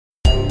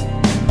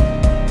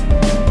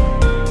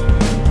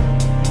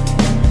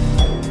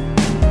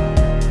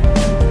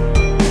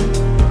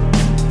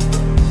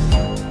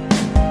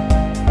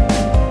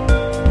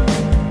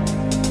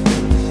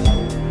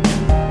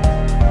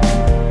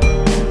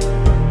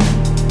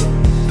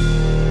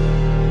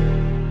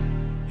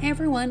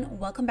everyone,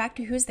 welcome back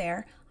to Who's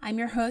There. I'm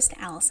your host,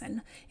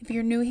 Allison. If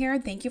you're new here,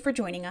 thank you for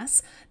joining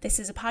us. This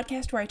is a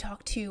podcast where I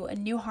talk to a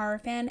new horror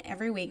fan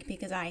every week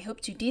because I hope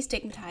to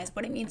destigmatize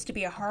what it means to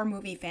be a horror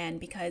movie fan,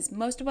 because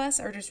most of us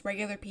are just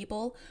regular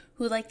people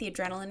who like the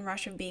adrenaline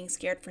rush of being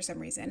scared for some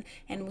reason,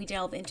 and we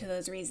delve into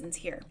those reasons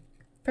here.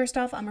 First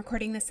off, I'm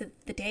recording this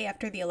the day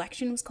after the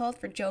election was called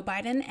for Joe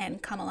Biden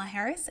and Kamala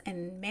Harris,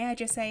 and may I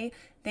just say,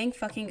 thank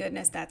fucking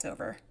goodness that's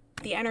over.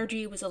 The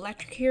energy was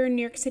electric here in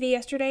New York City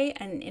yesterday,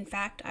 and in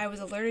fact, I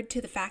was alerted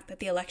to the fact that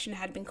the election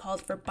had been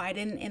called for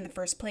Biden in the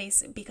first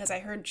place because I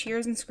heard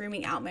cheers and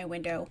screaming out my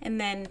window, and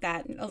then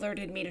that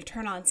alerted me to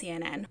turn on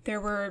CNN.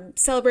 There were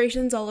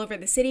celebrations all over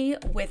the city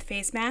with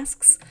face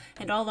masks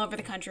and all over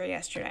the country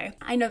yesterday.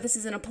 I know this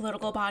isn't a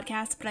political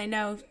podcast, but I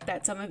know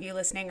that some of you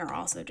listening are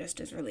also just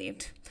as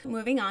relieved.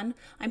 Moving on,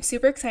 I'm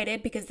super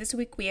excited because this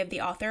week we have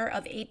the author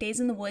of 8 Days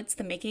in the Woods,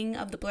 The Making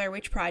of the Blair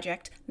Witch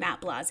Project,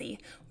 Matt Blazi.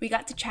 We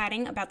got to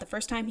chatting about the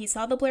first time he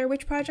saw the Blair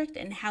Witch Project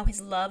and how his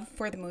love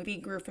for the movie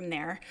grew from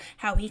there,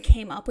 how he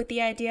came up with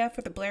the idea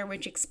for the Blair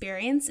Witch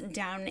Experience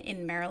down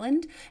in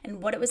Maryland,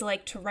 and what it was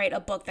like to write a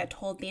book that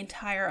told the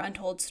entire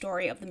untold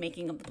story of the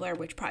making of the Blair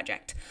Witch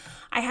Project.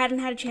 I hadn't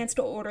had a chance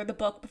to order the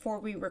book before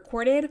we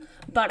recorded,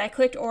 but I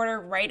clicked order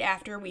right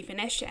after we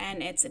finished,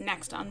 and it's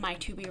next on my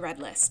to-be-read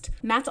list.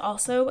 Matt's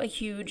also a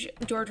huge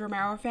George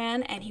Romero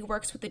fan, and he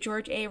works with the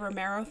George A.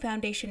 Romero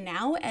Foundation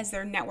now as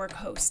their network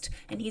host,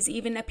 and he's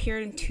even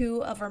appeared in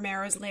 2 of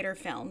Romero's later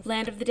films,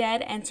 Land of the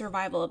Dead and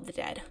Survival of the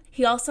Dead.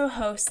 He also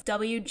hosts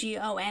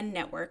WGON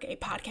Network, a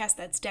podcast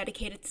that's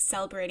dedicated to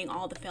celebrating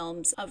all the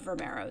films of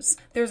Romero's.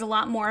 There's a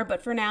lot more,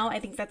 but for now, I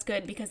think that's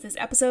good because this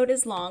episode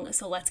is long,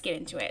 so let's get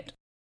into it.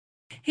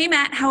 Hey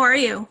Matt, how are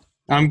you?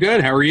 I'm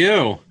good. How are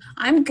you?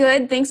 I'm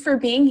good. Thanks for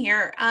being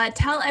here.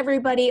 Tell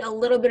everybody a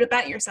little bit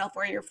about yourself,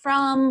 where you're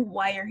from,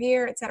 why you're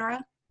here,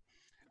 etc.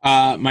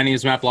 My name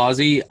is Matt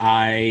Blazi.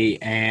 I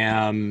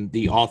am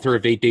the author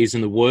of 8 Days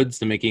in the Woods,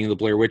 The Making of the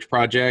Blair Witch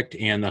Project,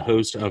 and the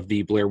host of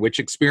the Blair Witch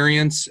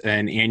Experience,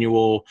 an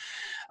annual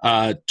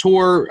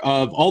tour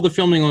of all the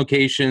filming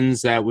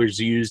locations that was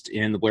used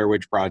in the Blair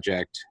Witch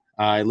Project.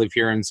 I live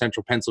here in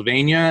central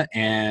Pennsylvania,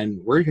 and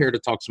we're here to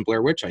talk some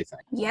Blair Witch, I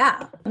think.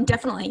 Yeah,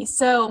 definitely.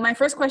 So my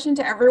first question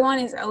to everyone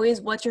is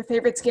always, what's your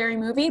favorite scary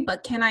movie?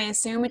 But can I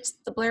assume it's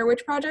the Blair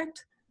Witch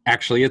Project?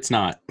 Actually, it's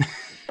not.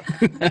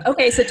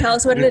 Okay, so tell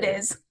us what it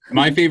is.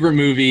 My favorite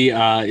movie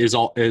is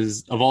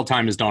of all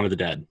time is Dawn of the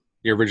Dead,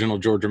 the original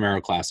George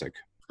Romero classic.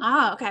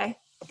 Ah, okay.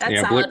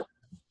 That's solid.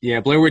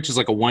 Blair Witch is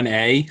like a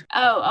 1A.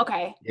 Oh,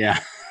 okay. Yeah.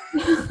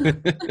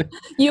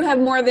 You have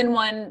more than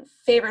one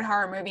favorite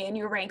horror movie and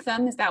you rank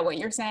them? Is that what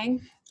you're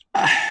saying?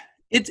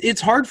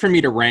 It's hard for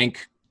me to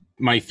rank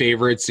my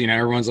favorites. You know,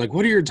 everyone's like,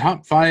 what are your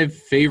top 5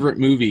 favorite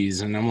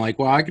movies? And I'm like,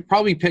 well, I could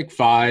probably pick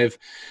 5,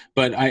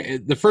 but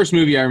the first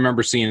movie I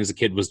remember seeing as a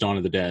kid was Dawn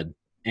of the Dead.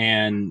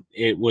 And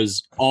it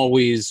was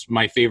always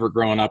my favorite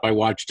growing up. I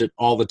watched it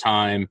all the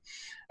time.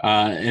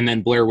 And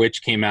then Blair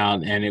Witch came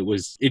out, and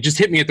it just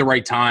hit me at the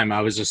right time.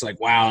 I was just like,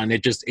 wow. And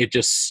it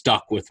just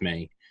stuck with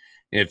me.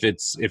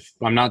 If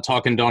I'm not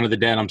talking Dawn of the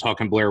Dead, I'm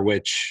talking Blair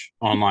Witch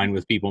online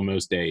with people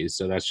most days.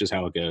 So that's just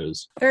how it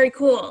goes. Very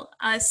cool.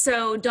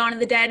 So Dawn of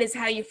the Dead is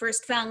how you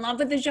first fell in love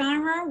with the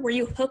genre. Were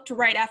you hooked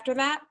right after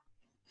that?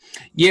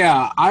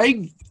 Yeah,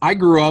 I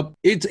grew up.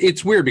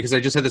 It's weird because I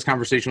just had this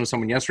conversation with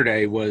someone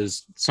yesterday.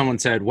 Someone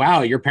said,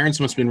 wow, your parents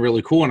must have been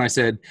really cool. And I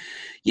said,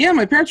 yeah,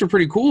 my parents were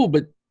pretty cool,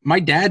 but my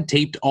dad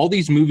taped all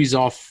these movies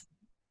off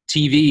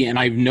TV, and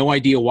I have no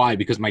idea why,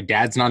 because my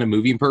dad's not a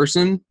movie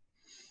person.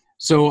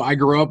 So I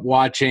grew up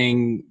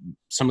watching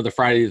some of the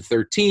Friday the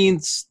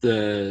 13th,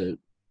 the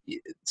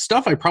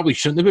stuff I probably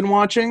shouldn't have been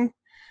watching.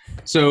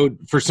 So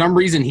for some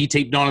reason he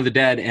taped Dawn of the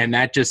Dead, and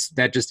that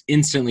just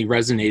instantly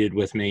resonated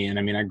with me. And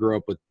I mean, I grew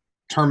up with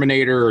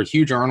Terminator, a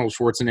huge Arnold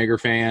Schwarzenegger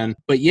fan.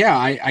 But yeah,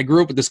 I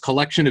grew up with this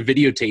collection of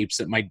videotapes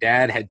that my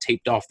dad had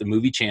taped off the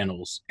movie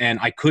channels. And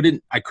I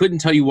couldn't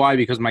tell you why,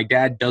 because my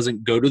dad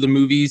doesn't go to the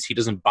movies. He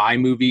doesn't buy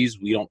movies.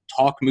 We don't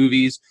talk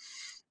movies.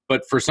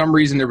 But for some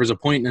reason, there was a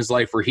point in his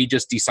life where he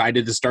just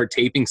decided to start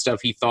taping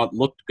stuff he thought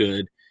looked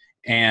good.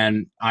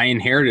 And I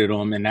inherited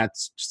them. And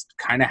that's just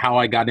kind of how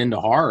I got into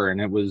horror.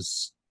 And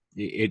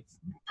it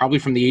probably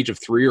from the age of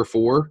 3 or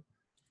 4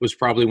 was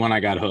probably when I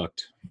got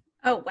hooked.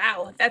 Oh,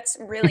 wow. That's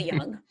really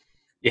young.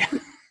 Yeah.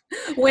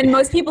 When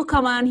most people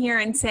come on here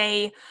and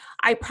say,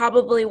 I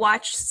probably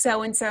watched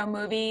so-and-so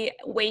movie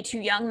way too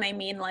young, they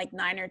mean like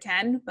 9 or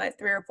 10, but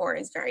 3 or 4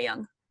 is very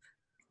young.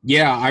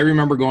 Yeah, I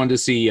remember going to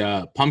see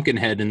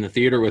Pumpkinhead in the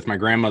theater with my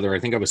grandmother. I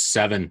think I was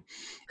 7.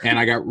 And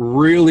I got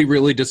really,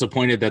 really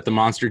disappointed that the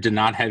monster did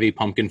not have a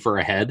pumpkin for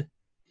a head.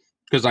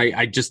 Because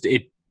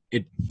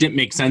it didn't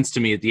make sense to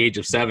me at the age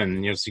of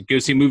 7. You know, so you go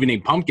see a movie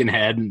named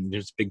Pumpkinhead, and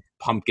there's a big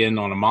pumpkin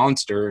on a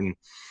monster. And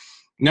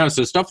no,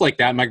 so stuff like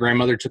that. My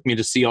grandmother took me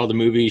to see all the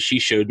movies. She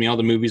showed me all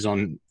the movies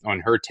on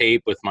her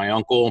tape with my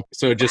uncle.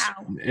 So just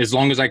as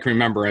long as I can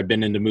remember, I've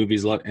been into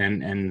movies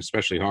and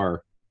especially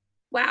horror.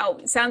 Wow.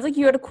 Sounds like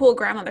you had a cool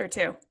grandmother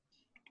too.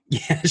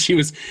 Yeah, she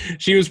was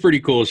pretty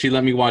cool. She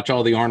let me watch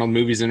all the Arnold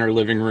movies in her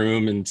living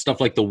room and stuff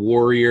like The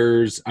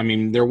Warriors. I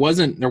mean, there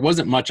wasn't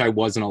much I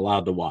wasn't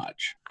allowed to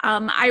watch.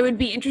 I would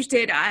be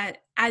interested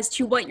as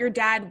to what your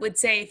dad would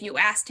say if you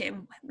asked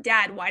him,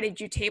 Dad, why did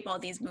you tape all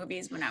these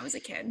movies when I was a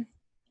kid?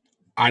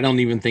 I don't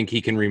even think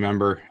he can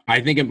remember. I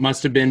think it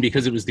must have been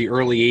because it was the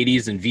early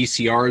 80s and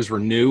VCRs were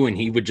new and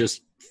he would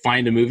just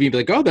find a movie and be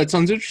like, "Oh, that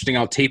sounds interesting.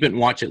 I'll tape it and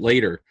watch it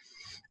later."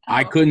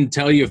 I Oh, couldn't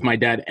tell you if my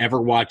dad ever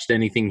watched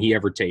anything he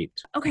ever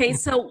taped. okay.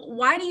 So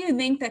why do you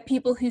think that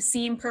people who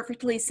seem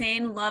perfectly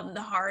sane love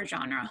the horror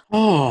genre?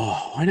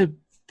 Oh, why do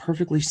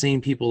perfectly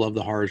sane people love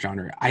the horror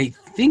genre? I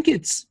think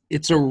it's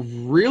a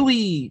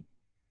really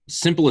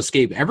simple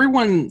escape.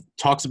 Everyone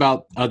talks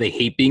about they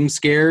hate being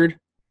scared,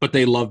 but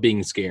they love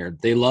being scared.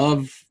 They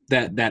love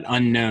that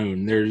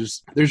unknown.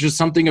 There's just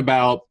something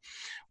about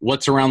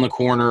what's around the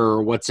corner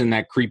or what's in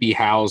that creepy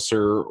house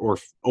or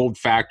old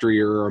factory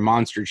or a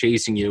monster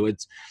chasing you.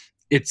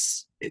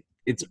 It's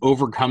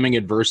overcoming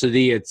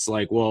adversity. It's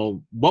like,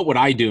 well, what would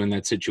I do in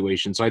that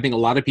situation? So I think a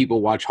lot of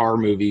people watch horror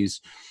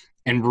movies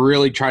and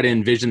really try to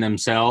envision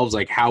themselves,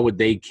 like how would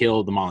they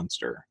kill the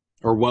monster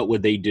or what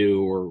would they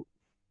do or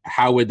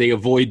how would they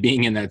avoid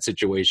being in that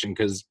situation?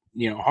 Because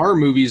horror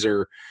movies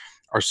are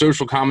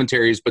social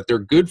commentaries, but they're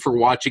good for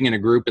watching in a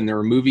group, and they're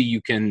a movie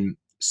you can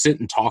sit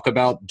and talk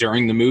about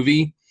during the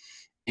movie.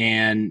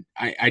 And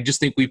I just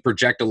think we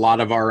project a lot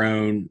of our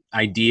own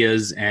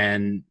ideas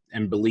and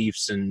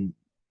beliefs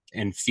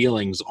and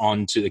feelings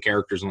onto the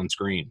characters on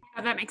screen.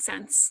 Yeah, that makes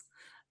sense.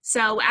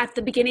 So at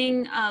the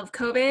beginning of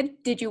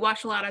COVID, did you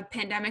watch a lot of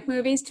pandemic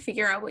movies to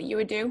figure out what you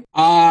would do?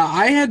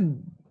 I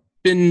had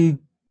been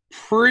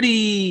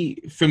pretty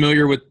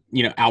familiar with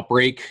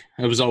Outbreak.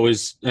 It was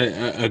always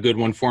a good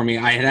one for me.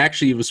 I had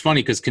actually, it was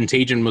funny because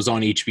Contagion was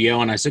on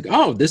HBO and I said,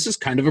 oh, this is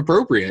kind of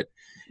appropriate.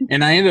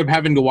 And I ended up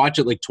having to watch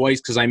it like twice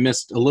because I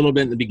missed a little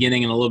bit in the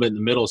beginning and a little bit in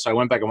the middle. So I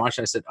went back and watched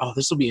it. I said, oh,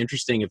 this will be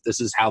interesting if this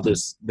is how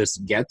this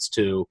gets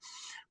to.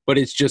 But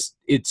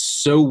it's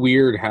so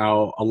weird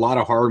how a lot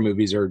of horror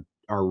movies are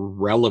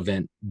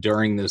relevant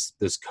during this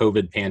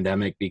COVID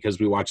pandemic, because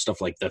we watch stuff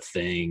like The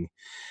Thing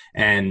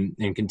and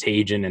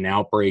Contagion and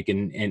Outbreak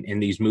and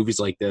these movies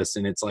like this,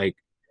 and it's like,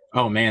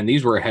 oh man,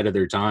 these were ahead of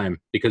their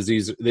time because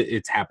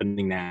it's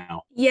happening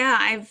now. Yeah,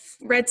 I've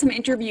read some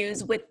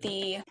interviews with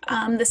the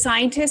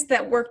scientists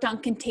that worked on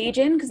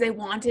Contagion because they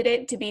wanted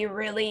it to be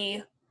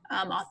really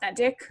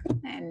authentic,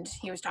 and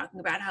he was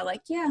talking about how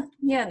like,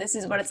 yeah, this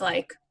is what it's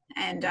like.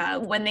 And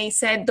when they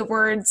said the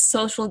words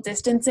social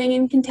distancing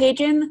in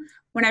Contagion,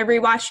 when I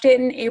rewatched it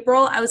in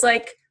April, I was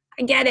like,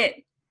 I get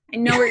it. I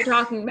know what you're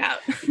talking about.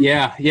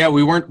 Yeah,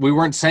 we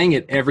weren't saying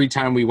it every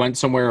time we went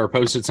somewhere or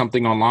posted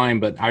something online,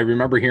 but I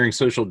remember hearing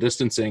social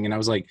distancing, and I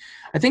was like,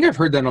 I think I've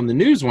heard that on the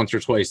news once or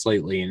twice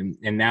lately, and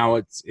now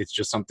it's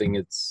just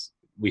something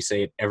we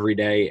say it every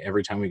day,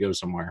 every time we go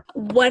somewhere.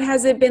 What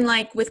has it been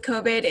like with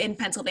COVID in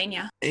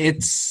Pennsylvania?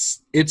 It's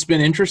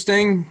been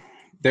interesting.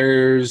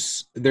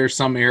 There's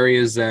some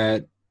areas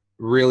that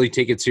really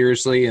take it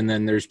seriously, and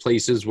then there's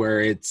places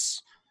where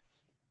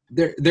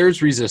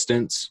there's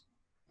resistance.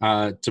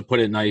 To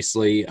put it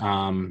nicely,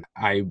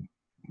 I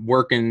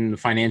work in the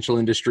financial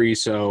industry,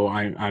 so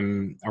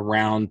I'm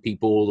around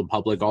people, the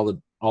public,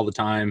 all the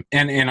time,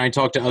 and I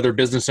talk to other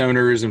business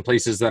owners and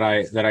places that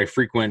I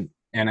frequent,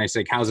 and I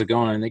say, "How's it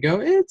going?" And they go,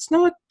 "It's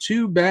not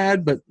too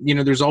bad," but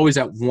there's always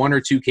that one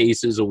or two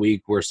cases a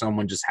week where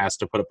someone just has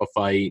to put up a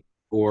fight,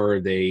 or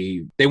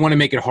they want to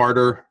make it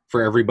harder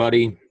for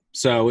everybody.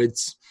 So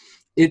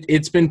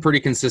it's been pretty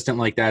consistent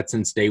like that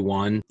since day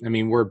one. I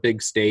mean, we're a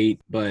big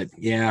state, but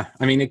yeah,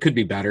 I mean, it could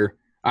be better.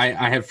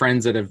 I have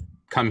friends that have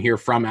come here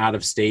from out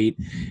of state,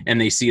 and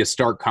they see a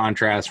stark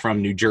contrast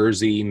from New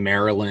Jersey,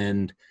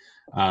 Maryland,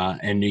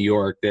 and New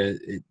York,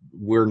 that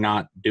we're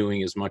not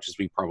doing as much as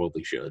we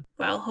probably should.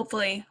 Well,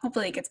 hopefully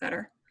it gets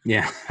better.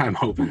 Yeah, I'm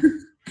hoping.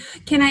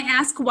 Can I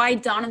ask why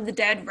Dawn of the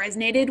Dead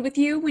resonated with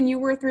you when you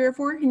were 3 or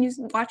 4 and you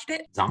watched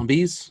it?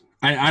 Zombies?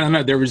 I don't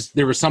know. There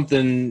was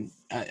something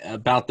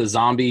about the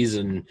zombies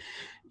and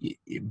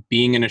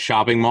being in a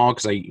shopping mall,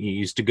 because I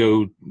used to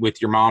go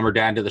with your mom or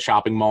dad to the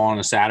shopping mall on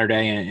a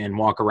Saturday and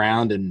walk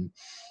around, and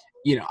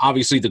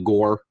obviously the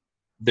gore.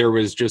 There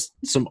was just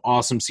some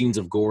awesome scenes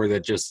of gore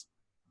that just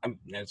I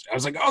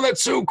was like, oh,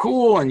 that's so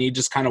cool, and you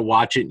just kind of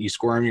watch it and you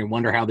squirm, you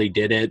wonder how they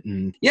did it,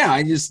 and yeah,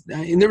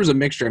 and there was a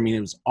mixture. I mean,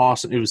 it was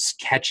awesome. It was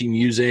catchy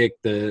music.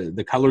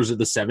 The colors of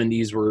the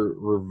 70s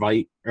were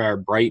bright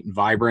and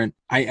vibrant.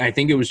 I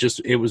think it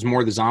was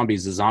more the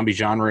zombies. The zombie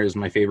genre is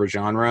my favorite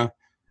genre.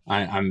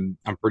 I'm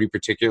pretty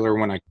particular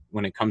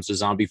when it comes to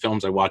zombie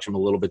films. I watch them a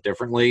little bit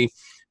differently,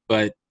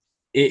 but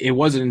it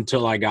wasn't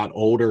until I got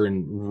older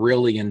and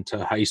really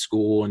into high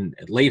school and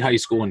late high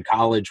school and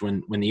college,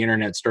 when the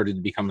internet started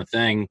to become a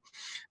thing,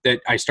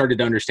 that I started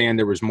to understand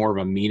there was more of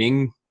a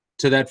meaning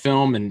to that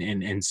film,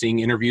 and seeing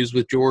interviews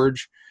with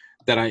George,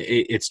 that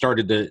it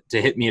started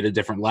to hit me at a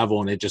different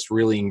level, and it just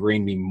really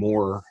ingrained me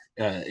more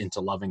into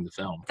loving the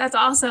film. That's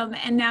awesome.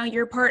 And now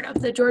you're part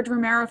of the George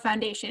Romero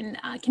Foundation.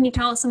 Can you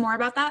tell us some more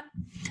about that?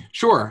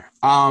 Sure.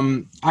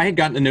 I had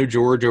gotten to know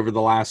George over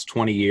the last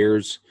 20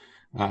 years,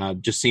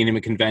 just seeing him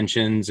at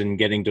conventions and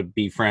getting to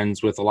be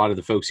friends with a lot of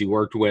the folks he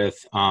worked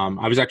with.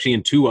 I was actually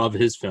in 2 of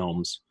his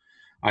films.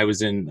 I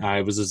was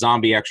a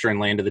zombie extra in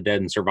Land of the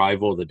Dead and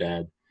Survival of the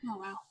Dead. Oh,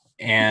 wow.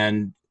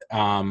 And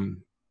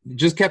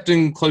just kept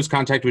in close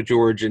contact with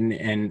George.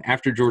 And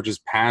after George's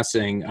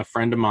passing, a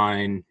friend of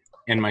mine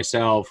and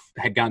myself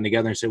had gotten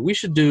together and said, we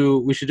should do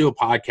a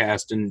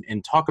podcast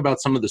and talk about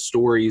some of the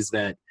stories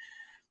that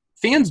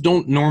fans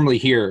don't normally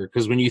hear.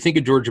 Because when you think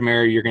of George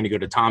Romero, you're going to go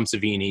to Tom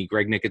Savini,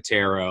 Greg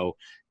Nicotero,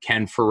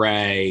 Ken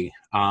Foray,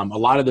 a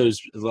lot of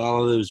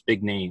those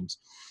big names.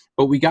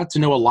 But we got to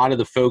know a lot of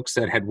the folks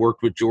that had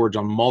worked with George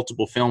on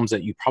multiple films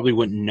that you probably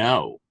wouldn't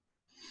know.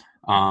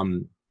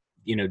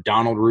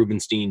 Donald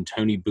Rubenstein,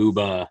 Tony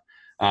Buba,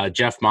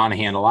 Jeff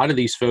Monahan, a lot of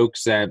these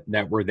folks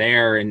that were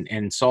there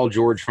and saw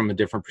George from a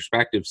different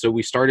perspective. So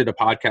we started a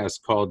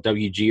podcast called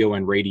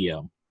WGON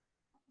Radio,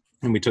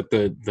 and we took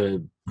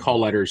the call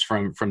letters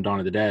from Dawn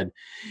of the Dead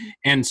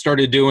and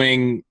started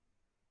doing,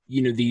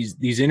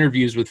 these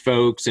interviews with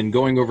folks and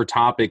going over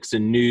topics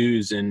and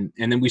news. And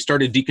then we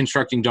started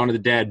deconstructing Dawn of the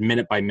Dead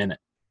minute by minute.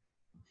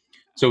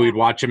 So we'd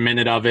watch a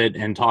minute of it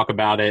and talk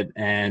about it.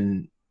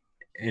 And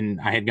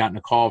I had gotten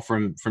a call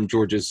from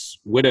George's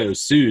widow,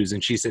 Suze,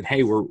 and she said,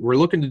 hey, we're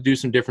looking to do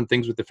some different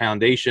things with the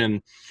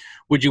foundation.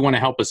 Would you want to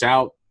help us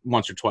out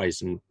once or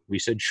twice? And we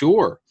said,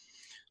 sure.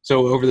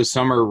 So over the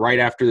summer, right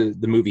after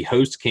the movie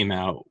Host came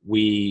out,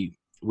 we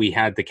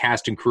had the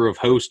cast and crew of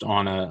Host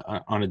on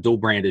a dual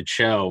branded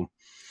show.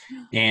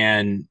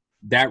 And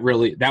that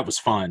was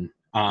fun.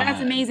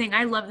 That's amazing.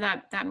 I love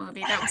that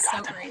movie. That was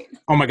so great.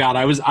 Oh my God.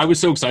 I was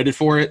so excited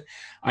for it.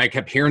 I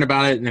kept hearing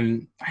about it.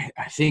 And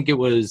I think it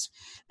was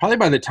probably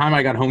by the time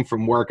I got home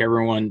from work,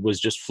 everyone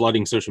was just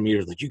flooding social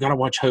media. Like, you got to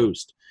watch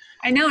Host.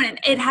 I know. And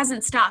it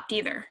hasn't stopped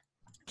either.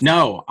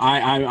 No,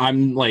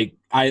 I'm like,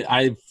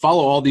 I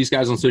follow all these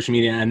guys on social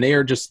media, and they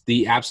are just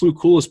the absolute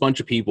coolest bunch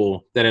of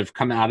people that have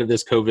come out of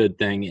this COVID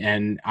thing.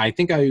 And I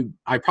think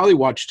I probably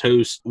watched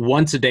Host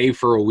once a day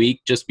for a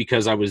week just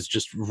because I was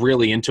just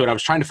really into it. I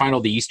was trying to find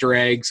all the Easter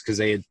eggs because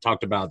they had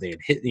talked about, they had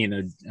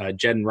hit,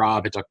 Jed and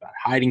Rob had talked about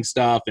hiding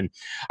stuff. And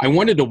I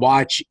wanted to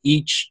watch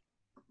each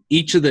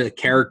of the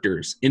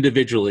characters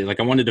individually. Like,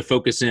 I wanted to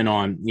focus in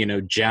on,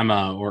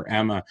 Gemma or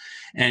Emma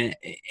and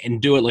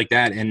do it like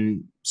that.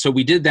 And so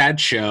we did that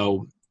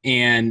show,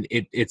 and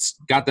it's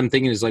got them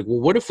thinking, is like, well,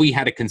 what if we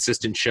had a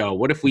consistent show?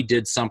 What if we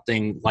did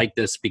something like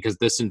this? Because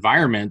this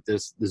environment,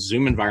 this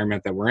Zoom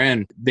environment that we're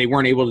in, they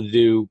weren't able to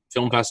do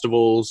film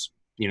festivals.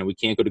 We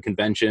can't go to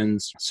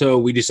conventions. So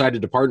we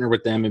decided to partner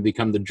with them and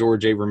become the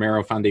George A.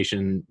 Romero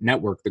Foundation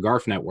Network, the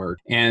GARF Network.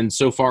 And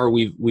so far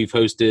we've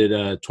hosted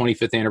a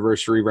 25th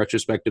anniversary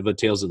retrospective of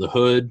Tales of the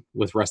Hood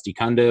with Rusty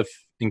Cundiff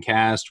in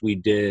cast. We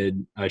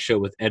did a show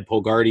with Ed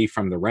Polgardi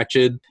from The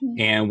Wretched,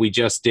 and we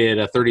just did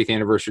a 30th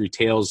anniversary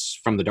Tales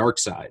from the Dark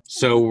Side.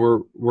 So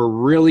we're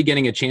really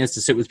getting a chance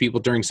to sit with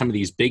people during some of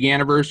these big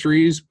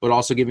anniversaries, but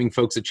also giving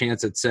folks a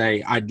chance that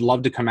say, I'd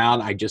love to come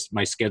out.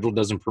 My schedule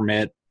doesn't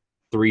permit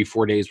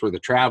 3-4 days worth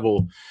of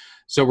travel.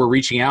 So we're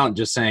reaching out and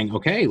just saying,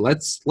 okay,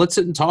 let's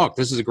sit and talk.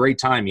 This is a great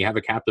time. You have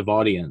a captive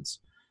audience.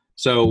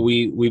 So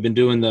we've been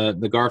doing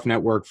the GARF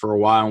Network for a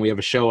while, and we have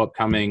a show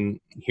upcoming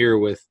here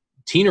with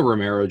Tina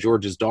Romero,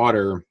 George's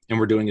daughter, and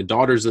we're doing a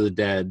Daughters of the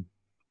Dead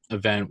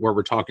event where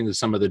we're talking to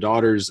some of the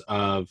daughters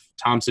of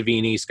Tom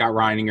Savini, Scott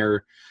Reininger,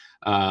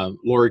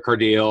 Lori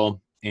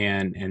Cardile,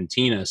 and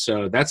Tina.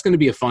 So that's going to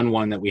be a fun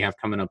one that we have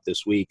coming up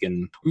this week.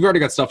 And we've already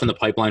got stuff in the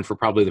pipeline for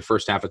probably the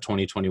first half of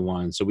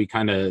 2021. So we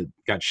kind of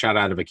got shot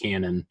out of a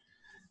cannon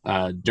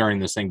during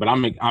this thing, but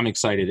I'm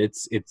excited.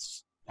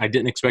 It's I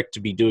didn't expect to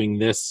be doing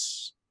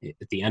this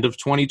at the end of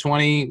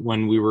 2020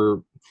 when we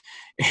were,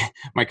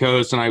 my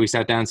co-host and I, we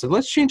sat down and said,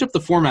 let's change up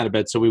the format a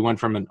bit. So we went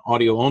from an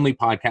audio only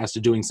podcast to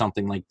doing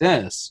something like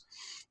this.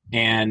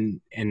 And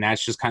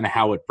that's just kind of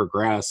how it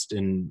progressed.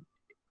 And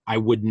I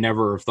would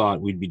never have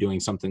thought we'd be doing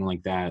something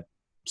like that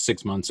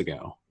 6 months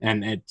ago.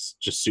 And it's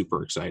just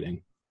super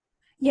exciting.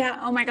 Yeah.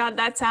 Oh my God.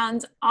 That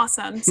sounds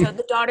awesome. So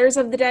the Daughters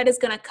of the Dead is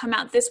going to come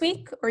out this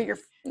week, or you're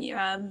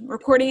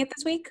recording it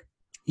this week?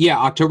 Yeah.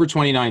 October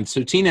 29th.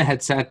 So Tina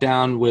had sat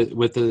down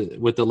with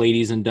the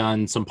ladies and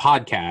done some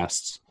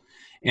podcasts,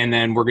 and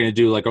then we're going to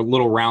do like a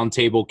little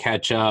roundtable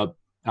catch up.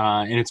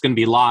 And it's going to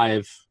be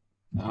live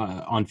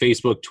on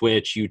Facebook,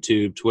 Twitch,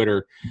 YouTube,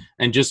 Twitter,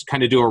 and just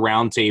kind of do a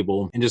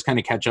roundtable and just kind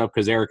of catch up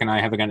because Eric and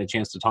I haven't gotten a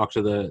chance to talk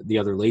to the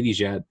other ladies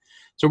yet.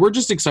 So we're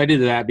just excited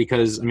to that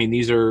because, I mean,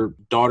 these are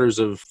daughters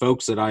of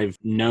folks that I've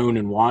known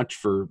and watched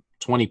for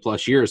 20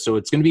 plus years. So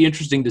it's going to be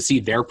interesting to see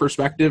their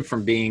perspective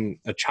from being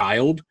a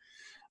child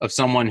of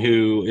someone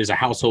who is a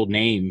household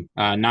name,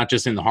 not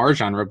just in the horror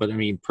genre, but I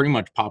mean, pretty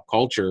much pop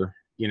culture.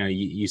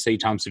 You say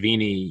Tom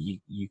Savini,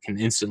 you can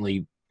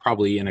instantly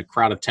probably in a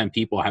crowd of 10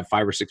 people, have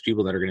 5 or 6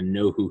 people that are going to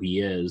know who he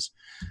is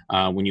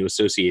when you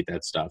associate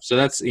that stuff.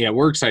 So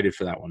we're excited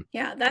for that one.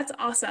 Yeah, that's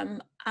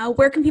awesome.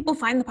 Where can people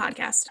find the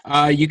podcast?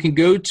 You can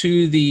go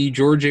to the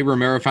George A.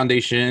 Romero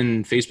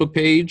Foundation Facebook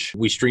page.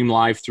 We stream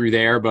live through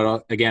there,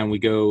 but again,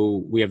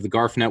 we have the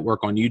Garf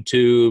Network on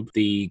YouTube,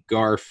 the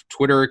Garf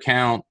Twitter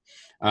account.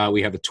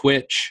 We have a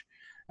Twitch.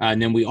 And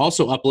then we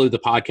also upload the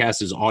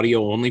podcast as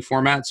audio only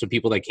format, so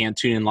people that can't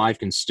tune in live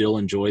can still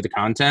enjoy the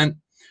content.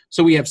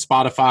 So we have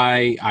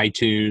Spotify,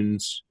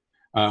 iTunes,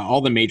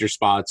 all the major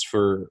spots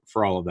for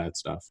all of that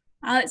stuff.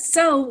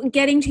 So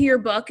getting to your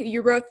book,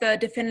 you wrote the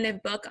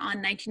definitive book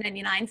on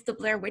 1999's The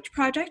Blair Witch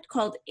Project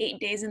called 8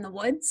 Days in the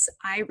Woods.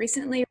 I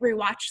recently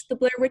rewatched The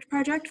Blair Witch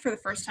Project for the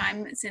first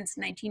time since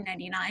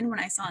 1999 when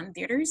I saw it in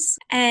theaters.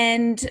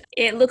 And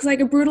it looks like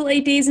a brutal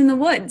 8 days in the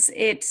woods.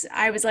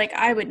 I was like,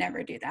 I would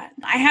never do that.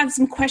 I have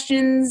some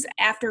questions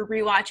after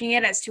rewatching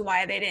it as to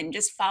why they didn't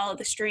just follow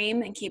the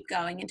stream and keep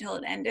going until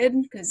it ended,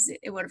 because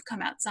it would have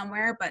come out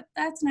somewhere, but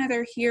that's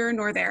neither here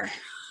nor there.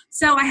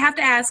 So I have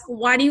to ask,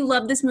 why do you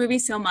love this movie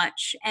so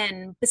much?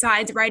 And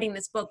besides writing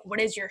this book, what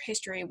is your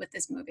history with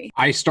this movie?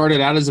 I started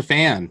out as a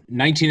fan.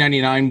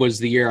 1999 was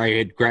the year I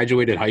had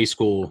graduated high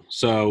school.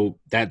 So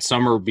that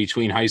summer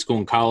between high school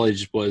and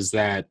college was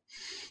that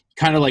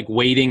kind of like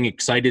waiting,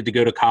 excited to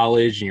go to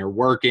college, and you're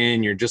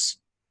working, you're just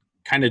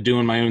kind of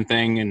doing my own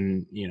thing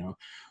and,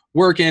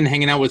 working,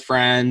 hanging out with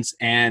friends.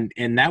 And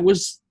that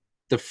was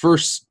the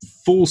first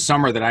full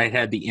summer that I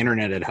had the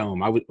internet at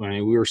home.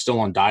 We were still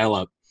on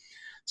dial-up.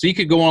 So you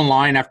could go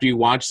online after you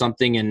watch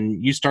something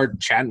and you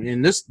start chatting.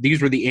 And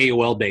these were the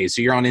AOL days.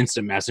 So you're on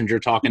Instant Messenger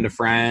talking to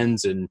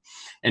friends and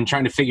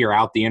trying to figure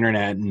out the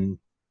internet. And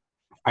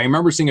I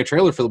remember seeing a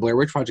trailer for the Blair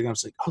Witch Project. And I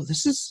was like, oh,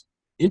 this is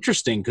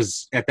interesting.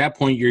 Because at that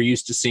point you're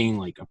used to seeing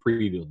like a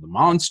preview of the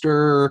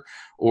monster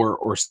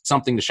or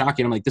something to shock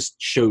you. And I'm like, this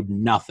showed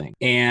nothing.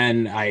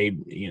 And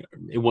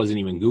it wasn't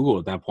even Google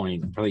at that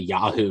point, probably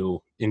Yahoo,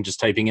 and just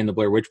typing in the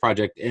Blair Witch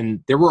Project.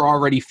 And there were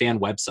already fan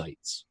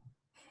websites.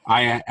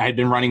 I had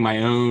been running my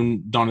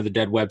own Dawn of the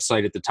Dead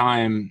website at the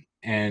time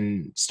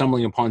and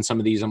stumbling upon some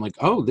of these. I'm like,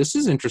 oh, this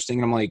is interesting.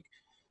 And I'm like,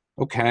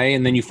 okay.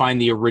 And then you find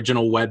the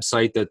original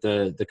website that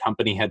the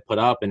company had put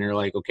up and you're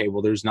like, okay,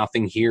 well, there's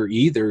nothing here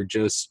either.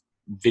 Just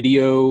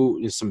video,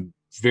 some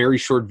very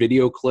short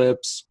video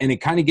clips. And it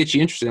kind of gets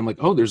you interested. I'm like,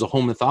 oh, there's a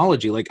whole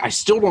mythology. Like, I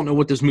still don't know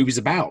what this movie's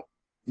about.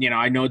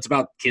 I know it's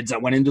about kids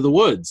that went into the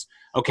woods.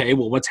 Okay,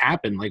 well, what's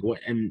happened? Like, what?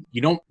 And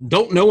you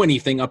don't know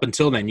anything up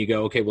until then. You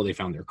go, okay, well, they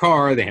found their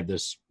car. They have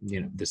this,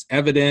 this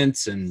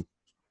evidence, and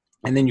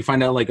then you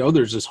find out, like, oh,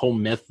 there's this whole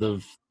myth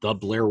of the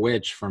Blair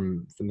Witch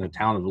from the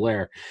town of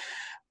Blair.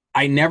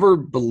 I never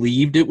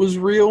believed it was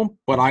real,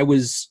 but I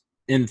was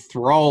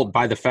enthralled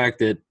by the fact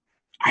that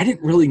I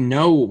didn't really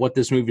know what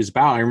this movie is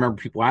about. I remember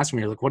people asking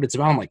me, like, what it's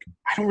about. I'm like,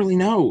 I don't really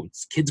know.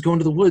 It's kids going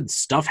to the woods.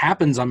 Stuff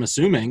happens, I'm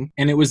assuming.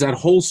 And it was that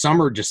whole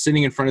summer just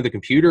sitting in front of the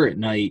computer at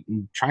night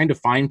and trying to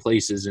find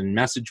places and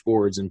message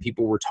boards, and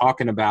people were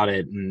talking about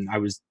it. And I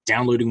was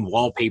downloading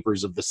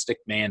wallpapers of the Stick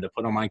Man to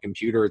put on my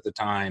computer at the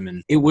time.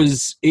 And it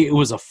was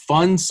a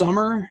fun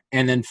summer.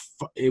 And then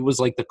it was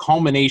like the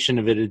culmination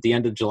of it at the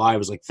end of July. I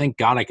was like, thank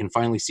God I can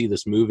finally see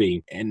this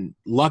movie. And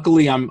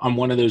luckily I'm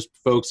one of those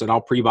folks that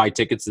I'll pre-buy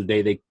tickets the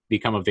day they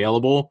become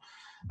available.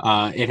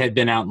 It had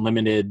been out and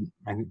limited,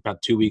 I think,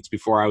 about 2 weeks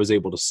before I was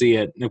able to see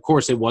it. And of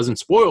course, it wasn't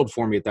spoiled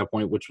for me at that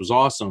point, which was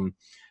awesome.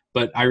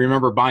 But I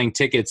remember buying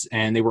tickets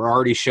and they were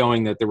already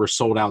showing that there were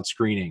sold out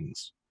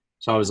screenings.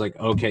 So I was like,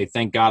 okay,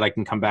 thank God I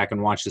can come back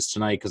and watch this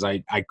tonight, because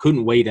I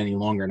couldn't wait any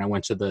longer. And I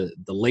went to the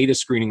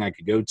latest screening I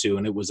could go to,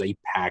 and it was a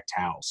packed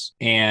house.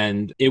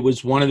 And it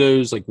was one of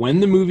those, like, when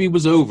the movie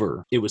was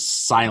over, it was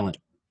silent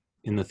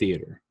in the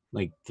theater.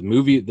 Like, the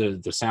movie,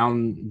 the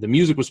sound, the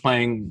music was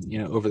playing,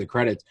 over the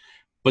credits,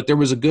 but there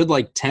was a good,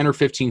 like, 10 or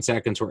 15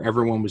 seconds where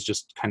everyone was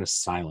just kind of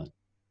silent.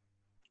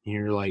 And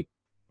you're like,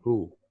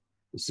 ooh,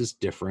 this is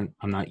different.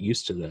 I'm not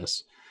used to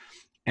this.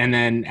 And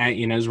then,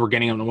 as we're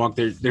getting on the walk,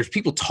 there's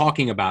people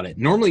talking about it.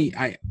 Normally,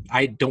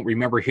 I don't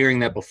remember hearing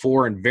that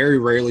before, and very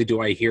rarely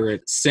do I hear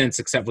it since,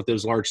 except with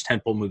those large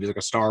tentpole movies like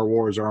a Star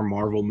Wars or a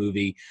Marvel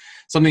movie,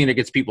 something that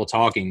gets people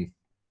talking.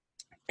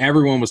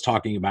 Everyone was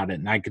talking about it,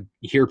 and I could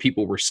hear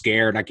people were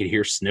scared. I could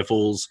hear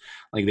sniffles.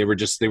 Like, they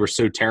were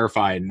so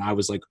terrified. And I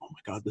was like, oh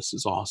my God, this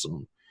is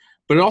awesome.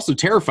 But it also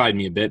terrified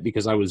me a bit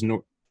because I was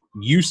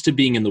used to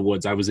being in the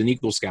woods. I was an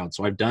Eagle Scout,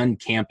 so I've done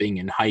camping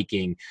and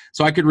hiking.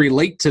 So I could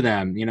relate to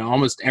them.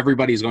 Almost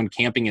everybody's going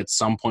camping at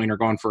some point or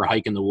gone for a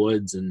hike in the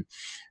woods.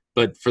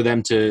 But for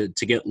them to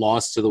get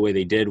lost to the way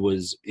they did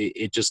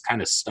it just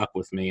kind of stuck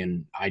with me.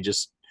 And I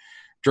just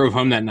drove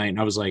home that night,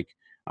 and I was like,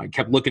 I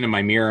kept looking in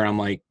my mirror, and I'm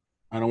like,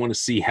 I don't want to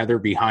see Heather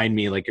behind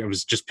me. Like, I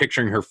was just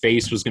picturing her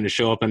face was going to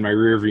show up in my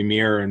rearview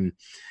mirror. And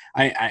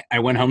I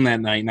went home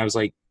that night, and I was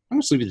like, I'm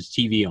going to leave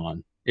the TV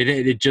on.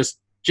 It just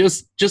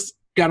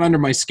got under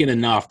my skin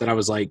enough that I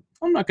was like,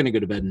 I'm not going to go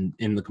to bed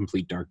in the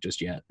complete dark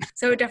just yet.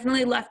 So it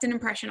definitely left an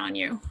impression on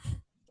you.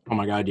 Oh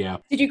my God, yeah.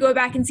 Did you go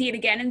back and see it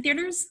again in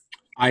theaters?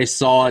 I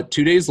saw it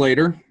 2 days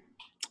later.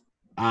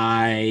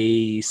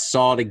 I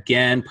saw it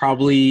again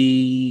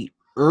probably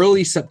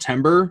early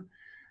September.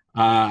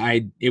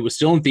 It was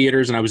still in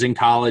theaters, and I was in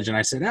college, and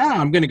I said,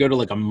 I'm going to go to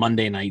like a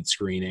Monday night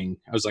screening.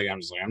 I'm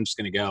just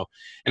going to go.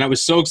 And I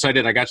was so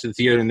excited. I got to the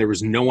theater and there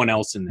was no one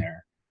else in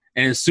there.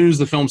 And as soon as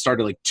the film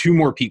started, like 2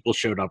 more people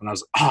showed up, and I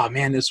was like, oh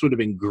man, this would have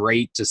been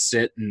great to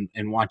sit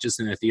and watch this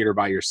in a theater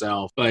by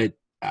yourself. But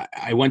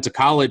I went to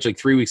college like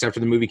 3 weeks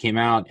after the movie came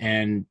out,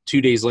 and 2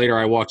 days later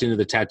I walked into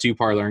the tattoo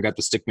parlor and got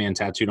the Stickman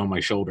tattooed on my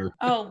shoulder.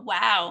 Oh,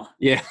 wow.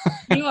 Yeah.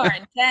 You are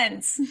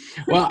intense.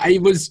 Well, I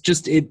was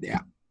just it.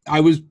 I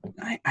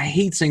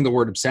hate saying the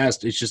word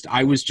obsessed. It's just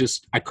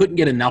I couldn't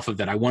get enough of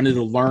it. I wanted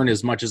to learn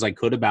as much as I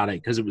could about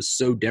it because it was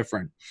so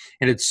different,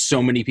 and it's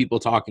so many people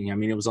talking. I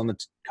mean, it was on the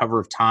cover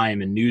of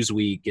Time and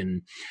Newsweek,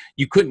 and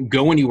you couldn't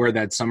go anywhere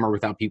that summer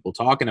without people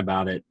talking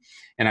about it.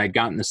 And I'd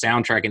gotten the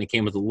soundtrack, and it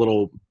came with a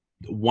little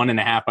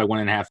 1.5 by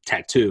 1.5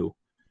 tattoo.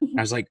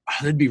 I was like,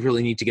 that'd be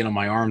really neat to get on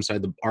my arm. So I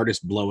had the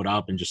artist blow it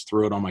up and just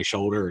threw it on my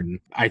shoulder. And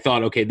I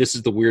thought, okay, this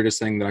is the weirdest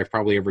thing that I've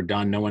probably ever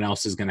done. No one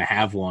else is going to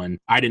have one.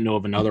 I didn't know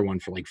of another one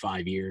for like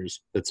 5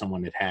 years that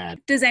someone had had.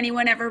 Does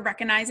anyone ever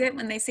recognize it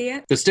when they see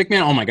it? The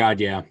Stickman, oh my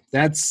God, yeah.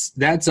 That's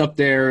up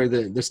there.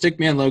 The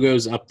Stickman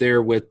logo's up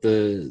there with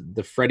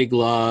the Freddy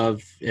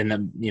glove and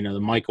the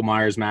Michael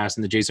Myers mask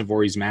and the Jason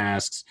Voorhees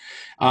masks.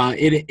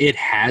 It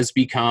has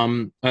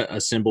become a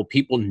symbol.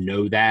 People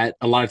know that.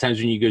 A lot of times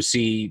when you go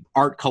see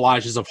art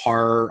collages of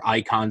horror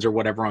icons or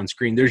whatever on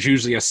screen, there's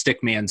usually a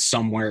Stickman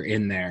somewhere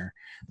in there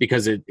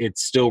because it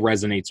still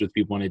resonates with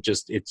people, and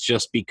it's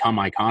just become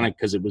iconic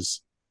because it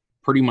was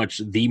pretty much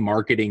the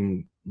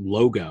marketing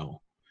logo.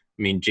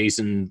 I mean,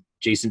 Jason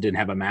didn't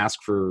have a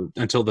mask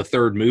until the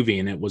 3rd movie,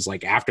 and it was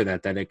like after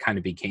that it kind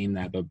of became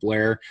that. But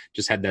Blair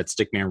just had that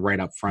Stickman right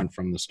up front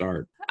from the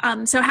start.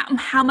 So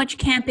how much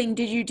camping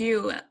did you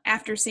do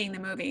after seeing the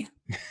movie?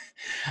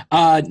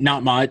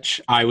 Not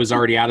much. I was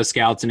already out of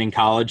Scouts and in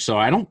college, so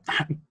I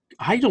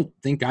don't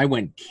think I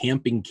went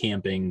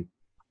camping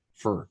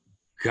for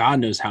God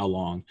knows how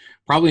long.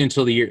 Probably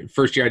until the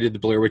first year I did the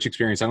Blair Witch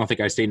Experience. I don't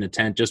think I stayed in a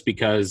tent just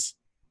because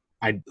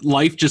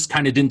life just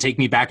kind of didn't take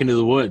me back into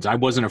the woods. I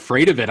wasn't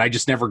afraid of it. I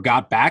just never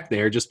got back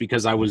there just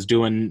because I was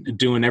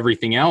doing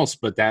everything else.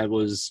 But I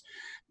was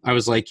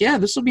like, yeah,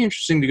 this will be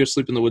interesting to go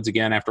sleep in the woods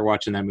again after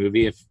watching that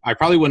movie. If I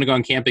probably wouldn't have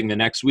gone camping the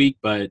next week,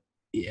 but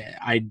yeah,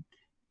 I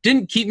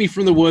didn't keep me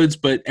from the woods,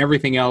 but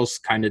everything else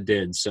kind of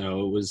did.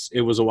 So it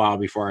was a while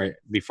before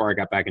I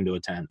got back into a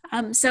tent.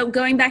 So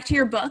going back to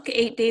your book,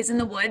 8 Days in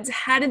the Woods,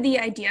 how did the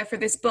idea for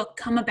this book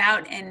come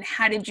about, and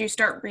how did you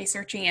start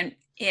researching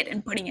it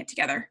and putting it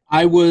together?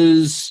 I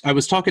was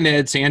talking to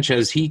Ed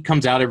Sanchez. He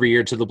comes out every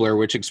year to the Blair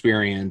Witch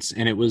Experience,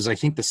 and it was, I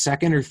think, the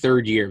 2nd or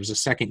 3rd year. It was the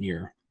 2nd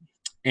year.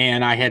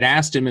 And I had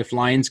asked him if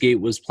Lionsgate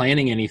was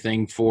planning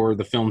anything for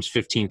the film's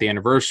 15th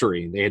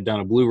anniversary. They had done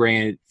a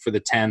Blu-ray for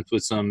the 10th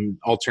with some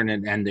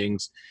alternate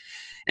endings.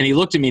 And he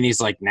looked at me and he's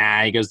like,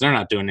 nah, he goes, they're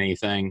not doing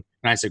anything.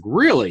 And I said,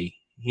 really?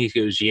 He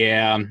goes,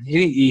 yeah.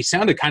 He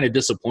sounded kind of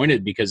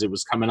disappointed because it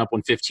was coming up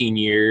on 15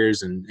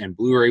 years and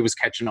Blu-ray was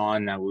catching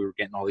on. Now we were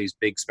getting all these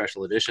big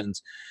special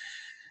editions.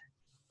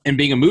 And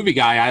being a movie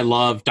guy, I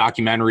love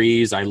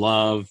documentaries. I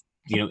love,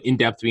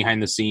 in-depth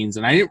behind the scenes.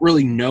 And I didn't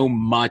really know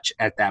much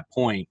at that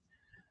point.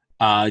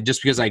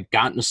 Just because I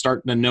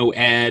starting to know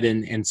Ed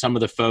and some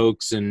of the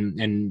folks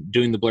and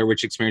doing the Blair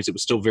Witch Experience, it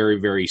was still very,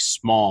 very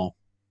small.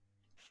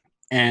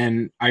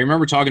 And I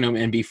remember talking to him,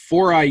 and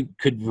before I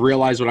could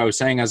realize what I was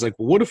saying, I was like,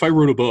 well, what if I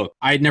wrote a book?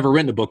 I had never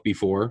written a book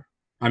before.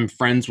 I'm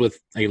friends with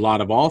a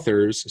lot of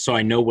authors, so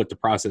I know what the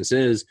process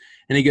is.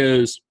 And he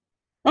goes,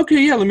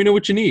 okay, yeah, let me know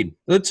what you need.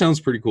 That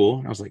sounds pretty cool.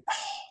 And I was like, oh.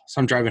 So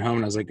I'm driving home,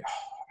 and I was like, oh.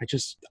 I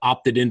just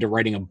opted into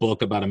writing a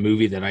book about a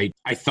movie that I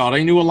thought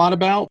I knew a lot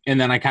about. And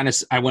then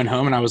I went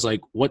home and I was like,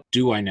 what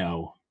do I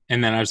know?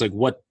 And then I was like,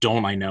 what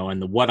don't I know?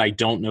 And the what I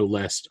don't know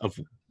list of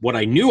what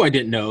I knew I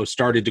didn't know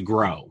started to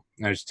grow.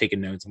 And I was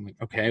taking notes. I'm like,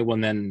 okay, well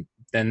then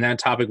that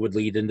topic would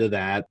lead into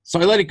that.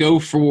 So I let it go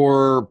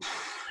for,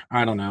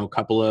 I don't know, a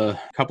couple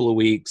of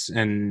weeks.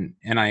 And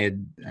I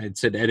had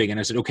said to Ed again,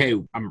 I said, okay,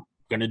 I'm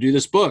going to do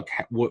this book.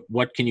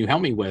 What can you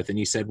help me with? And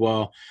he said,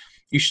 well,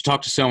 you should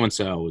talk to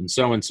so-and-so and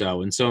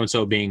so-and-so and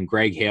so-and-so being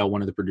Greg Hale,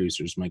 one of the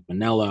producers, Mike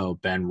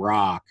Manello, Ben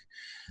Rock.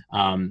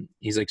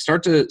 He's like,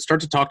 start to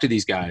talk to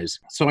these guys.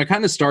 So I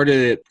kind of started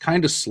it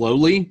kind of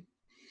slowly.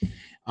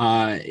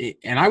 And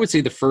I would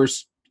say the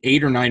first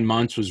 8 or 9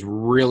 months was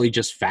really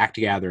just fact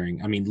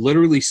gathering. I mean,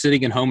 literally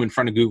sitting at home in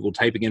front of Google,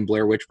 typing in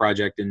Blair Witch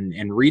Project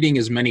and reading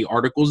as many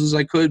articles as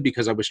I could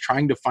because I was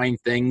trying to find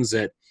things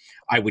that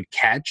I would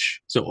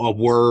catch. So a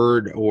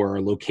word or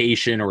a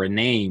location or a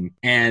name.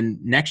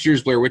 And next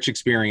year's Blair Witch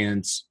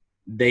Experience,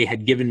 they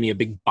had given me a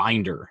big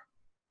binder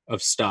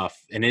of stuff.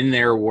 And in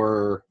there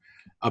was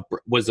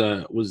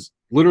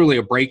literally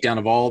a breakdown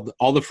of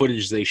all the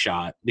footage they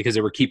shot because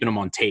they were keeping them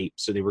on tape.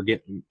 So they were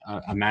getting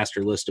a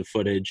master list of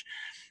footage,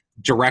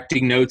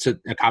 directing notes,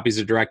 copies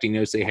of directing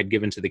notes they had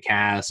given to the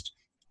cast,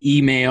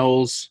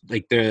 emails,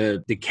 like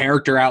the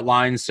character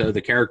outlines. So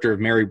the character of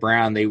Mary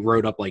Brown, they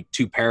wrote up like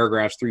 3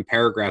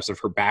 paragraphs of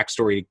her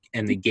backstory,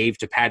 and they gave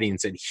to Patty and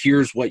said,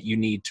 here's what you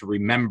need to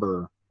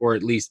remember, or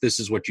at least this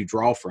is what you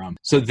draw from.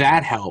 So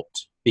that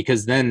helped,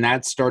 because then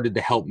that started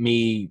to help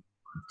me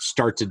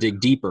start to dig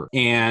deeper.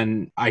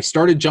 And I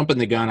started jumping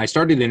the gun. I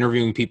started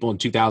interviewing people in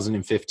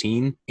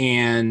 2015.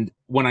 And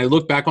when I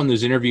look back on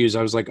those interviews,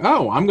 I was like,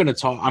 oh, I'm going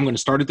to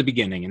start at the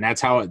beginning. And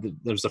that's how that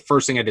was the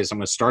first thing I did. So I'm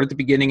going to start at the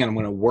beginning and I'm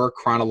going to work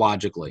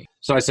chronologically.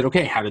 So I said,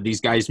 okay, how did these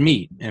guys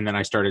meet? And then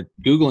I started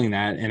Googling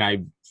that, and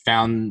I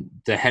found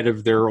the head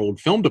of their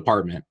old film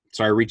department.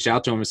 So I reached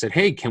out to him and said,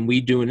 hey, can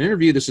we do an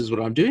interview? This is what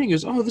I'm doing. He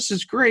goes, oh, this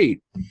is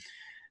great.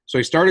 So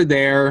I started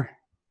there.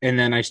 And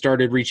then I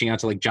started reaching out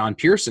to like John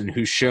Pearson,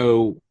 whose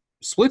show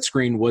Split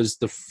Screen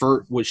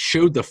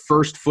showed the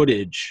first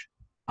footage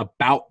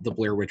about the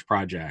Blair Witch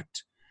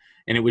Project.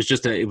 And it was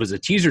a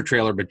teaser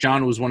trailer, but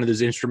John was one of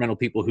those instrumental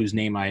people whose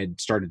name I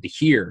had started to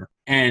hear.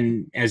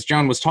 And as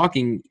John was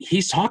talking,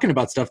 he's talking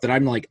about stuff that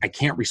I'm like, I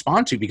can't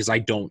respond to because I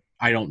don't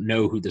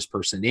know who this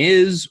person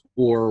is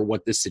or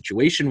what this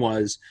situation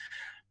was.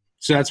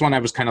 So that's when I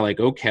was kind of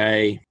like,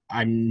 okay,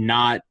 I'm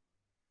not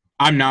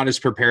as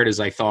prepared as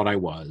I thought I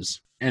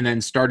was. And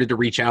then started to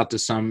reach out to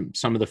some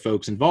of the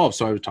folks involved.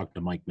 So I was talking to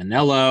Mike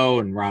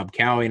Manello and Rob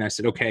Cowie, and I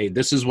said, okay,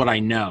 this is what I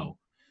know.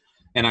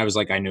 And I was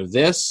like, I know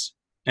this.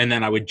 And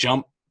then I would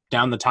jump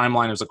down the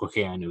timeline. I was like,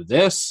 okay, I knew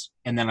this.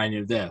 And then I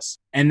knew this.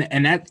 And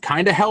that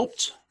kind of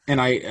helped. And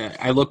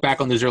I look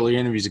back on those early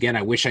interviews again.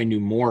 I wish I knew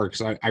more,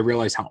 because I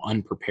realized how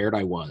unprepared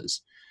I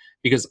was,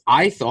 because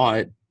I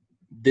thought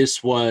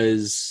this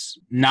was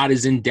not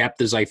as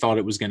in-depth as I thought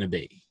it was going to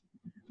be.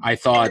 I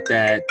thought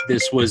that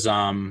this was,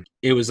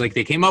 it was like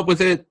they came up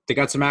with it, they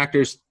got some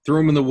actors, threw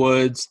them in the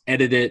woods,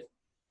 edited it,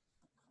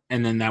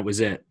 and then that was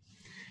it.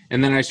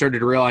 And then I started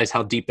to realize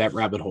how deep that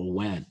rabbit hole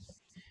went.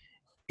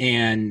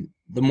 And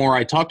the more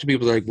I talked to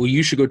people, they're like, well,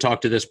 you should go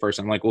talk to this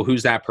person. I'm like, well,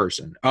 who's that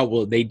person? Oh,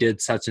 well, they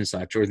did such and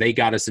such, or they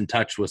got us in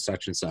touch with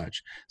such and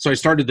such. So I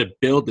started to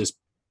build this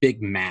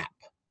big map,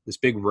 this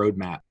big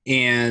roadmap.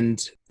 And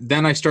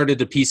then I started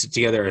to piece it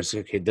together. I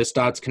said, okay, this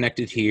dot's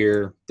connected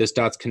here. This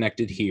dot's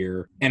connected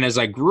here. And as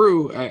I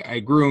grew, I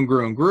grew and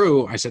grew and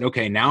grew. I said,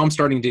 okay, now I'm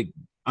starting to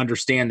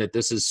understand that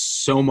this is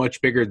so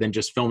much bigger than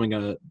just filming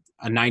a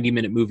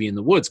 90-minute movie in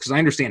the woods, because I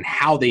understand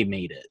how they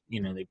made it.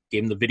 You know, they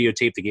gave him the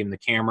videotape, they gave him the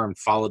camera, and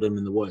followed him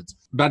in the woods.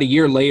 About a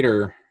year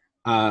later,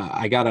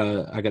 I got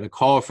a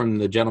call from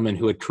the gentleman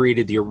who had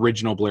created the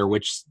original Blair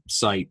Witch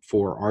site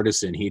for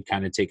Artisan. He had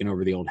kind of taken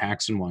over the old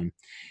Haxon one.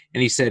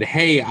 And he said,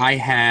 hey, I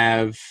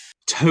have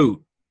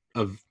tote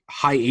of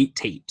high 8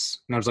 tapes.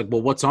 And I was like,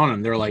 well, what's on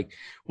them? They're like,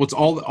 what's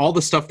all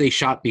the stuff they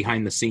shot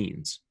behind the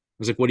scenes? I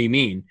was like, what do you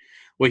mean?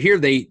 Well, here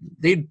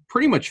they'd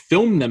pretty much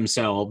filmed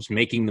themselves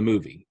making the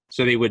movie.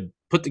 So they would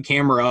put the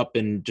camera up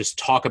and just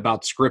talk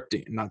about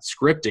not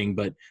scripting,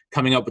 but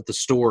coming up with the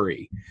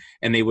story.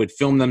 And they would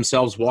film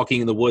themselves walking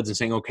in the woods and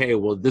saying, okay,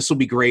 well, this will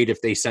be great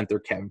if they sent their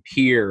camp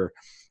here.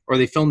 Or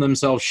they filmed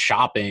themselves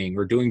shopping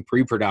or doing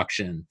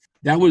pre-production.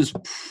 That was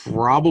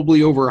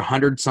probably over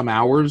 100 some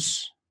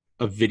hours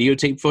of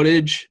videotape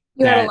footage.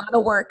 You had a lot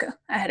of work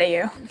ahead of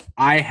you.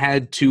 I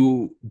had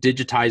to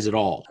digitize it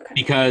all,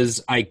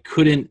 because I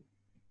could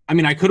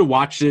have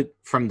watched it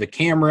from the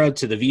camera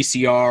to the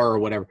VCR or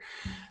whatever.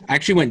 I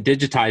actually went and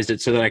digitized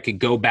it so that I could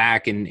go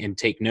back and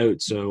take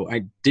notes. So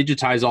I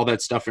digitized all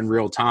that stuff in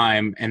real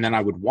time, and then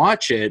I would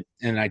watch it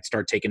and I'd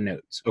start taking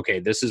notes. Okay,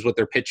 this is what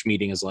their pitch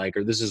meeting is like,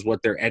 or this is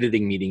what their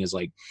editing meeting is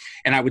like.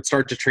 And I would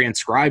start to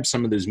transcribe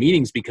some of those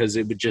meetings, because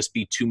it would just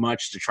be too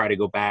much to try to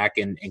go back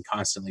and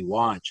constantly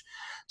watch.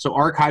 So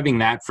archiving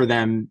that for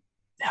them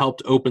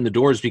helped open the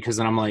doors, because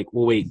then I'm like,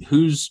 well, wait,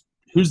 who's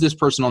this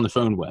person on the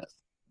phone with?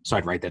 So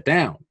I'd write that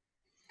down.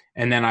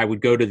 And then I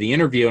would go to the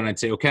interview and I'd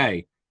say,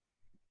 okay,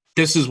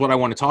 this is what I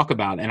want to talk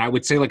about. And I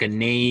would say like a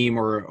name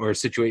or a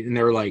situation. And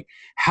they were like,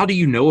 how do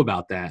you know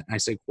about that? And I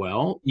said,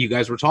 well, you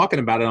guys were talking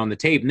about it on the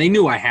tape. And they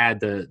knew I had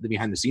the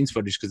behind the scenes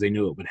footage, because they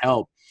knew it would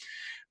help.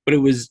 But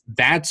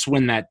that's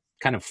when that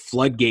kind of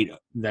floodgate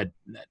that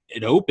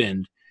it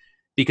opened,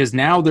 because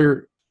now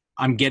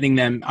I'm getting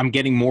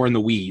more in the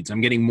weeds.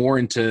 I'm getting more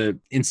into,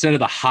 instead of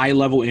the high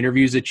level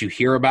interviews that you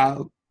hear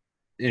about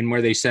and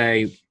where they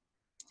say,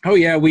 oh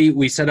yeah,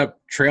 we set up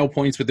trail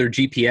points with their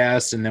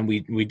GPS, and then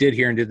we did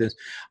here and did this.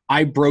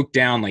 I broke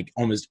down like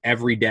almost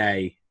every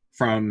day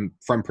from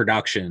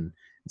production and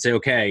say,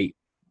 okay,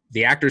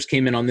 the actors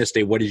came in on this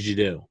day. What did you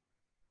do?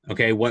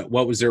 Okay, what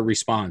was their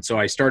response? So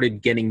I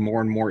started getting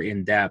more and more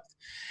in depth,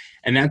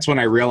 and that's when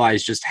I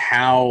realized just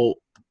how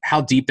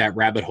deep that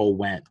rabbit hole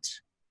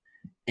went.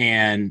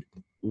 And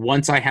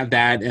once I had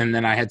that, and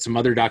then I had some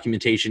other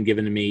documentation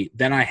given to me,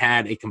 then I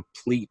had a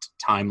complete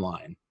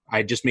timeline.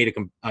 I just made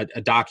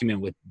a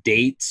document with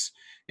dates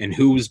and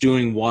who was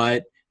doing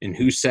what and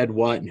who said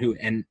what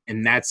and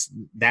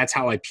that's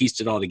how I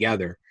pieced it all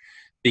together.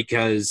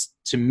 Because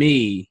to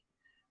me,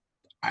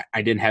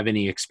 I didn't have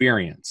any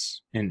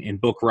experience in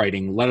book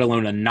writing, let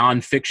alone a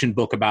nonfiction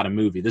book about a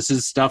movie. This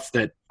is stuff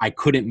that I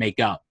couldn't make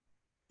up.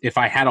 If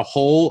I had a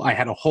hole, I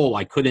had a hole.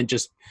 I couldn't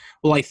just,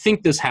 well, I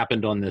think this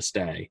happened on this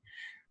day.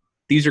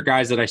 These are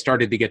guys that I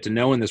started to get to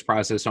know in this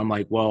process. So I'm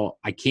like, well,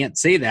 I can't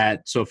say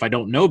that. So if I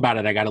don't know about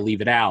it, I got to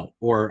leave it out,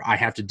 or I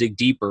have to dig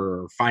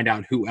deeper or find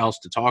out who else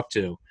to talk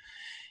to.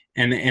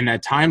 And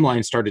that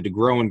timeline started to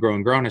grow and grow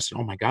and grow. And I said,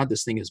 oh my God,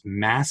 this thing is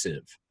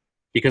massive,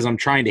 because I'm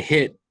trying to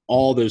hit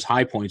all those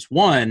high points.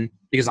 One,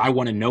 because I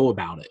want to know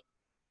about it.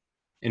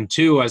 And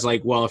two, I was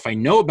like, well, if I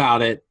know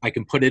about it, I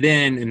can put it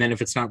in. And then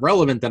if it's not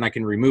relevant, then I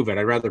can remove it.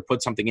 I'd rather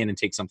put something in and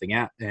take something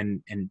out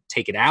and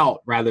take it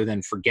out rather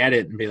than forget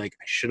it and be like,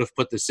 I should have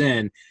put this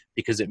in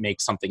because it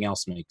makes something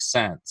else make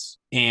sense.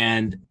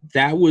 And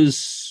that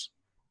was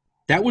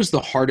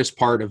the hardest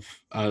part of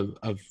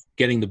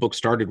getting the book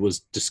started, was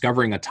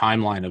discovering a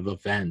timeline of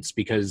events,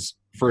 because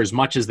for as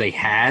much as they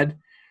had,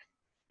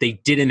 they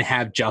didn't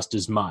have just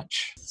as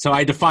much. So I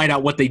had to find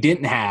out what they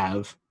didn't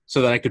have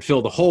so that I could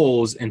fill the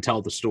holes and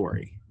tell the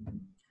story.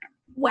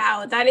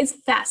 Wow, that is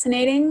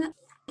fascinating.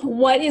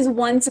 What is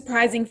one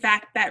surprising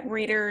fact that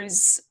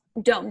readers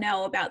don't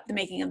know about the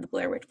making of the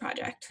Blair Witch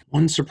Project?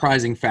 One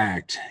surprising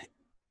fact.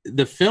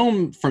 The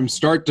film from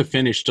start to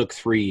finish took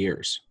 3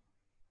 years.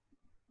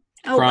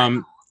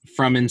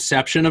 From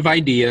inception of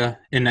idea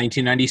in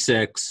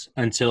 1996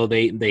 until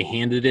they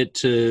handed it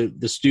to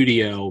the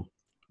studio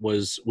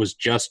was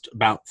just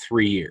about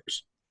 3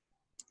 years.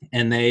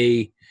 And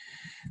they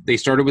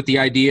started with the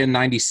idea in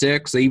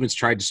 96. They even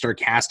tried to start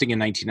casting in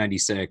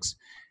 1996.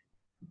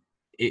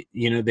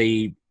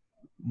 They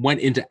went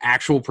into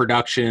actual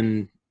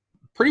production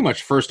pretty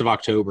much 1st of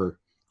October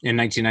in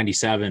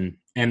 1997.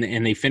 And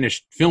they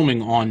finished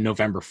filming on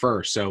November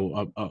 1st.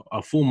 So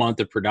a full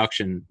month of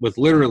production with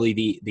literally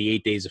the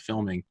 8 days of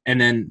filming. And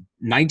then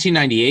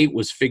 1998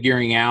 was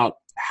figuring out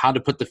how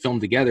to put the film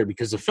together,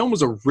 because the film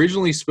was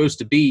originally supposed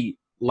to be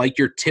like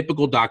your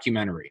typical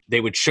documentary. They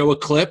would show a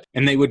clip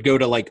and they would go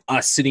to like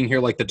us sitting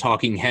here like the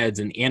talking heads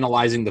and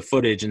analyzing the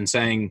footage and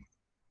saying,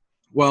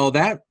 well,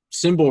 that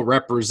symbol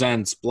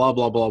represents blah,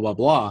 blah, blah, blah,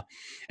 blah.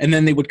 And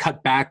then they would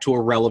cut back to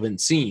a relevant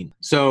scene.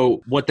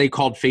 So what they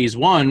called phase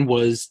 1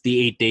 was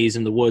the 8 days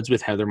in the woods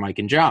with Heather, Mike,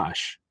 and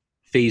Josh.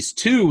 Phase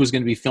 2 was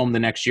going to be filmed the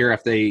next year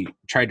after they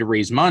tried to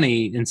raise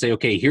money and say,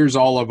 okay, here's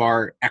all of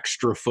our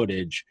extra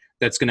footage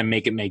that's going to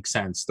make it make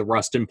sense. The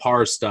Rustin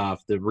Parr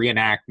stuff, the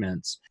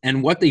reenactments.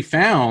 And what they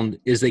found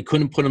is they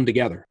couldn't put them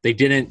together. They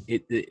didn't,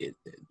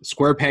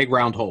 square peg,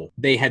 round hole.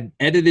 They had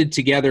edited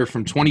together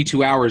from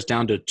 22 hours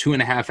down to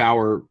 2.5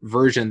 hour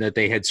version that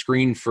they had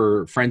screened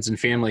for friends and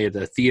family at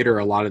the theater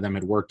a lot of them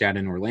had worked at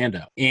in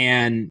Orlando.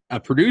 And a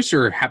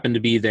producer happened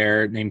to be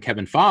there named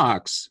Kevin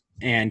Fox.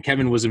 And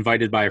Kevin was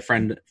invited by a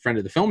friend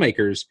of the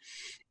filmmakers.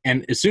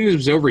 And as soon as it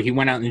was over, he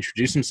went out and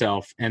introduced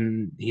himself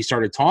and he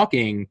started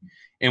talking.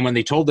 And when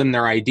they told them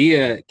their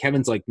idea,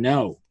 Kevin's like,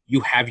 no, you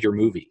have your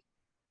movie.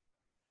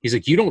 He's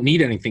like, you don't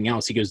need anything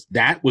else. He goes,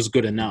 that was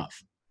good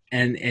enough.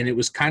 And it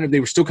was they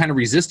were still kind of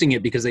resisting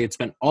it because they had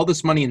spent all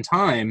this money and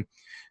time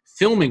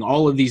filming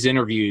all of these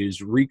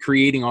interviews,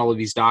 recreating all of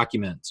these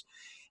documents.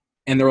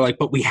 And they were like,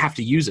 but we have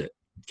to use it.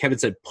 Kevin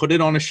said, put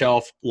it on a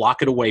shelf,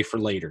 lock it away for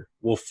later.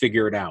 We'll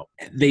figure it out.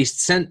 They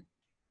sent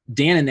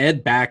Dan and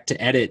Ed back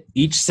to edit,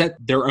 each set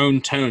their own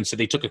tone. So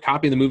they took a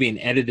copy of the movie and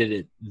edited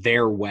it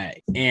their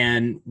way.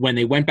 And when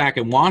they went back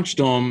and watched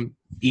them,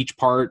 each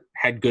part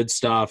had good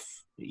stuff.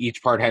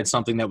 Each part had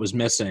something that was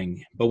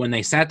missing. But when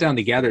they sat down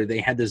together, they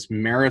had this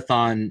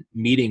marathon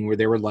meeting where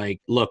they were like,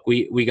 look,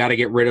 we got to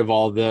get rid of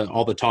all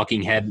the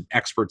talking head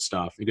expert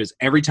stuff. Because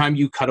every time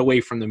you cut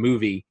away from the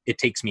movie, it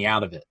takes me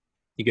out of it.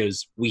 He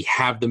goes, we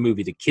have the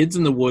movie. The Kids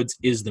in the Woods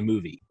is the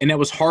movie. And that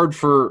was hard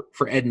for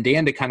Ed and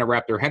Dan to kind of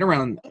wrap their head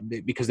around,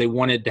 because they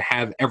wanted to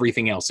have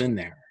everything else in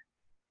there.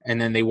 And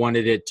then they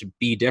wanted it to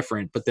be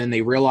different. But then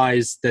they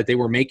realized that they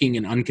were making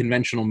an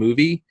unconventional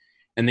movie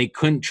and they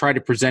couldn't try to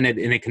present it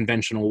in a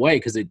conventional way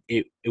because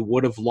it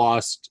would have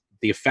lost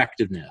the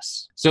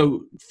effectiveness.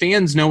 So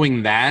fans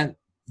knowing that,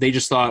 they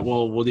just thought,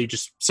 well, will they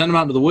just send them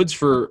out into the woods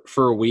for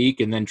a week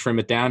and then trim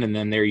it down and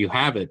then there you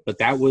have it. But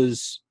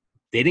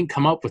they didn't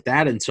come up with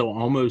that until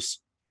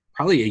almost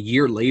probably a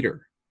year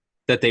later,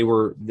 that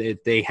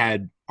they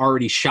had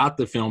already shot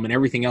the film and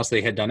everything else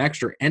they had done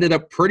extra ended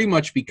up pretty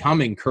much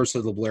becoming Curse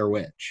of the Blair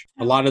Witch.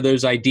 A lot of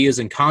those ideas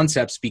and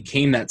concepts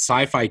became that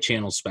Sci-Fi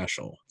Channel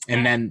special.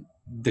 And then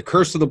the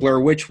Curse of the Blair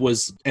Witch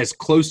was as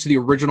close to the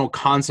original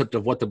concept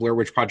of what the Blair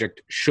Witch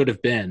Project should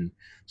have been.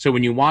 So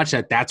when you watch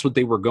that, that's what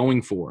they were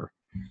going for.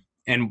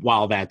 And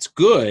while that's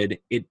good,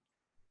 it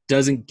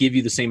doesn't give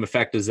you the same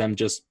effect as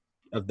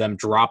them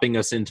dropping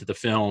us into the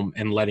film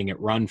and letting it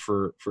run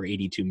for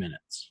 82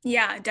 minutes.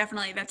 Yeah,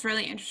 definitely. That's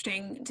really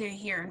interesting to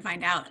hear and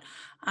find out.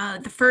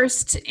 The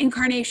first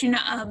incarnation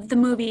of the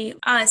movie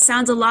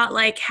sounds a lot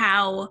like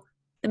how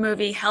the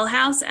movie Hell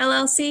House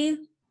LLC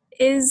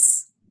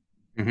is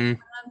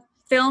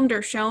filmed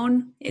or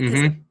shown.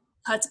 It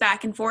cuts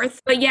back and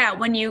forth. But yeah,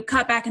 when you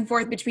cut back and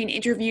forth between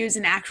interviews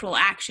and actual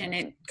action,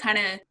 it kind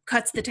of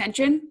cuts the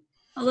tension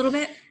a little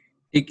bit.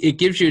 It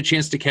gives you a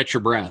chance to catch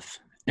your breath.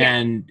 Yeah.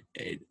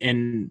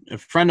 And a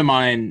friend of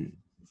mine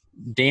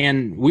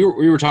Dan, we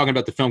were talking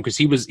about the film because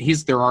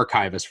he's their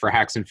archivist for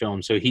Haxon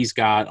Film, so he's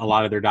got a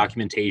lot of their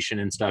documentation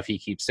and stuff he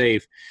keeps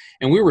safe.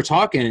 And we were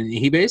talking, and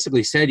he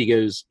basically said, he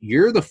goes,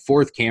 "You're the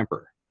fourth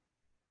camper.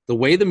 The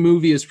way the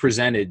movie is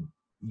presented,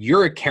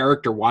 you're a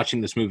character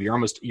watching this movie.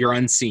 You're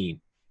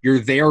unseen. You're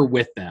there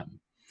with them.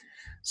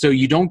 So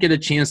you don't get a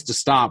chance to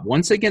stop.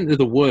 Once they get into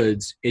the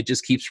woods, it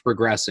just keeps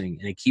progressing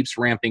and it keeps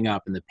ramping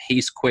up and the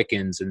pace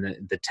quickens and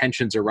the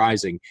tensions are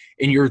rising.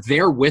 And you're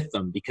there with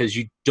them because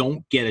you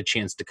don't get a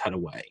chance to cut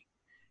away.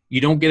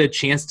 You don't get a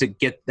chance to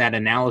get that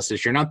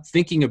analysis. You're not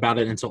thinking about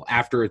it until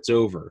after it's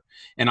over.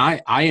 And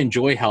I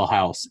enjoy Hell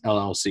House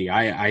LLC.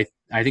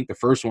 I think the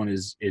first one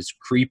is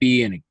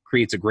creepy and it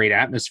creates a great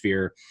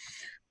atmosphere.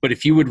 But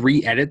if you would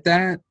re-edit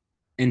that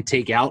and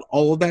take out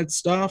all of that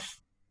stuff,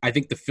 I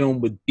think the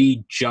film would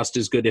be just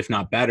as good, if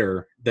not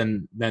better,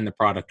 than the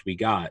product we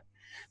got.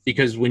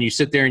 Because when you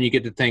sit there and you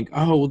get to think,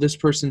 oh, well, this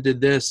person did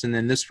this, and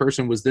then this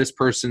person was this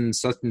person,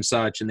 such and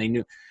such, and they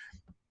knew.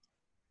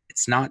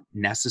 It's not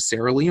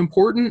necessarily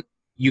important.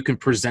 You can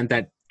present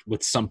that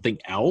with something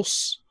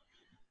else,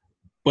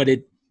 but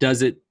it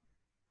does it.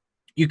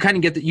 You kind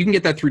of get that. You can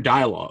get that through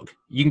dialogue.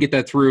 You can get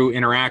that through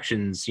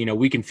interactions. You know,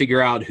 we can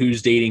figure out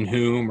who's dating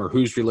whom or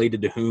who's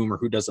related to whom or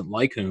who doesn't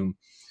like whom.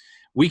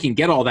 We can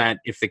get all that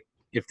if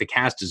the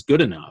cast is good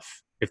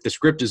enough, if the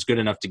script is good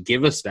enough to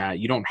give us that.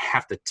 You don't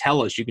have to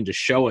tell us. You can just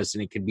show us,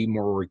 and it can be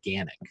more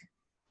organic.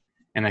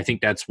 And I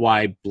think that's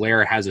why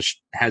Blair has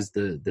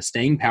the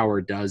staying power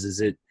it does.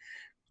 Is it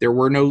there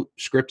were no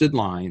scripted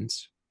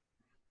lines.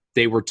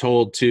 They were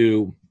told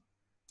to,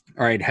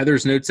 all right,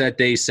 Heather's notes that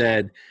day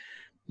said,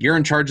 "You're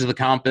in charge of the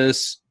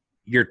compass.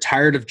 You're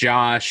tired of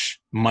Josh.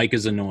 Mike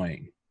is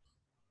annoying."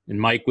 And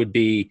Mike would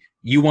be,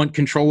 "You want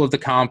control of the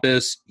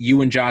compass.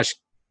 You and Josh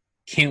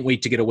can't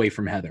wait to get away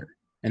from Heather."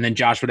 And then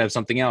Josh would have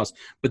something else.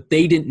 But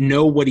they didn't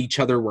know what each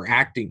other were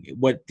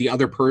what the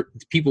other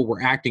people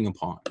were acting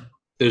upon.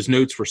 Those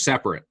notes were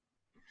separate.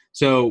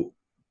 So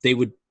they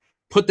would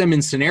put them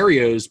in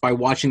scenarios by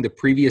watching the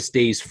previous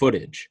day's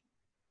footage.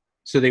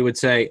 So they would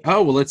say,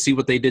 oh, well, let's see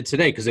what they did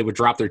today, because they would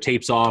drop their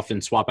tapes off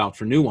and swap out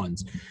for new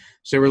ones.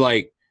 So they were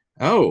like,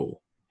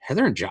 oh,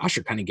 Heather and Josh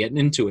are kind of getting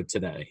into it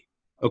today.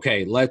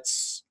 Okay,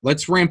 let's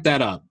ramp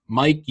that up.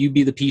 Mike, you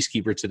be the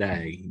peacekeeper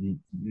today.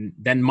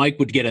 Then Mike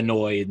would get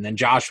annoyed, and then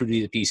Josh would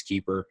be the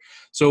peacekeeper.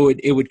 So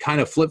it would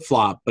kind of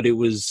flip-flop, but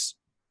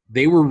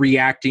they were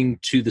reacting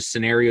to the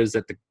scenarios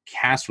that the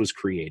cast was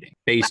creating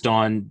based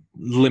on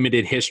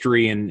limited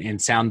history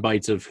and sound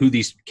bites of who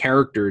these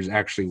characters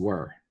actually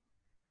were.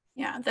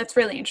 Yeah, that's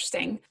really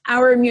interesting.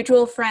 Our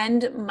mutual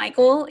friend,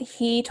 Michael,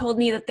 he told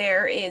me that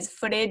there is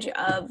footage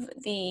of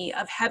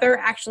Heather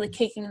actually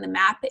kicking the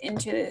map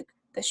into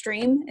the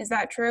stream. Is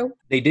that true?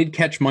 They did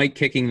catch Mike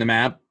kicking the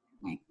map,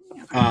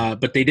 okay.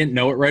 But they didn't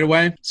know it right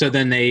away. So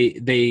then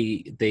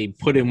they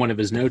put in one of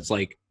his notes,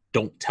 like,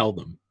 don't tell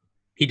them.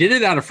 He did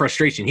it out of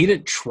frustration. He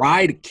didn't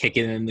try to kick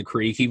it in the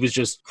creek. He was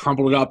just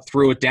crumpled it up,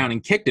 threw it down,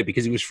 and kicked it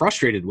because he was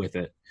frustrated with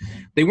it.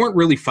 They weren't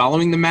really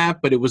following the map,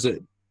 but it was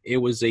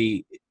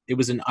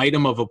an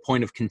item of a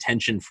point of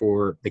contention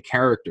for the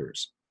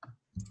characters.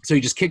 So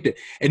he just kicked it,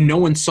 and no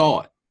one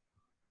saw it.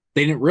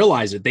 They didn't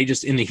realize it. They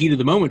just, in the heat of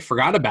the moment,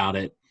 forgot about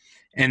it.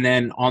 And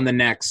then on the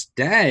next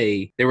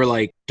day, they were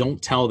like,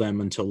 don't tell them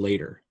until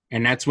later.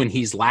 And that's when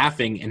he's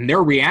laughing, and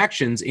their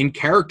reactions in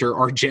character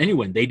are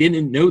genuine. They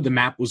didn't know the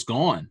map was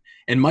gone.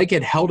 And Mike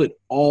had held it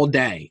all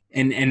day.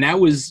 And that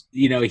was,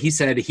 he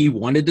said he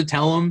wanted to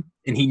tell them,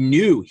 and he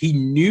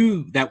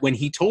knew that when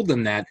he told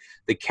them that,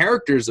 the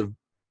characters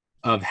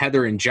of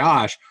Heather and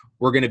Josh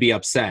were going to be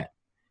upset.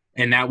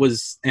 And that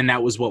was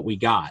what we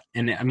got.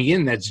 And I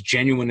mean, that's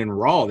genuine and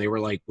raw. They were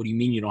like, what do you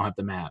mean you don't have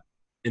the map?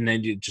 And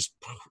then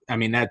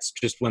that's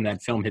just when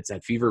that film hits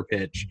that fever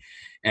pitch,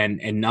 and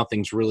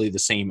nothing's really the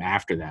same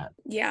after that.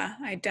 Yeah,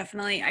 I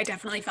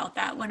definitely felt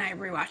that when I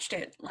rewatched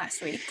it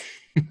last week.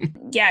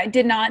 Yeah, it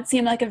did not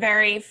seem like a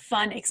very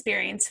fun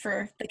experience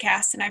for the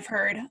cast, and I've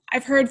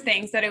heard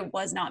things that it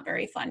was not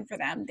very fun for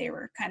them. They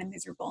were kind of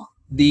miserable.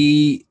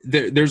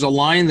 There's a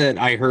line that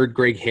I heard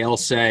Greg Hale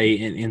say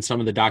in some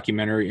of the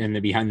documentary and the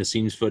behind the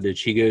scenes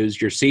footage. He goes,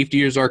 your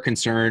safety is our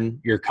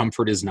concern, your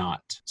comfort is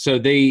not. So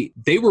they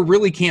were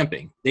really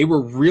camping. They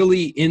were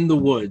really in the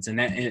woods, and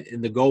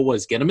the goal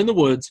was get them in the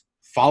woods,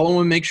 follow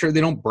them, make sure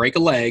they don't break a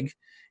leg,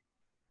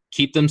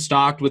 keep them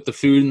stocked with the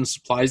food and the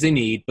supplies they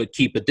need, but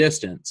keep a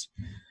distance.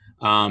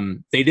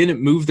 They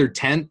didn't move their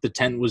tent. The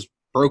tent was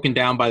broken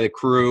down by the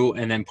crew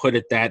and then put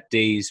at that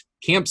day's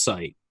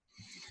campsite.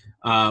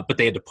 But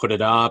they had to put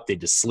it up. They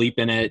had to sleep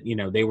in it.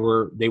 They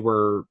were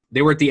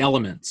at the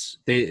elements.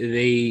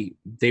 They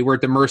were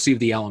at the mercy of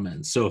the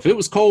elements. So if it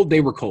was cold,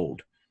 they were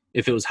cold.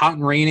 If it was hot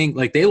and raining,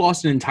 like, they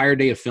lost an entire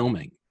day of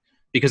filming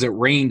because it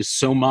rained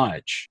so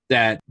much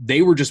that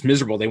they were just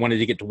miserable. They wanted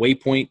to get to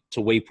waypoint to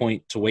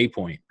waypoint to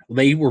waypoint.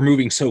 They were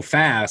moving so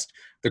fast,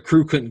 the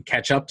crew couldn't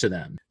catch up to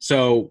them.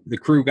 So the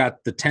crew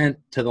got the tent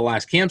to the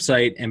last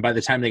campsite, and by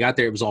the time they got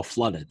there, it was all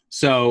flooded.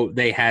 So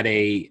they had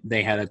a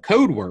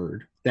code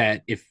word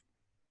that if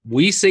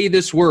we say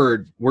this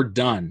word, we're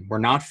done. We're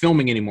not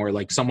filming anymore.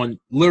 Like someone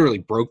literally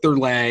broke their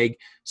leg,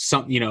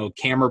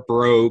 camera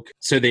broke.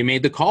 So they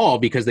made the call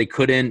because they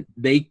couldn't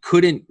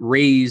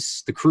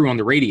raise the crew on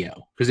the radio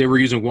because they were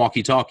using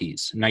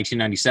walkie-talkies in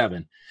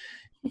 1997.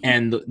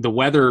 And the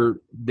weather,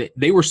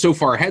 they were so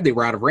far ahead, they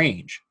were out of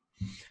range.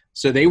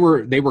 So they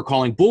were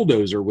calling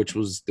bulldozer, which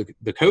was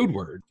the code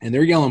word, and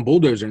they're yelling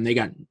bulldozer, and they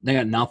got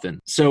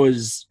nothing. So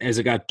as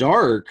it got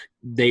dark,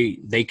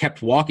 they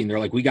kept walking. They're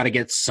like, we got to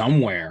get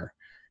somewhere.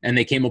 And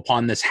they came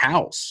upon this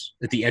house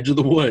at the edge of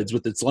the woods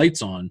with its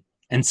lights on,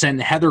 and sent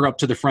Heather up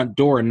to the front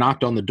door and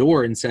knocked on the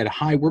door and said,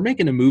 "Hi, we're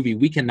making a movie.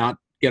 We cannot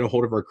get a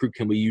hold of our crew.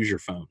 Can we use your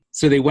phone?"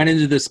 So they went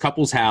into this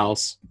couple's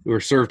house. They were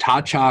served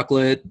hot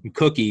chocolate and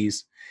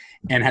cookies,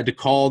 and had to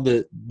call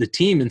the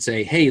team and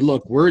say, "Hey,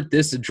 look, we're at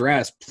this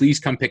address.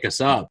 Please come pick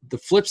us up." The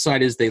flip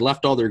side is they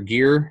left all their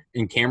gear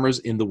and cameras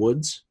in the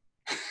woods.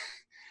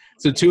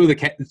 So two of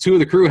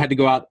the crew had to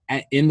go out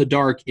in the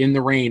dark, in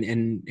the rain,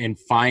 and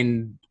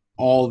find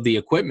all of the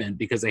equipment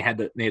because they had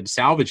to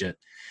salvage it.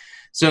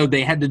 So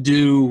they had to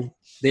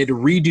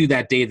redo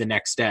that day the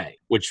next day,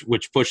 which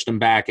pushed them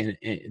back in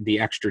the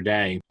extra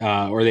day,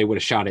 or they would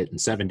have shot it in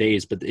 7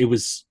 days. But it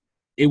was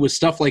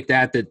stuff like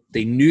that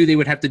they knew they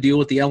would have to deal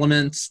with the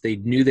elements. They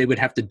knew they would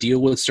have to deal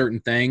with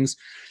certain things,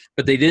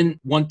 but they didn't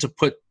want to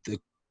put the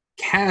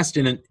cast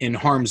in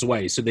harm's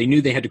way. So they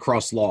knew they had to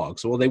cross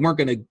logs. Well, they weren't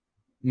going to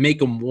make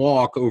them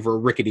walk over a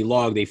rickety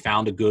log. They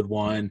found a good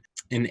one.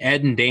 And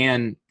Ed and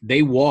Dan,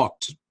 they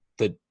walked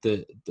the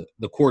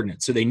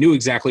coordinates. So they knew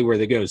exactly where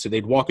they go. So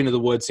they'd walk into the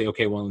woods, say,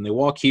 okay, well, when they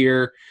walk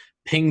here,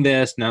 ping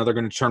this. Now they're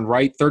going to turn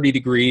right 30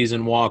 degrees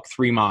and walk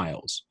 3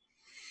 miles.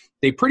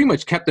 They pretty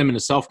much kept them in a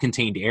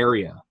self-contained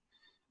area,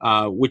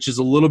 which is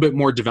a little bit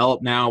more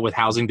developed now with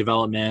housing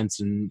developments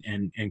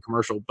and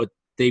commercial, but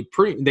they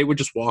would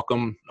just walk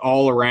them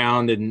all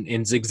around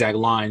in zigzag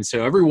lines.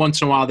 So every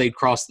once in a while they'd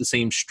cross the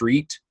same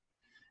street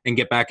and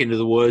get back into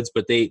the woods,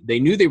 but they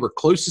knew they were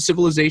close to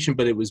civilization,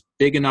 but it was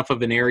big enough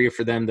of an area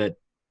for them that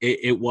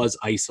it was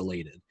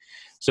isolated.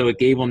 So it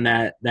gave them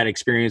that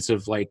experience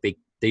of like, they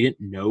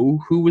didn't know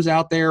who was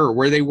out there or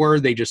where they were.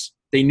 They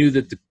knew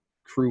that the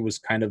crew was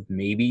kind of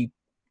maybe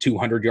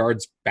 200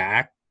 yards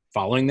back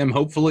following them,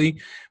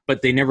 hopefully,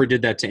 but they never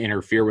did that to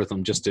interfere with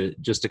them, just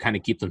to kind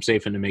of keep them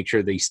safe and to make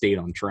sure they stayed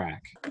on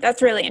track.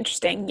 That's really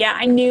interesting. Yeah,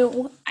 I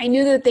knew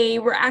that they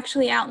were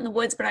actually out in the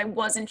woods, but I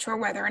wasn't sure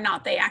whether or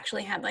not they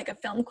actually had like a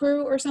film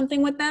crew or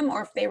something with them,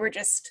 or if they were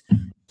just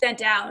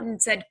sent out and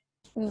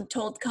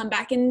told come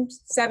back in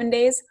 7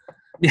 days.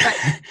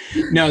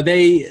 No,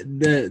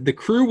 the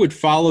crew would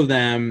follow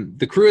them.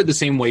 The crew had the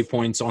same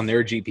waypoints on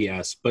their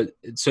GPS, but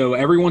so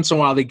every once in a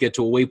while they'd get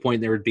to a waypoint,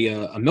 there would be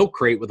a milk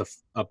crate with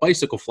a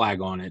bicycle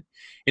flag on it.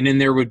 And then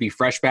there would be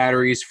fresh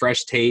batteries,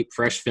 fresh tape,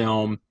 fresh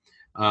film,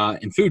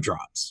 and food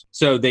drops.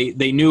 So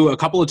they knew a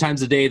couple of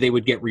times a day they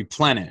would get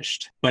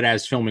replenished. But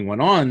as filming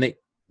went on,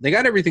 they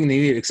got everything they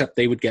needed, except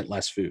they would get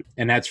less food.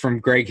 And that's from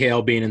Greg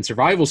Hale being in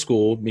survival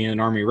school, being an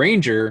Army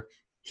Ranger.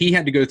 He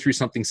had to go through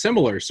something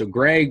similar. So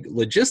Greg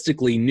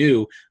logistically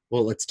knew,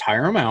 well, let's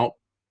tire them out.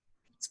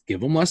 Let's give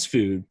them less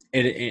food.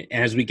 And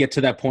as we get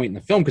to that point in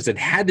the film, because it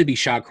had to be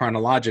shot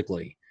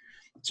chronologically.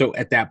 So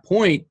at that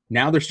point,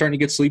 now they're starting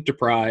to get sleep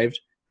deprived.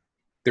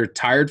 They're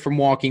tired from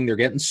walking. They're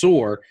getting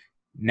sore.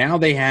 Now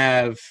they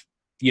have,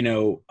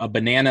 a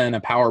banana and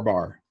a power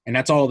bar. And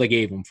that's all they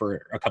gave them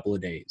for a couple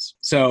of days.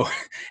 So,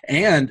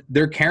 and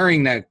they're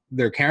carrying the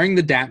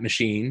DAT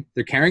machine.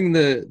 They're carrying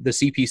the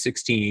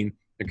CP16.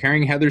 They're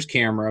carrying Heather's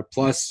camera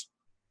plus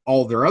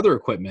all their other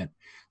equipment.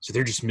 So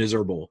they're just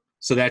miserable.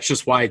 So that's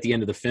just why at the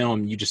end of the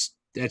film,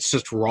 that's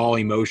just raw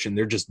emotion.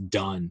 They're just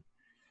done.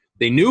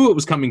 They knew it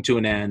was coming to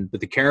an end, but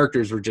the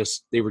characters were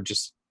just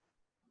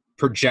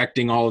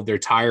projecting all of their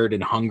tired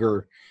and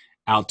hunger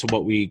out to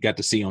what we got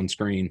to see on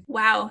screen.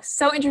 Wow.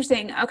 So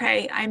interesting.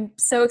 Okay. I'm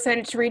so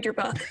excited to read your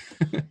book.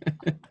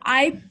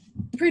 I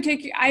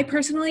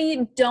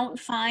personally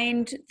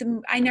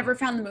I never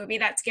found the movie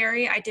that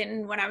scary. I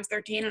didn't when I was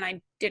 13, and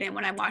I didn't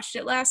when I watched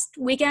it last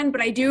weekend,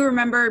 but I do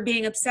remember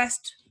being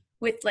obsessed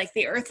with like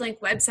the Earthlink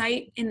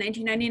website in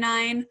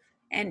 1999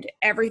 and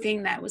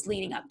everything that was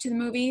leading up to the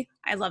movie.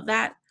 I love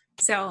that.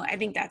 So I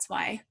think that's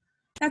why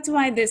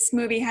this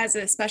movie has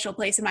a special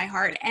place in my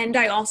heart. And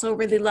I also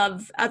really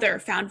love other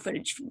found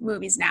footage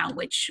movies now,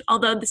 which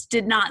although this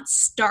did not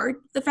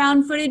start the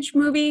found footage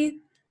movie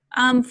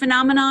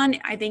phenomenon,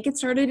 I think it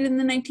started in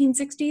the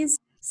 1960s.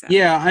 So.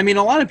 Yeah, I mean,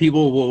 a lot of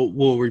people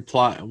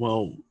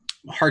will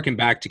harken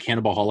back to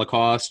Cannibal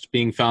Holocaust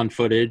being found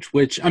footage,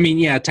 which, I mean,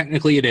 yeah,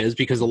 technically it is,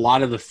 because a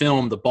lot of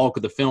the bulk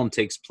of the film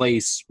takes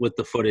place with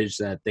the footage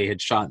that they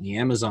had shot in the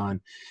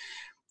Amazon.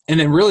 And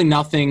then really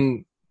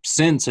nothing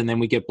since, and then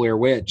we get Blair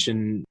Witch.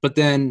 But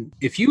then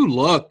if you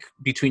look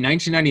between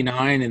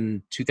 1999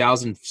 and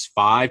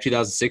 2005,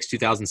 2006,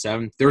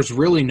 2007, there's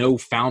really no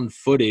found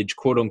footage,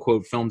 quote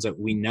unquote, films that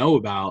we know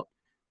about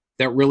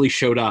that really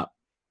showed up.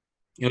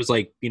 It was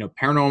like,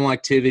 Paranormal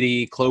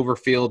Activity,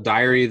 Cloverfield,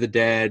 Diary of the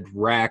Dead,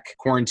 Wreck,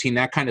 Quarantine,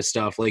 that kind of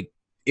stuff. Like,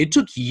 it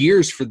took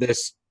years for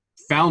this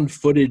found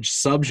footage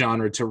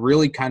subgenre to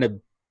really kind of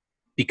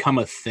become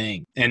a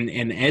thing. And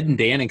Ed and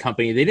Dan and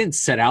company, they didn't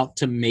set out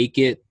to make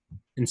it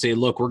and say,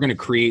 look, we're going to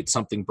create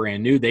something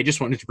brand new. They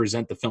just wanted to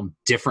present the film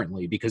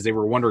differently because they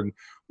were wondering,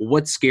 well,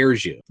 what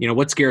scares you? You know,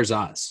 what scares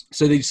us?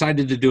 So they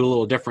decided to do a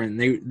little different.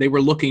 They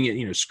were looking at,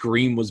 you know,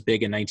 Scream was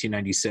big in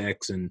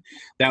 1996, and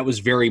that was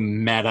very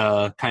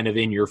meta, kind of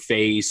in your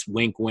face,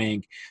 wink,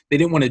 wink. They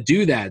didn't want to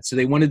do that. So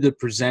they wanted to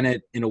present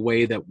it in a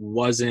way that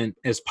wasn't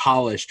as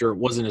polished, or it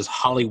wasn't as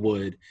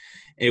Hollywood.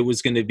 It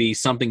was going to be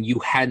something you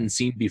hadn't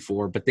seen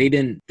before, but they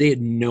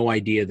had no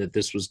idea that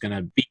this was going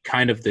to be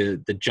kind of the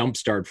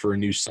jumpstart for a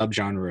new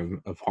subgenre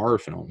of horror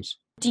films.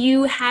 Do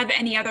you have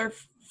any other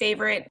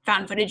favorite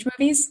found footage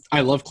movies?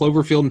 I love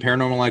Cloverfield and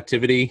Paranormal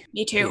Activity.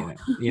 Me too.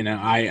 You know,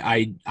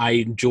 I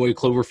enjoy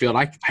Cloverfield.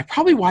 I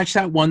probably watched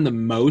that one the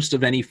most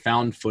of any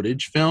found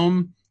footage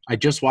film. I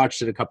just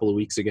watched it a couple of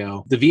weeks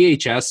ago. The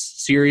VHS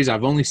series,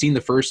 I've only seen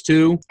the first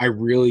two. I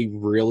really,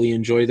 really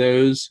enjoy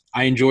those.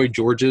 I enjoy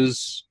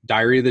George's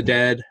Diary of the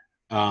Dead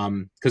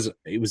because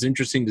it was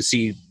interesting to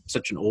see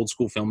such an old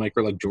school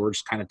filmmaker like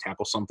George kind of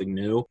tackle something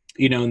new.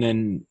 You know, and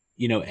then,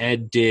 you know,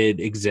 Ed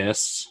did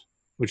Exists,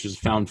 which is a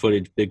found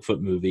footage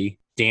Bigfoot movie.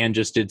 Dan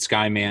just did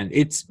Skyman.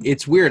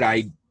 It's weird.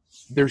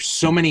 There's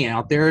so many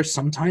out there.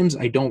 Sometimes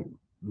I don't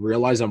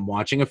realize I'm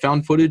watching a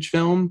found footage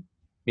film.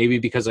 Maybe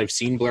because I've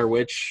seen Blair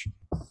Witch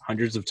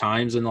hundreds of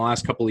times in the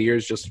last couple of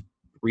years just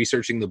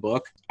researching the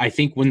book. I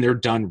think when they're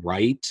done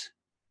right,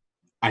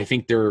 I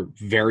think they're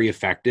very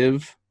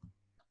effective.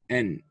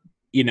 And,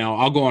 you know,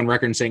 I'll go on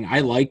record saying I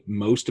like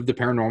most of the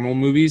paranormal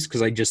movies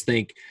because I just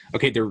think,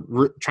 okay, they're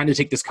trying to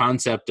take this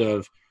concept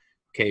of,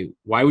 okay,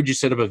 why would you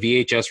set up a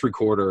VHS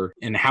recorder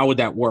and how would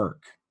that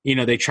work? You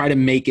know, they try to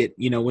make it,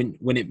 you know,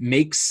 when it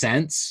makes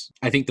sense,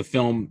 I think the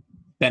film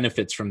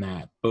benefits from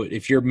that. But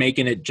if you're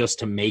making it just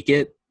to make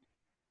it,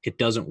 it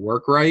doesn't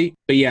work right.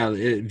 But yeah,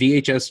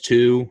 VHS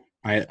 2,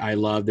 I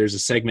love. There's a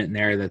segment in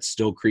there that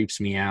still creeps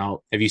me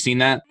out. Have you seen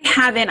that? I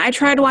haven't. I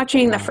tried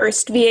watching the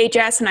first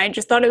VHS and I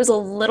just thought it was a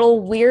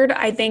little weird.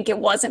 I think it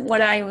wasn't what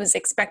I was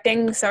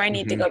expecting, so I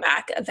need to go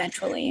back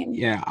eventually.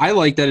 Yeah, I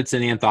like that it's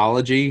an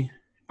anthology.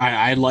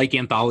 I like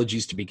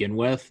anthologies to begin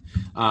with,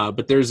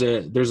 but there's a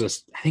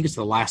I think it's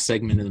the last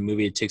segment of the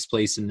movie. It takes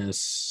place in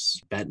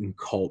this Tibetan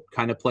cult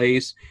kind of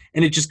place,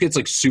 and it just gets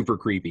like super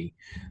creepy.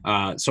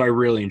 So I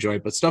really enjoy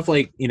it. But stuff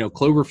like, you know,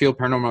 Cloverfield,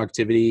 Paranormal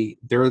Activity,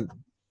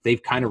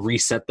 they've kind of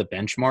reset the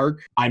benchmark.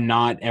 I'm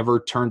not ever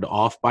turned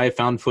off by a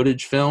found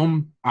footage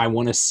film. I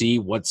want to see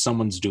what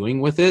someone's doing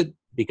with it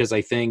because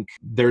I think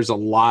there's a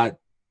lot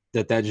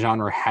that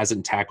genre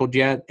hasn't tackled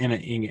yet,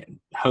 and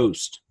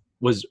Host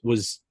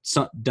was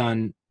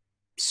done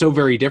so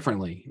very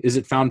differently. Is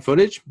it found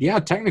footage? Yeah,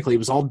 technically it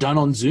was all done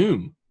on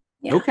Zoom.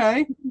 Yeah.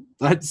 Okay,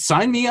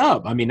 sign me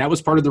up. I mean, that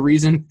was part of the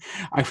reason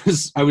I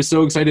was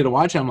so excited to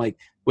watch it. I'm like,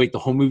 wait, the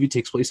whole movie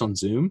takes place on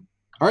Zoom?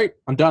 All right,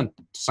 I'm done.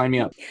 Sign me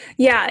up.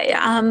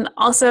 Yeah.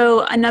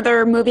 Also,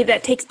 another movie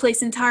that takes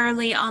place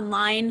entirely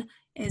online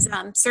is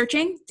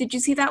Searching. Did you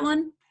see that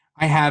one?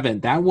 I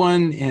haven't. That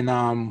one and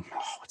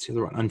what's the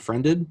other one?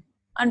 Unfriended.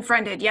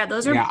 Unfriended. Yeah,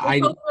 those are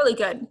both really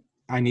good.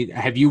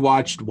 Have you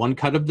watched One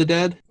Cut of the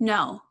Dead?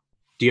 No.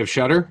 Do you have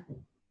Shudder?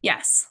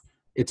 Yes.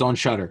 It's on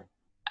Shudder.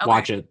 Okay.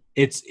 Watch it.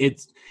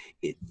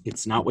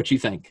 It's not what you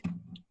think.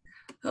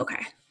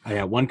 Okay.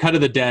 Yeah, One Cut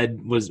of the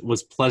Dead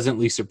was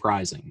pleasantly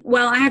surprising.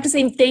 Well, I have to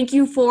say thank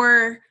you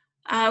for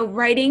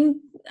writing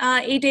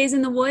 8 Days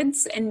in the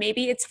Woods, and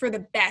maybe it's for the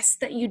best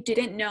that you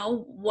didn't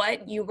know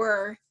what you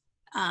were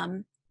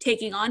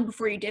taking on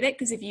before you did it,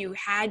 because if you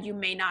had, you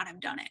may not have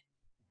done it.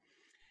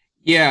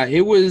 Yeah,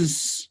 it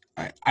was.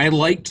 I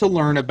like to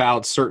learn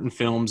about certain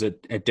films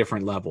at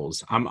different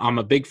levels. I'm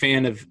a big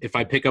fan of, if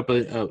I pick up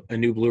a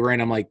new Blu-ray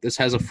and I'm like, this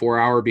has a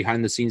 4-hour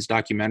behind the scenes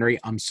documentary,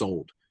 I'm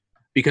sold.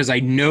 Because I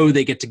know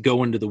they get to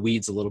go into the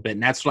weeds a little bit.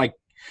 And that's like,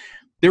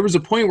 there was a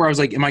point where I was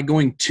like, am I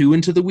going too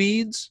into the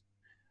weeds?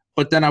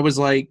 But then I was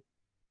like,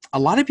 a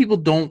lot of people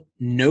don't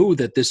know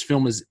that this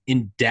film is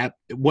in depth.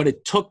 What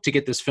it took to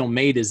get this film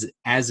made is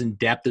as in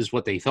depth as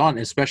what they thought. And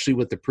especially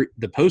with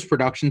the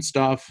post-production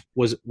stuff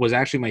was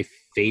actually my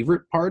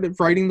favorite part of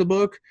writing the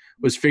book,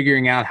 was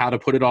figuring out how to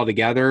put it all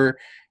together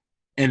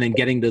and then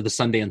getting to the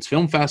Sundance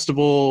Film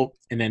Festival.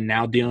 And then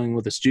now dealing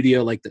with the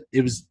studio, like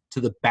it was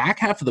to the back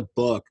half of the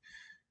book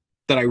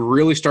that I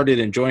really started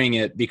enjoying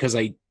it, because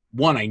I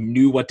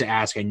knew what to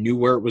ask. I knew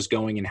where it was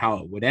going and how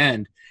it would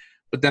end.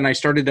 But then I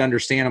started to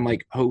understand, I'm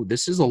like, oh,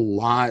 this is a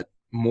lot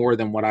more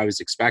than what I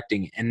was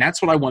expecting. And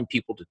that's what I want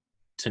people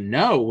to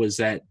know, was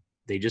that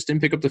they just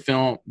didn't pick up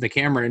the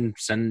camera and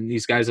send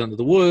these guys into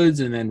the woods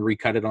and then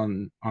recut it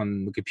on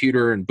the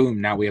computer and boom,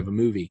 now we have a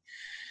movie.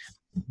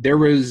 There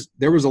was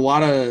a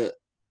lot of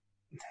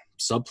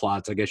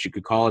subplots, I guess you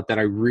could call it, that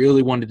I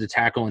really wanted to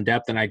tackle in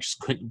depth, and I just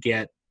couldn't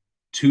get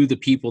to the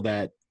people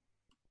that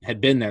had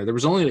been there. There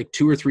was only like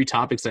 2 or 3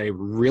 topics that I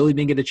really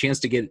didn't get a chance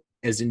to get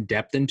as in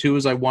depth into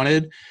as I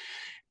wanted.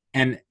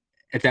 And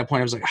at that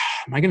point I was like,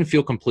 am I going to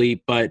feel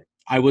complete? But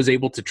I was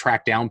able to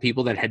track down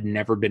people that had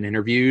never been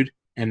interviewed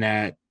and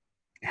that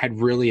had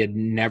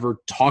never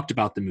talked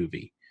about the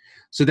movie.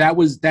 So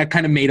that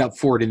kind of made up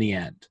for it in the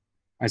end.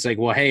 I was like,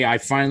 well, hey, I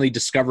finally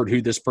discovered who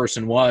this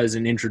person was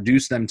and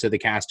introduced them to the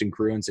cast and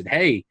crew and said,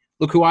 hey,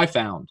 look who I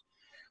found.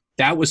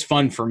 That was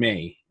fun for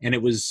me. And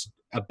it was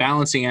a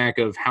balancing act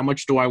of how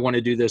much do I want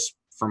to do this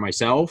for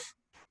myself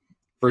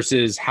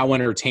versus how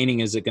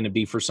entertaining is it going to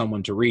be for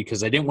someone to read?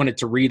 Because I didn't want it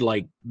to read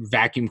like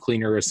vacuum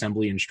cleaner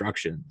assembly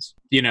instructions.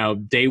 You know,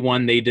 day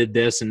one, they did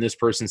this and this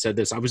person said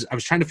this. I was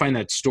trying to find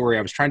that story.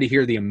 I was trying to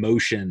hear the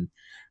emotion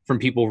from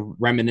people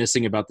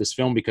reminiscing about this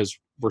film because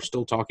we're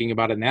still talking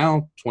about it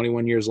now,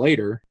 21 years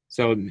later.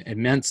 So it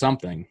meant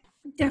something.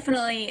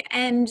 Definitely.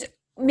 And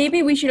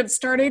maybe we should have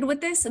started with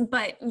this,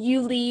 but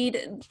you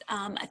lead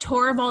a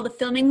tour of all the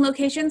filming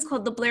locations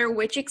called the Blair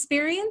Witch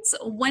Experience.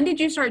 When did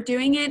you start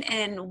doing it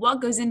and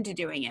what goes into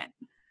doing it?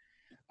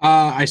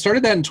 I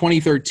started that in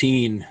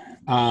 2013.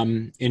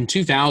 In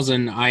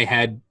 2000, I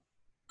had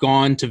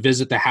gone to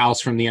visit the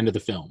house from the end of the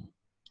film.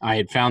 I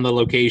had found the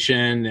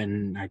location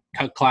and I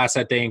cut class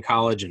that day in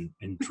college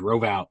and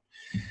drove out.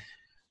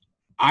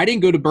 I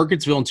didn't go to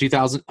Burkittsville in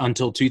 2000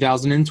 until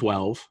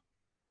 2012.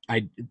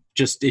 I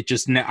just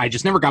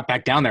never got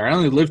back down there. I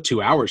only lived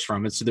 2 hours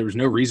from it, so there was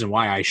no reason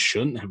why I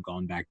shouldn't have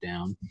gone back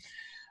down.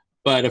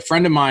 But a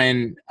friend of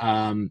mine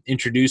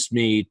introduced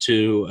me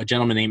to a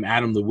gentleman named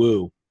Adam the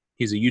Woo.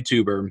 He's a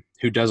YouTuber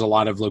who does a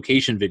lot of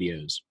location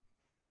videos.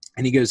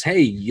 And he goes, hey,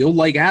 you'll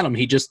like Adam.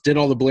 He just did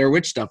all the Blair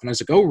Witch stuff. And I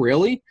was like, oh,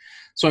 really?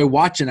 So I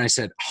watched and I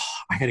said, oh,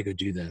 I got to go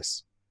do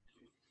this.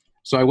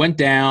 So I went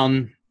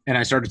down and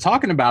I started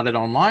talking about it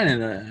online.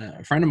 And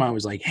a friend of mine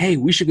was like, hey,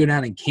 we should go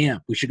down and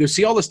camp. We should go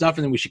see all the stuff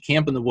and then we should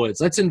camp in the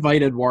woods. Let's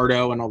invite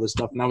Eduardo and all this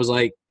stuff. And I was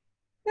like,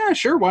 yeah,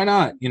 sure. Why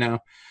not? You know?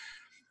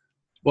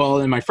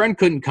 Well, and my friend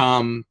couldn't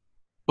come,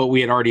 but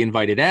we had already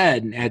invited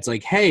Ed. And Ed's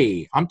like,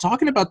 hey, I'm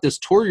talking about this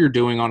tour you're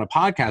doing on a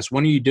podcast.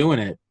 When are you doing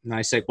it? And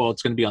I said, well,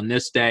 it's going to be on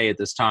this day at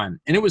this time.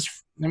 And it was,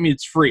 I mean,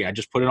 it's free. I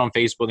just put it on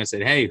Facebook and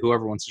said, hey,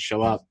 whoever wants to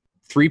show up.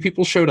 3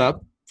 people showed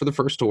up for the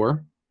first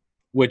tour,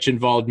 which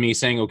involved me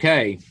saying,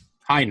 okay,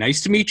 hi,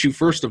 nice to meet you.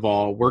 First of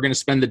all, we're going to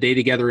spend the day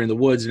together in the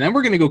woods and then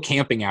we're going to go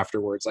camping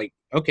afterwards. Like,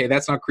 okay,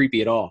 that's not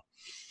creepy at all.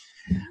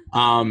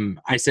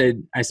 I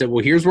said,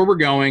 well, here's where we're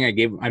going.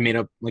 I made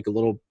up like a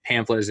little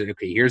pamphlet. I said,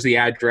 okay, here's the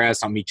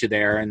address. I'll meet you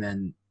there. And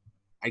then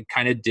I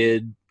kind of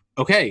did,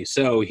 okay,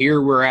 so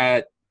here we're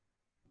at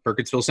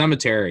Burkittsville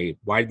Cemetery.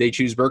 Why did they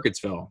choose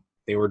Burkittsville?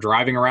 They were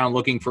driving around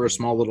looking for a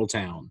small little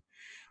town.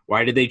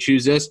 Why did they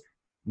choose this?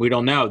 We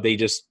don't know.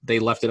 They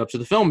left it up to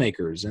the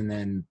filmmakers. And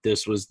then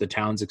this was the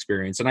town's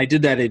experience. And I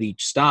did that at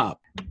each stop.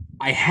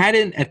 I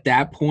hadn't at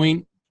that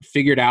point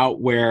figured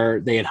out where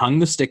they had hung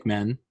the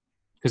stickmen,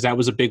 because that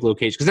was a big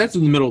location, because that's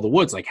in the middle of the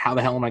woods. Like, how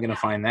the hell am I going to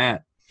find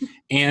that?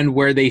 And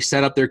where they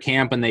set up their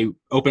camp and they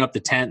open up the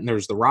tent and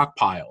there's the rock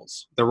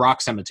piles, the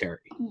rock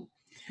cemetery.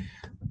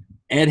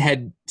 Ed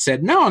had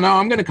said, no,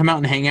 I'm going to come out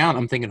and hang out.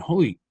 I'm thinking,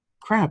 holy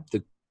crap,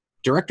 the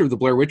director of the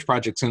Blair Witch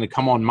Project is going to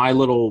come on my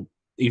little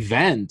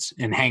event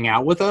and hang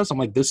out with us. I'm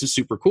like, this is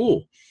super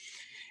cool.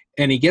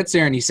 And he gets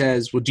there and he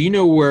says, well, do you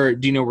know where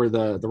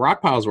the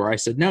rock piles were? I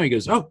said, no. He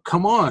goes, oh,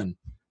 come on.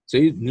 So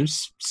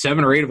there's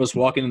 7 or 8 of us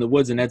walking in the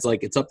woods, and Ed's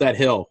like, it's up that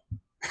hill.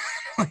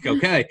 Like,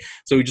 okay.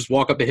 So we just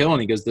walk up the hill, and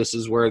he goes, this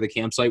is where the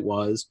campsite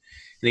was.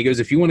 And he goes,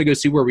 if you want to go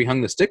see where we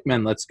hung the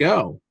stickmen, let's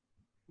go.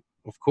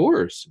 Of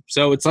course.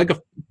 So it's like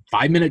a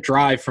 5-minute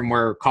drive from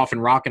where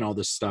Coffin Rock and all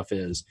this stuff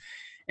is.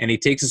 And he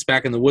takes us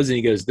back in the woods, and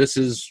he goes, this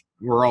is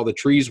where all the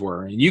trees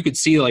were. And you could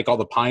see, like, all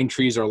the pine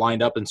trees are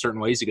lined up in certain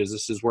ways. He goes,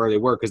 this is where they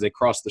were because they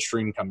crossed the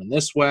stream coming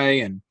this way.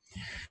 And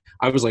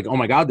I was like, oh,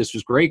 my God, this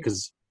was great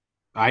because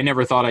I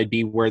never thought I'd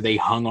be where they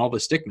hung all the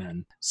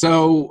stickmen.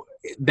 So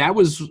that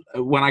was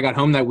when I got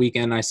home that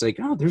weekend. I said,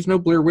 oh, there's no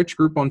Blair Witch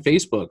group on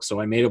Facebook.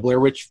 So I made a Blair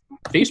Witch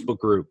Facebook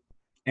group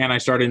and I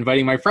started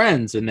inviting my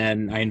friends. And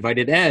then I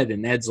invited Ed,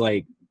 and Ed's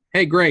like,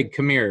 hey, Greg,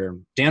 come here.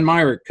 Dan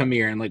Myrick, come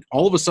here. And like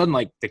all of a sudden,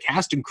 like the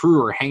cast and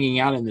crew are hanging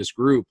out in this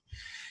group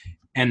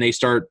and they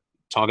start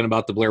talking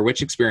about the Blair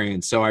Witch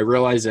Experience. So I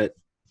realized that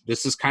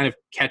this is kind of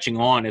catching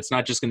on. It's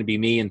not just going to be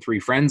me and 3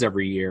 friends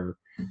every year.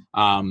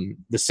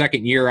 The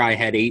second year I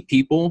had 8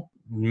 people,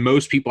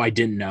 most people I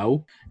didn't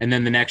know. And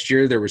then the next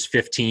year there was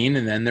 15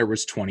 and then there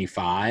was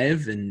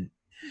 25. And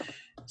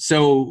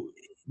so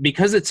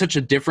because it's such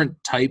a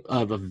different type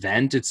of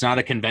event, it's not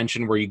a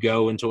convention where you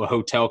go into a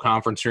hotel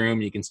conference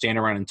room, you can stand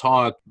around and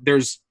talk.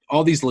 There's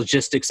all these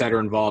logistics that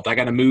are involved. I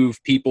got to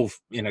move people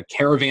in a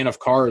caravan of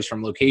cars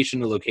from location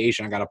to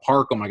location. I got to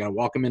park them. I got to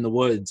walk them in the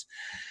woods.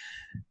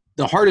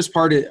 The hardest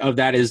part of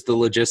that is the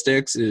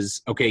logistics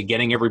is, okay,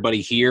 getting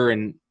everybody here.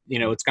 And, you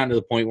know, it's gotten to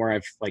the point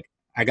where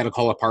I got to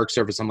call a park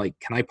service. I'm like,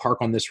 can I park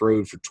on this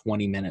road for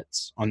 20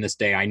 minutes on this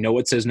day? I know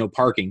it says no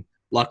parking.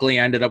 Luckily,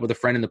 I ended up with a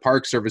friend in the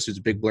park service who's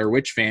a big Blair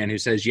Witch fan who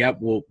says, yep,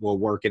 we'll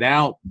work it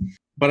out.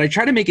 But I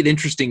try to make it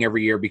interesting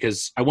every year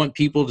because I want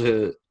people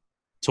to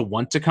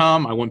want to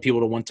come. I want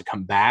people to want to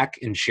come back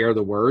and share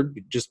the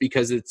word, just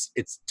because it's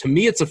to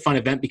me, it's a fun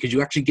event because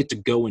you actually get to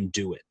go and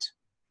do it.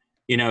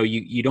 You know,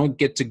 you don't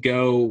get to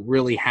go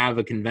really have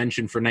a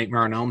convention for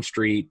Nightmare on Elm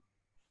Street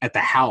at the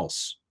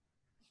house,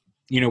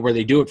 you know, where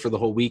they do it for the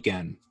whole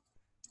weekend.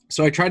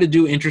 So I try to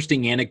do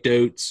interesting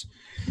anecdotes.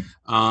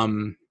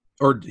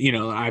 Or,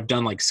 I've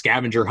done like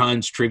scavenger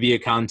hunts, trivia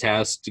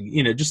contests,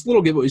 just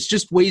little giveaways,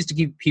 just ways to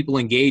keep people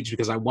engaged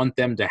because I want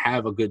them to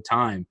have a good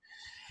time.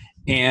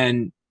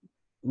 And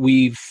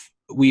we've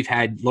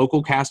had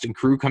local cast and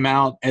crew come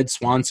out. Ed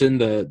Swanson,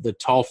 the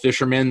tall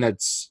fisherman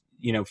that's,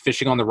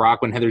 fishing on the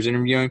rock when Heather's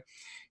interviewing,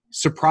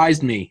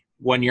 surprised me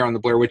one year on the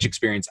Blair Witch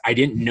Experience. I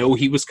didn't know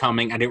he was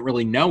coming. I didn't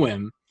really know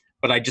him,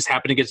 but I just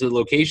happened to get to the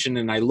location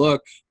and I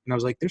look and I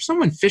was like, there's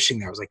someone fishing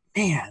there. I was like,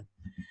 man.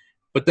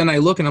 But then I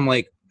look and I'm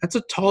like, that's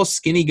a tall,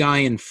 skinny guy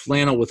in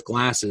flannel with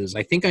glasses.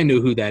 I think I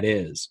know who that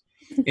is.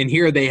 And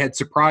here they had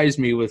surprised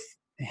me with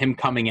him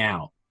coming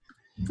out.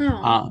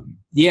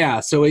 Yeah.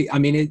 So,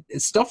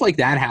 stuff like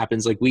that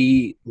happens. Like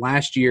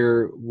last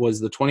year was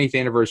the 20th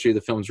anniversary of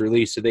the film's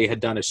release. So they had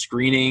done a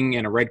screening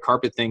and a red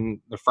carpet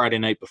thing the Friday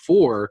night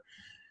before.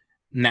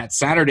 And that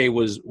Saturday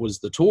was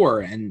the tour.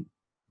 And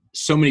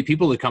so many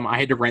people that come, I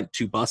had to rent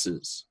 2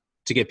 buses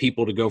to get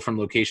people to go from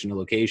location to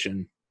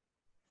location.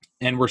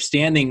 And we're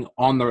standing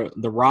on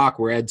the rock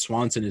where Ed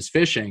Swanson is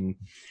fishing.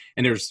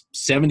 And there's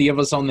 70 of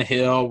us on the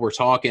hill. We're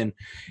talking.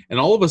 And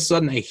all of a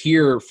sudden I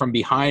hear from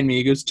behind me,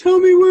 he goes, tell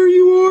me where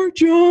you are,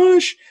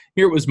 Josh.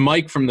 Here it was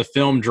Mike from the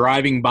film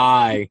driving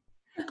by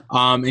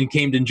and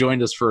came and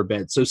joined us for a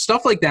bit. So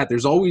stuff like that.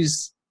 There's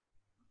always,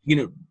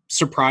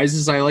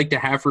 surprises I like to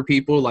have for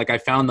people. Like I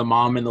found the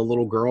mom and the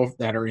little girl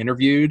that are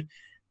interviewed.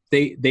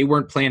 They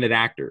weren't planted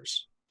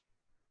actors.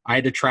 I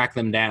had to track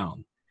them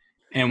down.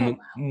 And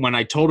when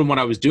I told them what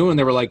I was doing,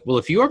 they were like, well,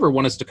 if you ever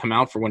want us to come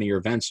out for one of your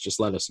events, just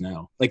let us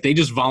know. Like they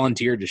just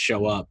volunteered to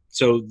show up.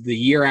 So the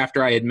year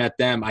after I had met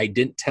them, I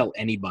didn't tell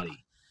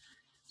anybody.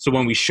 So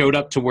when we showed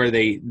up to where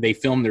they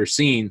filmed their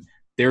scene,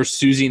 there's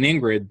Susie and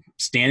Ingrid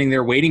standing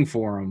there waiting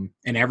for them.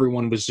 And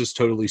everyone was just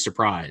totally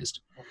surprised.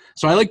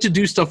 So I like to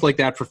do stuff like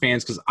that for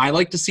fans because I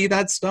like to see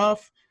that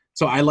stuff.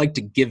 So I like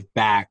to give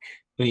back,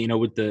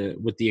 with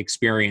the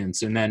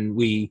experience. And then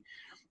we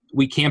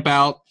camp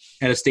out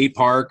at a state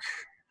park.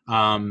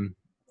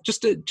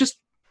 Just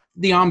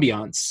the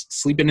ambiance,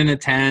 sleeping in a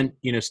tent,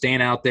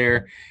 staying out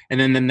there. And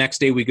then the next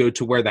day we go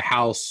to where the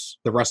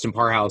Rustin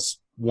Parr house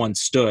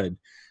once stood.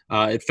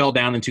 It fell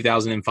down in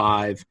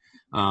 2005.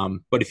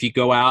 But if you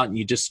go out and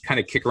you just kind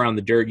of kick around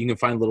the dirt, you can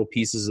find little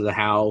pieces of the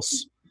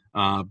house,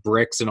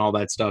 bricks and all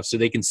that stuff. So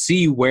they can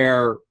see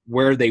where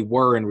they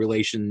were in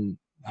relation,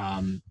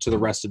 to the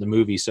rest of the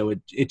movie. So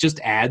it just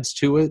adds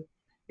to it.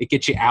 It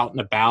gets you out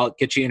and about,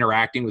 gets you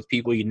interacting with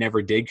people you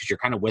never did because you're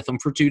kind of with them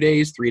for 2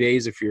 days, 3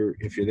 days if you're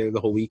there the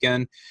whole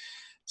weekend.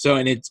 So,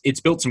 and it's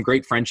built some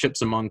great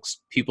friendships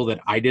amongst people that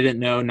I didn't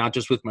know, not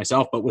just with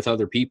myself, but with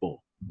other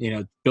people.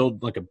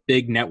 Build like a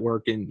big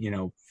network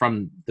and,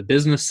 from the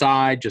business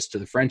side just to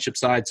the friendship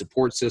side,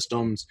 support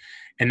systems.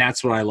 And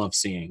that's what I love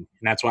seeing.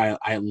 And that's why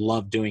I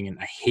love doing it.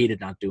 I hated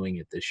not doing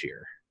it this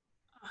year.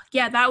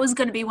 Yeah, that was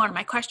going to be one of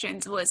my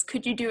questions was,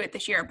 could you do it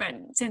this year? But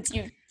since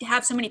you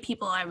have so many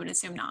people, I would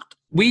assume not.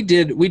 We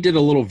did a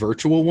little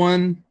virtual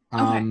one.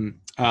 Okay.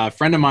 A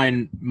friend of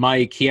mine,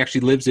 Mike, he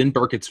actually lives in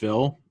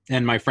Burkittsville,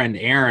 and my friend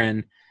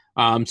Aaron.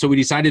 So we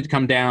decided to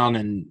come down,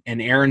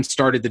 and Aaron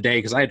started the day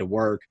because I had to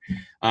work.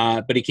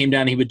 But he came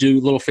down, he would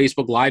do little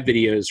Facebook Live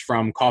videos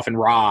from Coffin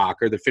Rock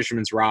or the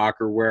Fisherman's Rock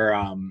or where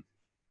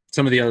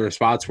some of the other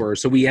spots were.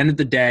 So we ended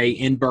the day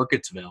in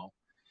Burkittsville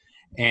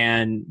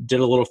and did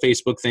a little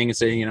Facebook thing and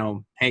say,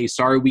 hey,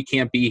 sorry we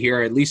can't be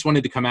here. I at least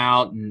wanted to come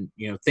out and,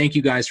 thank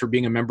you guys for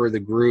being a member of the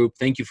group.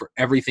 Thank you for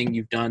everything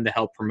you've done to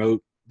help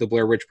promote the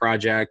Blair Witch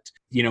Project.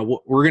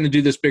 We're going to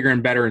do this bigger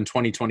and better in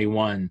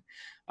 2021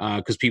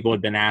 because people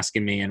had been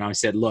asking me. And I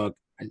said, look,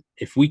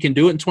 if we can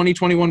do it in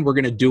 2021, we're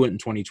going to do it in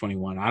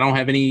 2021. I don't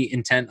have any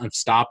intent of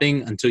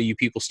stopping until you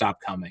people stop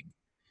coming.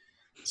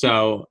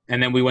 So,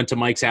 and then we went to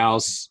Mike's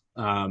house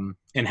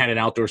and had an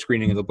outdoor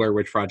screening of the Blair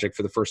Witch Project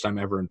for the first time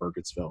ever in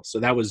Burkittsville. So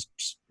that was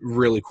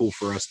really cool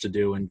for us to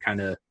do, and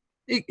kind of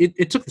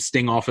it took the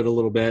sting off it a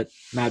little bit,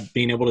 not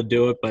being able to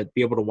do it, but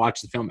be able to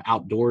watch the film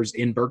outdoors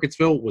in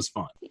Burkittsville was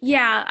fun.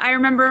 Yeah, I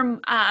remember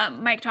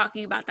Mike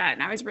talking about that,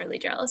 and I was really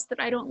jealous that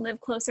I don't live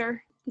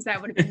closer because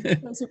that would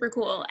have been super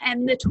cool.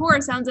 And the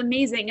tour sounds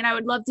amazing, and I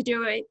would love to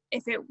do it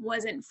if it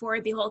wasn't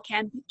for the whole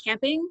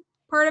camping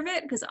part of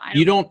it, because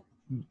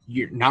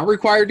you're not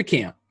required to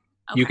camp.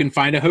 Okay. You can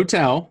find a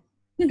hotel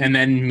and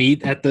then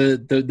meet at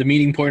the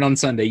meeting point on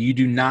Sunday. You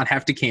do not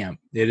have to camp.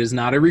 It is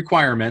not a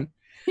requirement.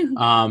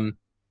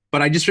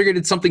 But I just figured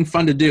it's something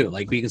fun to do.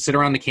 Like we can sit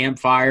around the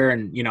campfire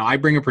and, I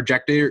bring a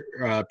projector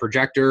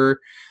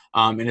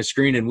and a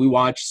screen, and we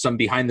watch some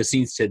behind the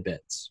scenes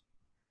tidbits.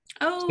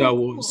 Oh,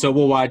 cool. So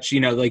we'll watch,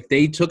 like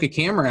they took a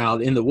camera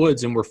out in the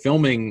woods and we're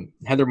filming,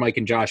 Heather, Mike,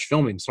 and Josh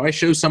filming. So I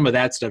show some of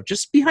that stuff,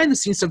 just behind the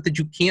scenes stuff that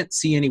you can't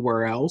see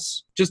anywhere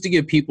else, just to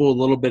give people a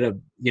little bit of,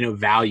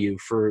 value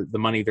for the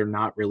money they're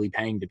not really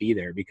paying to be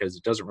there, because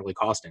it doesn't really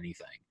cost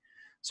anything.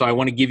 So I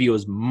want to give you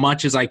as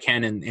much as I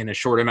can in a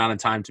short amount of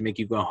time to make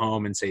you go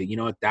home and say, you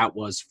know what, that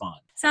was fun.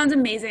 Sounds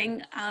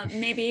amazing.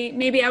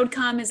 Maybe I would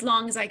come as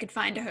long as I could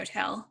find a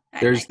hotel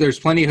at night. There's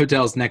plenty of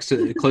hotels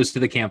close to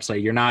the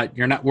campsite. We're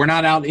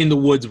not out in the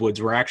woods.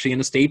 We're actually in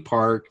a state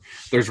park.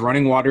 There's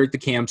running water at the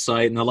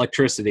campsite and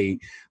electricity,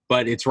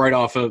 but it's right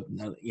off of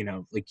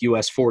like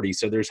US 40.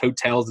 So there's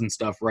hotels and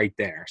stuff right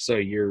there. So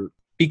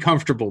be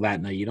comfortable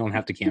that night. You don't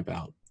have to camp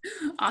out.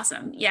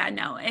 Awesome. Yeah,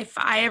 no. If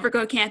I ever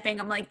go camping,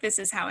 I'm like, this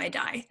is how I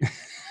die.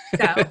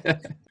 So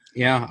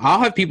yeah, I'll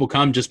have people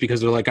come just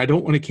because they're like, I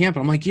don't want to camp.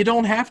 I'm like, you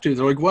don't have to.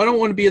 They're like, well, I don't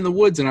want to be in the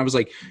woods. And I was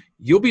like,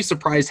 you'll be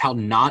surprised how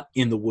not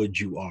in the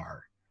woods you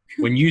are.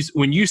 When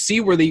you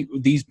see where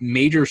these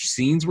major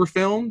scenes were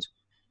filmed,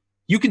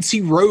 you can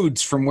see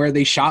roads from where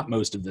they shot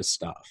most of this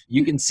stuff.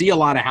 You can see a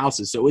lot of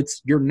houses. So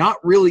you're not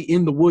really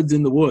in the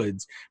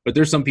woods, but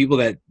there's some people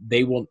that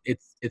they will,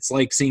 it's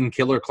like seeing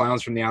killer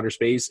clowns from the outer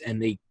space,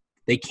 and they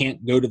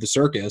can't go to the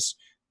circus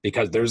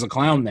because there's a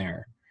clown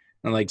there.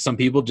 And like some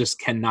people just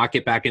cannot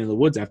get back into the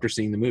woods after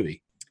seeing the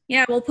movie.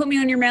 Yeah, well, put me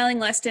on your mailing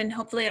list and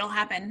hopefully it'll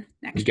happen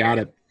next year. You got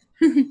it.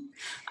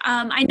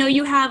 I know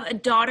you have a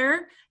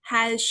daughter.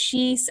 I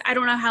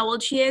don't know how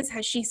old she is.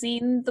 Has she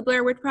seen the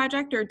Blair Witch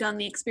Project or done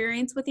the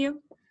experience with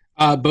you?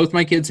 Both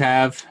my kids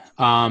have.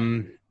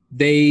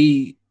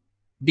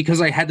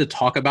 Because I had to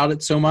talk about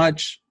it so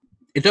much,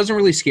 it doesn't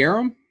really scare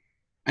them.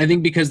 I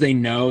think because they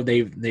know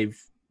they've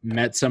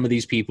met some of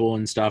these people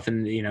and stuff,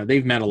 and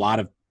they've met a lot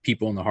of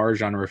people in the horror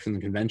genre from the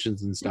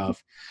conventions and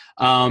stuff.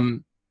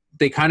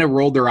 They kind of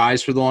rolled their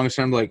eyes for the longest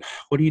time, like,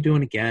 what are you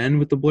doing again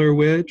with the Blair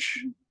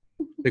Witch?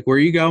 Like, where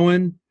are you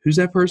going? Who's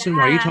that person?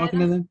 Why are you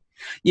talking to them?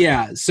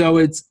 Yeah.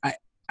 So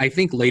I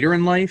think later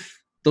in life,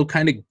 they'll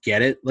kind of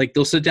get it. Like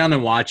they'll sit down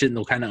and watch it and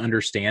they'll kind of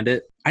understand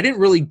it. I didn't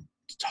really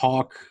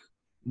talk,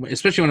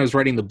 especially when I was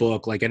writing the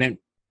book. Like I didn't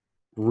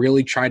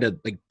really try to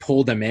like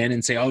pull them in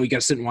and say, oh, you got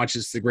to sit and watch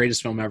this. It's the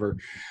greatest film ever.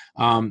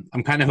 I'm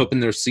kind of hoping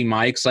they'll see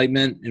my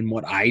excitement in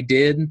what I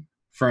did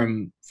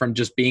from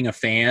just being a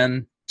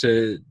fan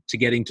to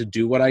getting to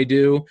do what I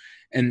do.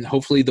 And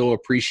hopefully they'll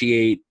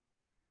appreciate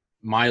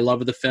my love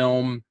of the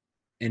film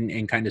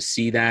and kind of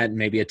see that and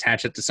maybe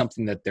attach it to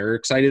something that they're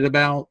excited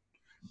about,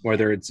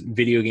 whether it's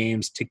video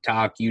games,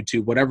 TikTok,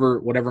 YouTube,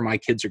 whatever my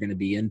kids are going to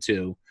be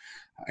into.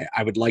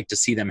 I would like to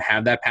see them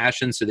have that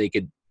passion so they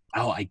could,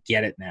 oh, I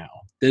get it now.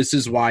 This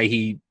is why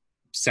he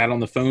sat on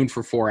the phone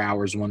for 4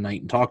 hours one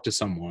night and talked to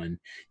someone.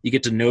 You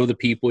get to know the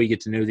people, you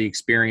get to know the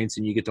experience,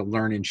 and you get to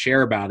learn and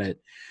share about it.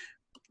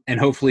 And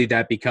hopefully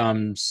that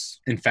becomes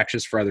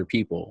infectious for other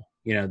people.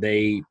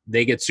 They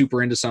get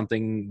super into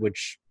something,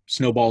 which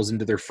snowballs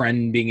into their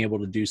friend being able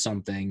to do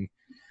something.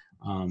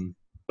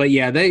 But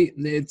yeah,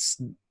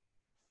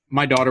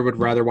 my daughter would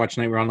rather watch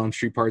Nightmare on Elm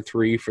Street Part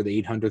 3 for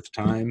the 800th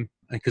time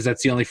because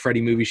that's the only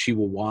Freddy movie she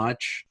will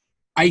watch.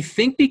 I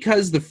think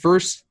because the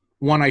first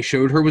one I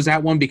showed her was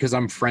that one because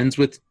I'm friends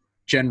with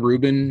Jen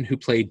Rubin, who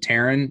played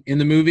Taryn in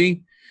the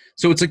movie.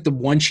 So it's like the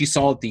one she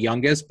saw at the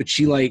youngest, but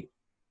she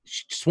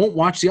just won't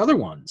watch the other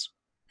ones.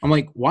 I'm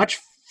like, watch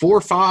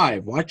 4,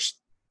 5, watch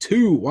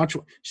 2,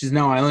 she's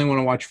no, I only want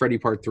to watch Freddy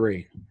Part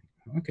 3.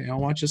 Okay, I'll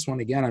watch this one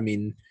again. I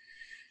mean,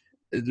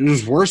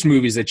 there's worse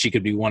movies that she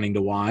could be wanting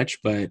to watch,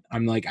 but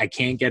I'm like, I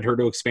can't get her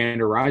to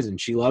expand her horizon.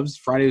 She loves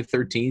Friday the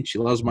 13th. She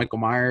loves Michael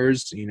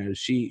Myers.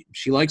 She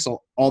likes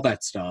all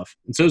that stuff.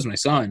 And so does my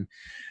son.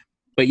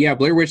 But yeah,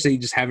 Blair Witch, they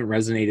just haven't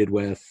resonated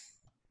with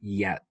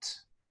yet,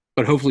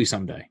 but hopefully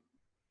someday.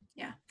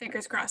 Yeah.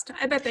 Fingers crossed.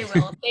 I bet they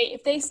will.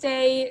 If they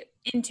stay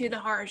into the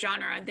horror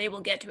genre, they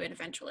will get to it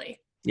eventually.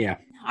 Yeah.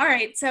 All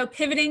right. So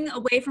pivoting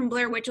away from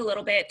Blair Witch a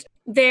little bit,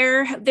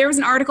 there was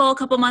an article a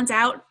couple months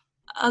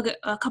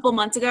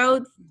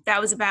ago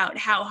that was about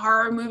how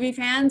horror movie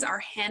fans are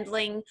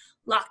handling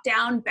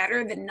lockdown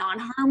better than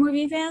non-horror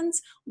movie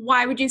fans.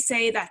 Why would you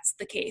say that's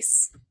the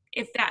case?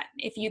 If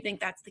you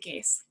think that's the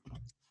case?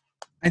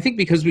 I think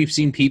because we've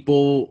seen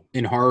people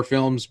in horror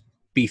films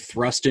be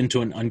thrust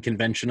into an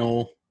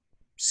unconventional,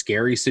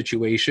 scary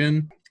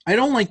situation. I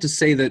don't like to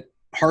say that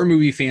horror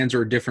movie fans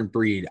are a different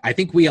breed. I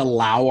think we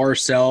allow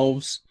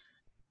ourselves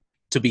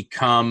to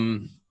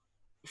become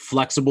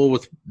flexible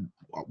with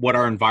what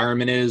our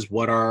environment is,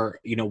 what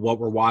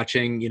we're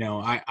watching.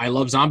 I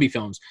love zombie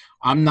films.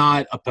 I'm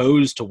not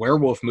opposed to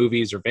werewolf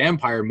movies or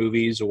vampire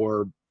movies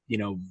or,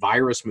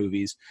 virus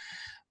movies.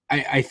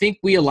 I think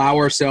we allow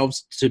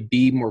ourselves to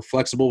be more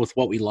flexible with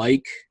what we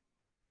like.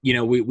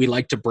 We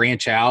like to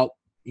branch out.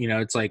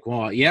 It's like,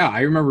 well, yeah, I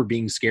remember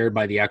being scared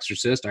by The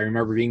Exorcist. I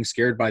remember being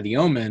scared by The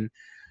Omen.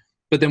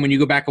 But then when you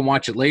go back and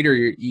watch it later,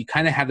 you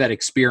kind of have that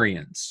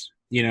experience.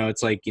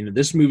 It's like,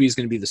 this movie is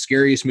going to be the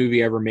scariest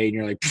movie ever made. And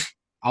you're like,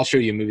 I'll show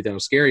you a movie that'll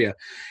scare you.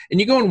 And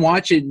you go and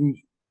watch it. And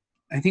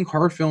I think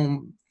horror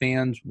film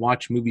fans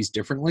watch movies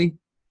differently.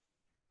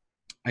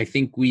 I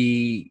think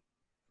we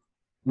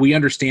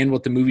understand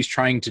what the movie's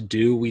trying to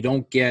do. We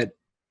don't get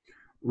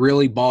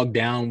really bogged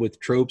down with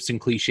tropes and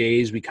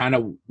cliches.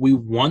 We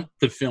want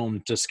the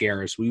film to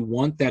scare us. We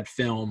want that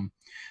film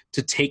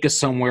to take us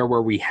somewhere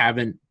where we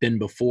haven't been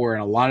before.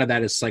 And a lot of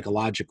that is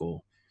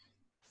psychological.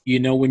 You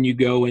know, when you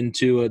go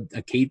into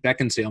a Kate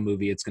Beckinsale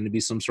movie, it's going to be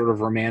some sort of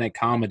romantic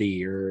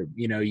comedy, or,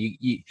 you know,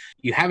 you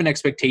have an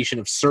expectation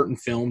of certain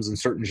films and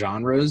certain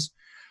genres.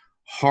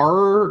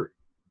 Horror,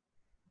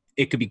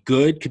 it could be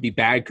good, could be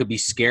bad, could be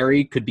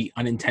scary, could be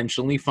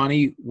unintentionally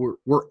funny.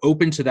 We're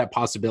open to that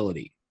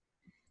possibility.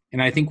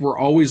 And I think we're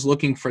always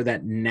looking for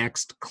that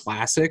next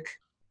classic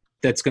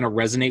that's going to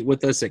resonate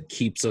with us, that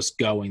keeps us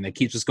going, that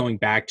keeps us going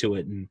back to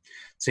it and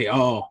say,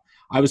 oh,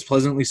 I was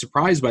pleasantly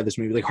surprised by this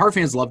movie. Like, horror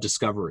fans love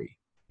discovery.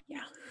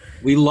 Yeah.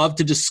 We love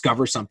to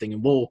discover something,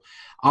 and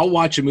I'll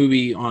watch a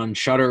movie on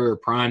Shudder or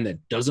Prime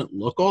that doesn't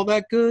look all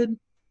that good,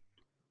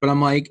 but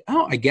I'm like,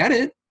 oh, I get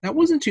it. That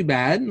wasn't too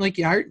bad. Like,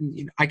 yeah,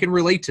 I can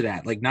relate to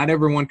that. Like, not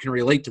everyone can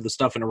relate to the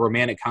stuff in a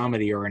romantic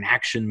comedy or an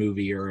action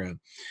movie or a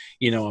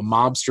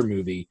mobster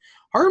movie.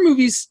 Horror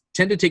movies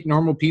tend to take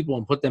normal people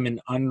and put them in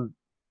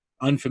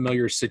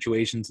unfamiliar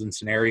situations and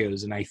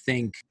scenarios. And I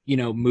think,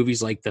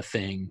 movies like The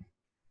Thing,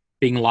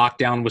 being locked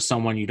down with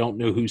someone, you don't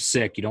know who's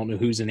sick, you don't know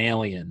who's an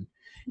alien,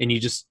 and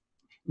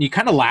you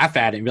kind of laugh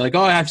at it and be like,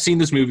 oh, I've seen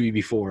this movie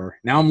before.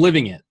 Now I'm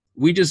living it.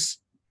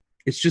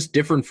 It's just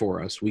different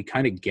for us. We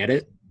kind of get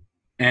it.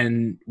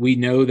 And we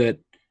know that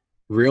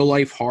real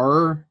life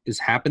horror is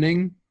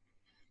happening.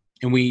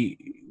 And we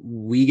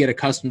get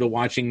accustomed to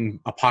watching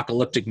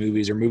apocalyptic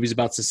movies or movies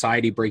about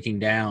society breaking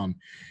down.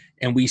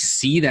 And we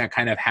see that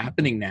kind of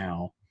happening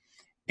now.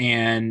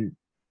 And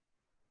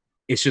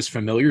it's just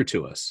familiar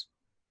to us.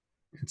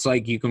 It's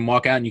like you can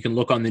walk out and you can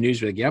look on the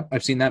news and be like, yep,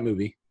 I've seen that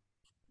movie.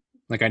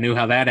 Like, I knew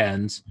how that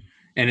ends.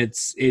 And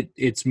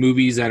it's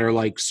movies that are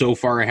like so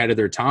far ahead of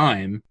their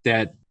time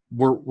that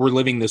we're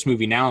living this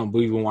movie now, and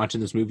we've been watching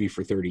this movie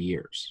for 30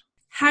 years.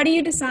 How do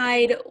you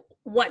decide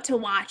what to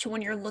watch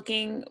when you're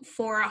looking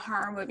for a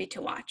horror movie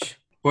to watch?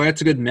 Well,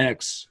 that's a good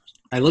mix.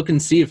 I look and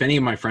see if any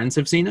of my friends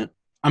have seen it.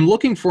 I'm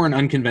looking for an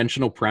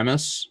unconventional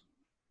premise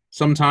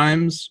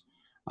sometimes.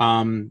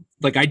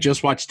 Like, I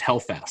just watched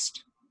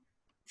Hellfest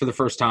for the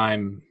first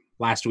time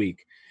last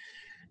week.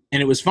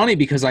 And it was funny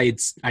because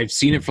I've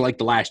seen it for like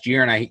the last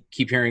year, and I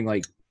keep hearing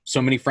like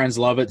so many friends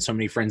love it, so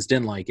many friends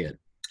didn't like it.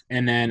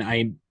 And then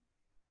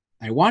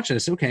I watched it. I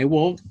said, okay,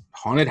 well,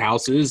 haunted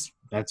houses,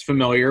 that's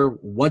familiar.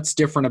 What's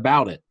different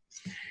about it?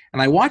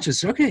 And I watched it. I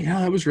said, okay,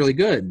 yeah, that was really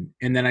good.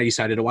 And then I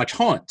decided to watch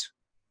Haunt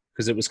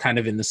because it was kind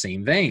of in the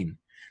same vein.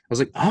 I was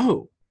like,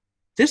 oh,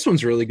 this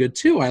one's really good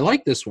too. I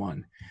like this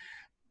one.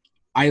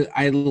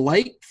 I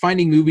like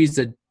finding movies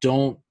that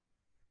don't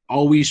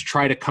always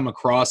try to come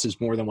across as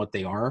more than what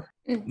they are.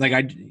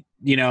 Like,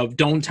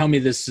 don't tell me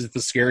this is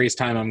the scariest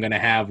time I'm going to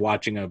have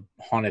watching a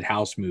haunted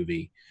house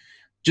movie.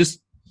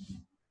 Just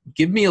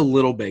give me a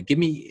little bit.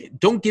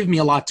 Don't give me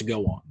a lot to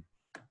go on,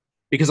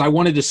 because I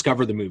want to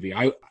discover the movie.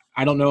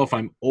 I don't know if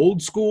I'm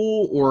old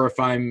school or if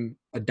I'm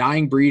a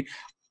dying breed.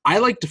 I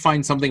like to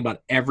find something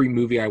about every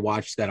movie I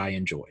watch that I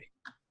enjoy.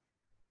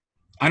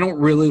 I don't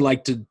really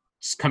like to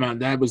just come out,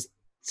 that was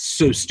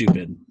so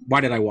stupid. Why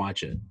did I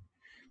watch it?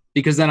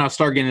 Because then I'll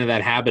start getting into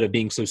that habit of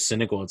being so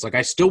cynical. It's like,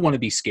 I still want to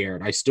be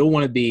scared. I still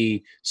want to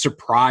be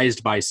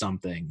surprised by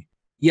something.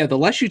 Yeah, the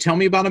less you tell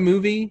me about a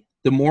movie,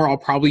 the more I'll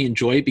probably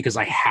enjoy it, because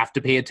I have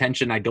to pay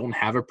attention. I don't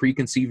have a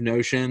preconceived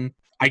notion.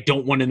 I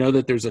don't want to know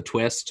that there's a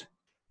twist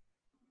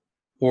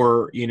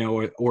or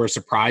a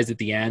surprise at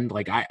the end.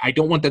 Like, I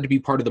don't want that to be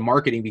part of the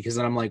marketing, because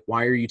then I'm like,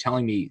 why are you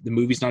telling me the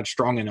movie's not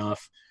strong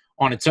enough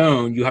on its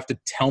own? You have to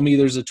tell me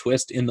there's a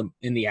twist in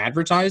the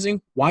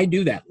advertising. Why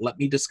do that? Let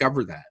me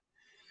discover that.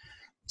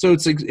 So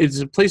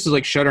it's places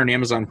like Shudder and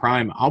Amazon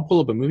Prime. I'll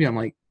pull up a movie. I'm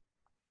like,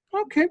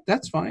 okay,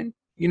 that's fine.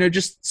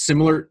 Just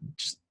similar.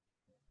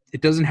 It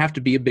doesn't have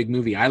to be a big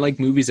movie. I like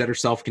movies that are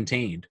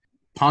self-contained.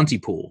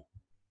 Pontypool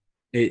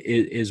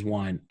is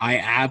one. I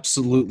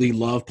absolutely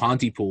love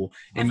Pontypool.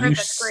 And I've heard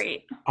that's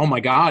great. Oh my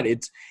God,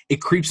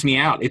 it creeps me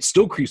out. It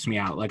still creeps me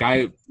out. Like,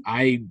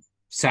 I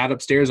sat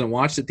upstairs and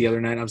watched it the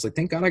other night. And I was like,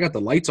 thank God I got the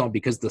lights on,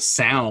 because the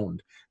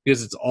sound,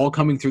 because it's all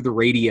coming through the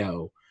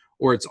radio,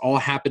 or it's all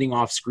happening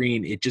off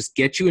screen. It just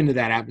gets you into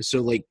that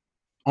atmosphere, like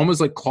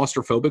almost like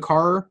claustrophobic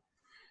horror.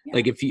 Yeah.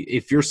 Like,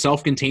 if you're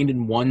self-contained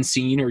in one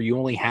scene, or you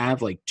only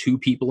have like two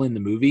people in the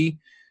movie,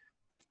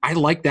 I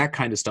like that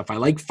kind of stuff. I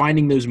like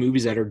finding those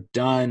movies that are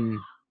done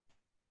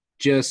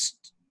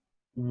just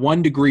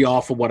 1 degree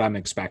off of what I'm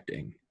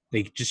expecting.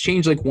 They just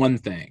change like one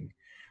thing,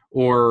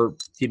 or,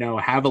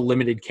 have a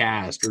limited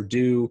cast, or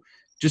do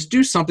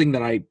something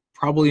that I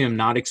probably am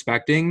not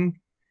expecting.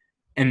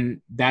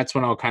 And that's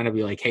when I'll kind of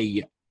be like,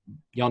 hey,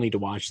 y'all need to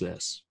watch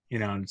this.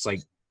 And it's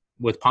like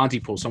with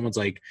Pontypool, someone's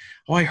like,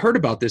 oh, I heard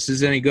about this.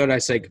 Is it any good? I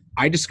say,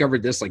 I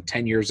discovered this like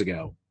 10 years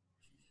ago,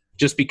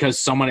 just because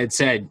someone had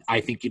said,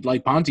 I think you'd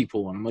like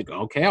Pontypool. And I'm like,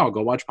 okay, I'll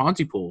go watch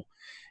Pontypool.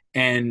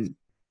 And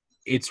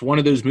it's one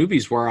of those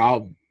movies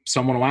where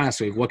someone will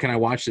ask, like, what can I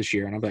watch this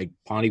year? And I'm like,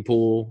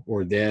 Pontypool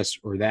or this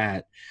or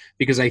that,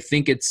 because I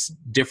think it's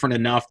different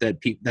enough that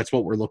that's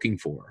what we're looking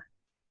for.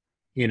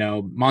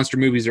 Monster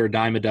movies are a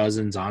dime a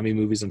dozen. Zombie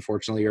movies,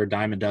 unfortunately, are a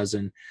dime a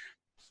dozen.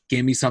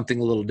 Give me something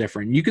a little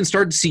different. You can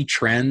start to see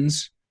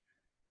trends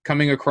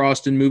coming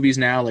across in movies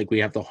now. Like we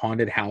have the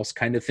haunted house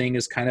kind of thing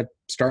is kind of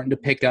starting to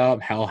pick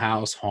up. Hell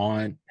House,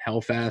 Haunt,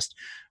 Hellfest.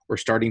 We're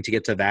starting to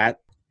get to that.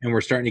 And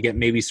we're starting to get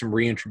maybe some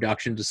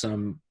reintroduction to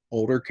some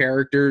older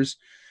characters,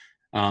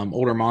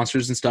 older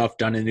monsters and stuff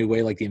done in a new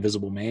way. Like the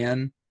Invisible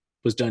Man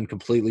was done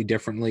completely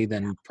differently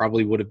than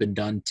probably would have been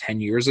done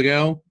 10 years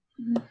ago.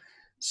 Mm-hmm.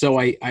 So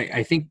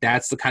I think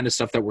that's the kind of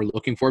stuff that we're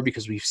looking for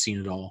because we've seen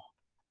it all.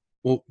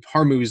 Well,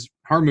 horror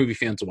movie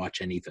fans will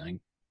watch anything.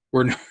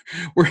 We're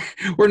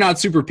not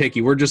super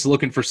picky. We're just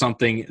looking for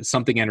something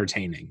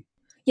entertaining.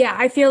 Yeah,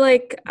 I feel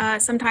like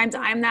sometimes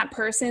I'm that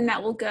person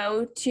that will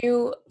go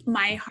to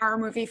my horror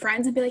movie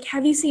friends and be like,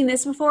 have you seen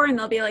this before? And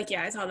they'll be like,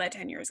 yeah, I saw that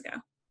 10 years ago.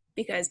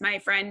 Because my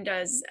friend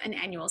does an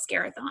annual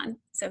scare-a-thon.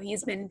 So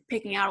he's been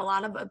picking out a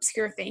lot of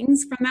obscure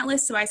things from that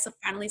list. So I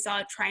finally saw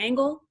a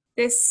Triangle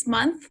this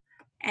month.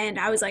 And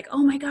I was like,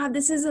 oh my God,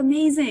 this is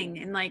amazing.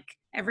 And like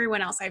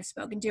everyone else I've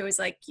spoken to is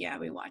like, yeah,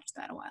 we watched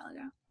that a while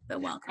ago.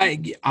 But welcome.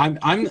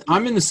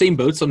 I'm in the same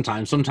boat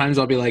sometimes. Sometimes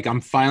I'll be like, I'm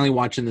finally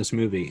watching this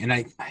movie. And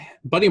a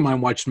buddy of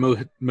mine watched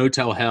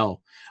Motel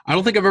Hell. I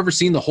don't think I've ever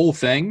seen the whole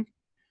thing,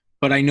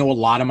 but I know a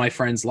lot of my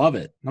friends love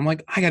it. And I'm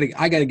like, I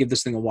gotta give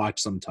this thing a watch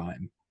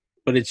sometime.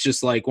 But it's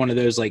just like one of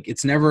those, like,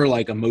 it's never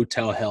like a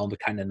Motel Hell the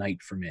kind of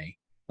night for me.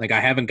 Like I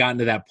haven't gotten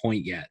to that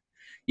point yet.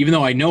 Even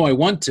though I know I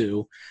want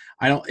to,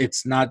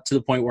 it's not to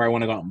the point where I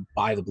want to go out and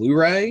buy the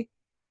Blu-ray,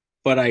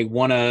 but I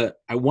want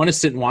to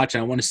sit and watch it.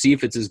 I want to see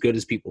if it's as good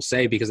as people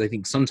say, because I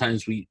think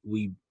sometimes we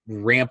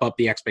ramp up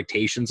the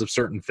expectations of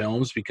certain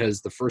films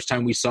because the first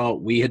time we saw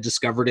it, we had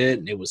discovered it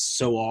and it was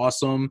so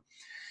awesome.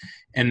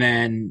 And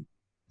then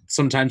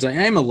sometimes I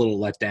am a little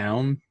let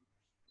down.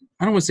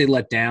 I don't want to say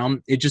let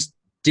down. It just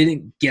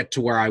didn't get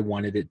to where I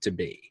wanted it to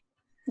be.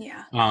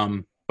 Yeah.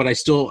 But I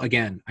still,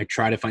 again, I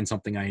try to find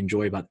something I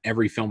enjoy about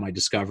every film I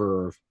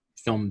discover or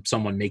film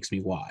someone makes me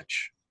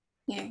watch.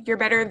 Yeah, you're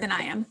better than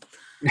I am.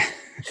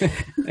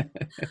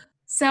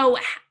 So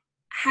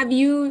have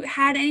you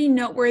had any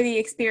noteworthy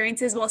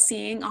experiences while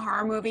seeing a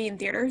horror movie in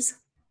theaters?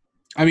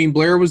 I mean,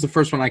 Blair was the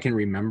first one I can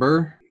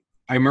remember.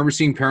 I remember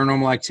seeing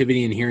Paranormal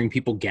Activity and hearing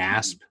people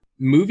gasp.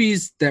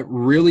 Movies that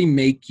really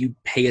make you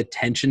pay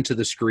attention to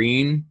the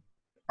screen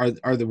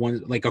are the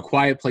ones, like A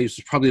Quiet Place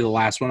was probably the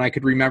last one I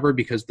could remember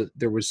because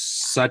there was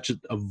such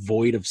a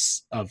void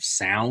of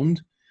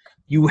sound.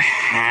 You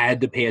had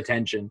to pay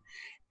attention.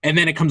 And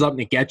then it comes up and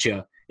it gets you.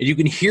 And you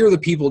can hear the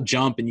people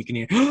jump and you can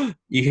hear,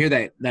 you hear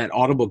that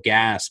audible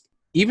gasp.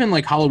 Even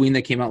like Halloween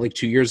that came out like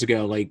 2 years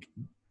ago, like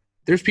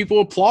there's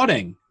people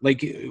applauding.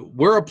 Like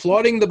we're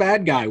applauding the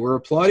bad guy. We're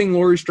applauding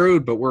Laurie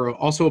Strode, but we're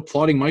also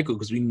applauding Michael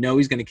because we know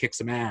he's going to kick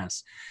some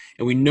ass.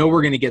 And we know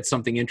we're going to get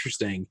something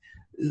interesting.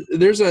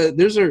 There's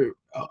a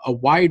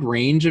wide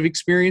range of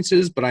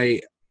experiences, but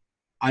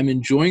I'm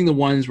enjoying the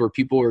ones where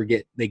people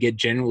get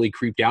genuinely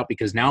creeped out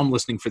because now I'm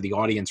listening for the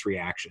audience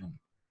reaction,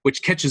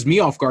 which catches me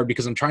off guard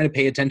because I'm trying to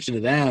pay attention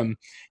to them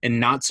and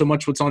not so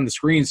much what's on the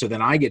screen. So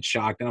then I get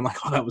shocked and I'm like,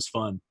 oh, that was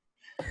fun.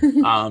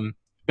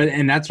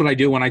 And that's what I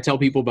do when I tell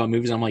people about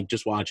movies. I'm like,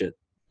 just watch it.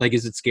 Like,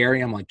 is it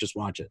scary? I'm like, just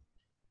watch it.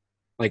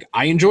 Like,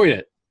 I enjoyed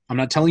it. I'm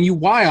not telling you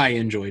why I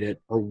enjoyed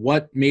it or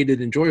what made it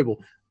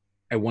enjoyable.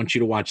 I want you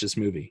to watch this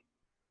movie.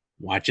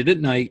 Watch it at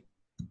night.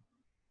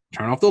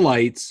 Turn off the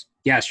lights.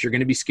 Yes, you're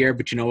going to be scared,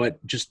 but you know what?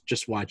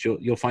 Just watch.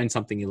 You'll find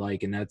something you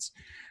like, and that's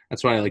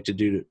what I like to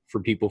do for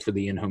people for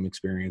the in-home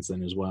experience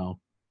then as well.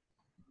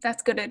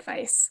 That's good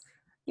advice.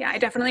 Yeah, I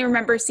definitely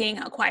remember seeing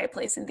A Quiet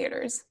Place in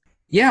theaters.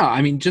 Yeah,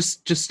 I mean,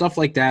 just stuff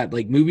like that,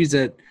 like movies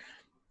that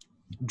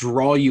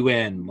draw you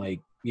in, like,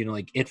 you know,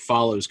 like It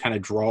Follows kind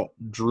of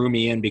drew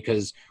me in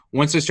because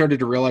once I started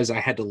to realize I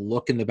had to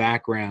look in the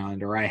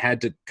background or I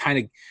had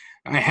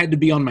to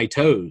be on my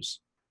toes.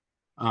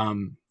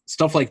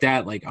 Stuff like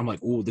that, like I'm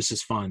like, oh, this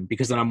is fun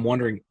because then I'm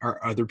wondering,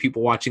 are other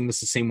people watching this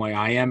the same way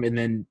I am? And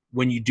then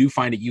when you do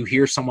find it, you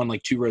hear someone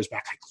like 2 rows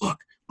back, like,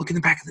 look in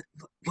the back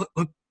of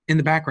look in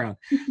the background.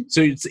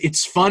 So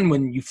it's fun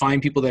when you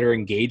find people that are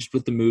engaged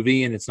with the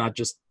movie and it's not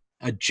just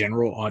a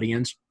general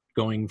audience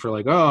going for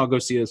like, oh, I'll go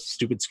see a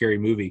stupid scary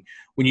movie.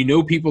 When you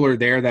know people are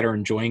there that are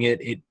enjoying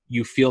it,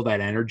 you feel that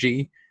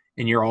energy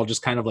and you're all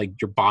just kind of like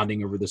you're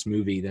bonding over this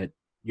movie that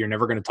you're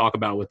never going to talk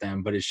about with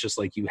them, but it's just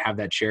like you have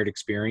that shared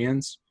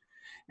experience.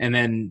 And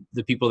then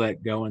the people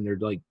that go and they're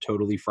like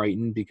totally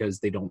frightened because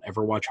they don't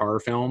ever watch horror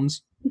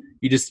films,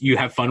 you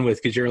have fun with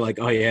because you're like,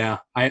 oh yeah,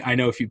 I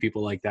know a few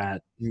people like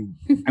that.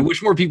 I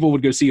wish more people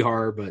would go see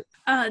horror, but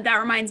that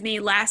reminds me,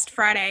 last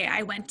Friday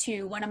I went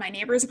to one of my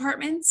neighbor's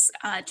apartments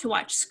to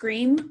watch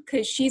Scream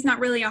because she's not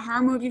really a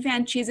horror movie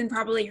fan. She's in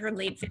probably her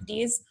late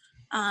 50s.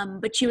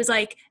 But she was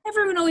like,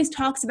 everyone always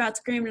talks about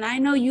Scream and I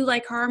know you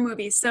like horror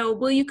movies, so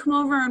will you come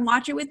over and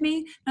watch it with me?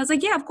 And I was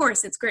like, yeah, of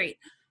course, it's great.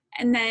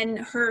 And then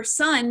her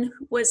son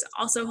was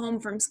also home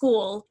from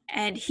school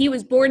and he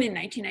was born in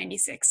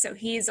 1996. So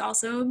he's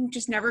also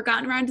just never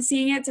gotten around to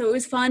seeing it. So it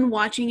was fun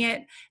watching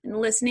it and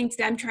listening to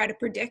them try to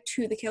predict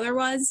who the killer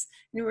was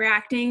and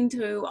reacting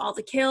to all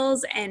the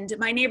kills. And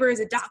my neighbor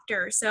is a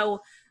doctor. So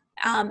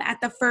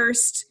at the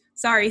first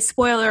sorry,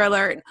 spoiler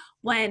alert,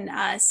 when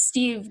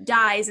Steve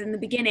dies in the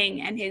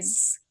beginning and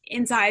his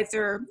insides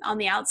are on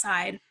the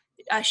outside,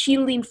 she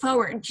leaned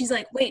forward and she's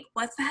like, wait,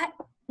 what's that?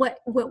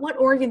 What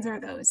organs are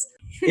those?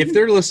 If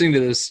they're listening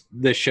to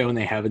this show and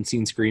they haven't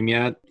seen Scream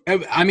yet,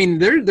 I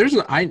mean,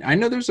 I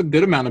know there's a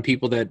good amount of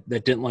people that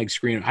didn't like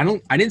Scream.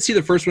 I didn't see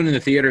the first one in the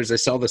theaters. I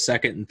saw the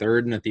second and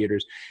third in the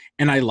theaters,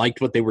 and I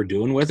liked what they were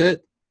doing with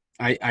it.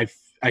 I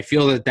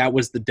feel that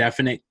was the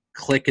definite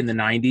click in the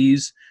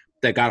 90s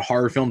that got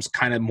horror films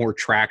kind of more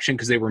traction,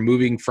 because they were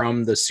moving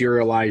from the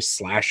serialized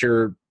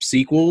slasher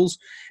sequels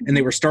and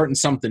they were starting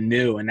something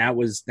new, and that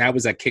was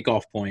that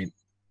kickoff point.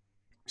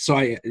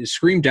 So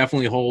Scream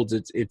definitely holds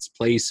its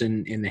place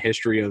in the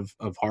history of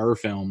horror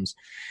films.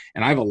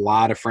 And I have a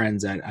lot of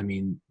friends that, I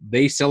mean,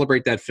 they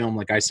celebrate that film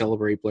like I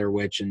celebrate Blair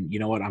Witch. And you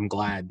know what? I'm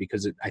glad,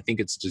 because I think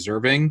it's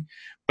deserving.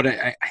 But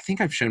I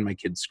think I've shown my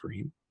kids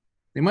Scream.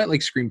 They might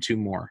like Scream 2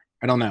 more.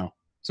 I don't know.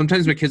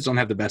 Sometimes my kids don't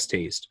have the best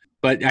taste.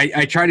 But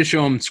I try to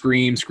show them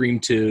Scream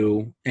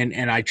 2,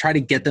 and I try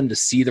to get them to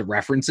see the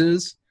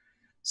references.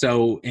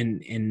 So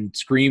in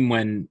Scream,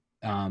 when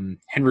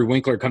Henry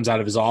Winkler comes out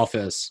of his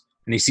office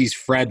and he sees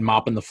Fred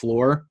mopping the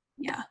floor.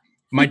 Yeah.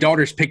 My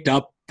daughter's picked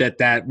up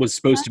that was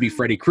supposed to be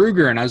Freddy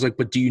Krueger. And I was like,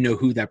 but do you know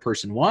who that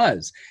person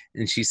was?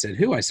 And she said,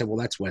 who? I said, well,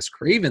 that's Wes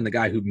Craven, the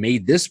guy who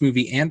made this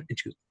movie. And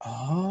she goes,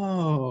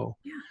 oh.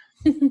 Yeah.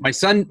 My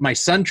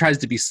son tries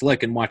to be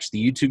slick and watch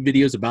the YouTube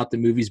videos about the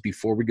movies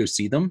before we go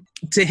see them.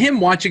 To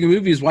him, watching a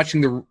movie is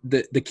watching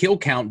the kill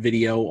count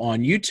video on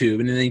YouTube.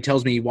 And then he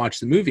tells me he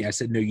watched the movie. I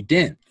said, no, you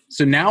didn't.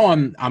 So now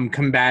I'm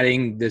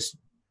combating this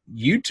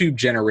YouTube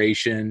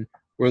generation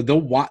where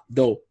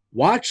they'll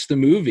watch the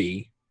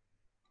movie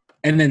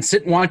and then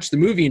sit and watch the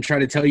movie and try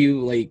to tell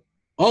you, like,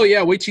 oh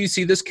yeah, wait till you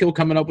see this kill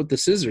coming up with the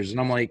scissors. And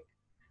I'm like,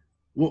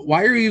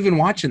 why are you even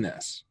watching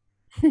this?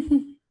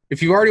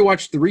 If you've already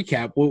watched the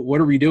recap, what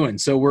are we doing?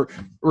 So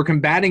we're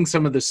combating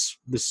some of the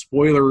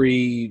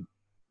spoilery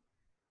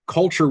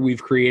culture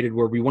we've created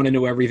where we want to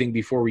know everything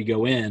before we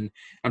go in.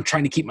 I'm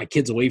trying to keep my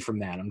kids away from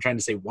that. I'm trying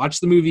to say,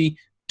 watch the movie,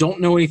 don't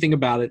know anything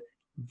about it,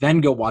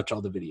 then go watch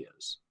all the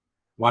videos.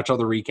 Watch all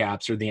the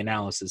recaps or the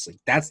analysis. Like,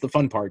 that's the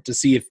fun part, to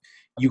see if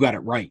you got it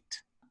right.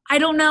 I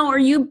don't know. Are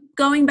you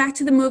going back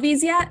to the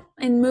movies yet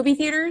in movie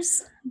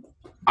theaters?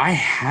 I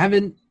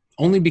haven't,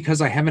 only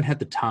because I haven't had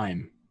the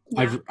time.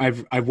 Yeah.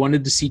 I've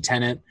wanted to see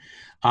Tenet.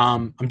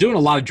 I'm doing a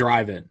lot of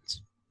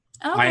drive-ins.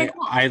 Okay,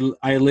 cool.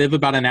 I live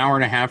about an hour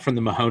and a half from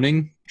the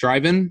Mahoning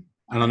drive-in.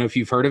 I don't know if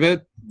you've heard of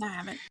it. I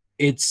haven't.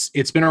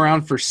 It's been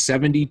around for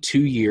 72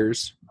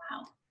 years.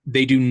 Wow.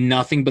 They do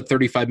nothing but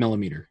 35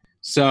 millimeter.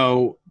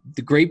 So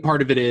the great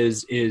part of it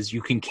is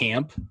you can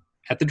camp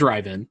at the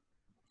drive-in,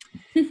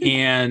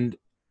 and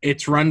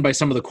it's run by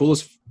some of the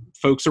coolest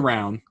folks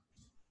around.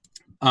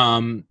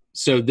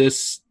 So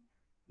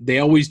they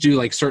always do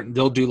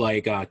they'll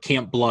do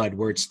Camp Blood,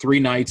 where it's 3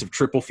 nights of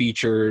triple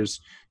features,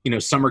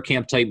 summer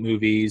camp type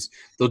movies.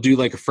 They'll do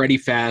like a Freddy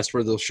Fest,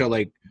 where they'll show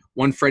like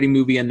one Freddy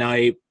movie a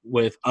night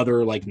with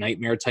other like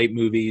nightmare type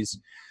movies.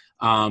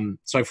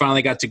 So I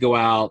finally got to go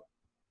out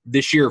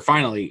this year,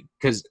 finally,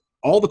 because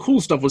all the cool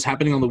stuff was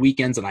happening on the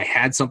weekends and I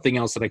had something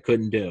else that I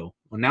couldn't do.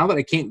 Well, now that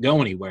I can't go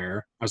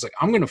anywhere, I was like,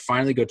 I'm going to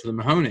finally go to the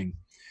Mahoning.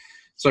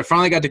 So I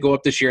finally got to go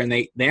up this year, and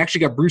they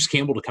actually got Bruce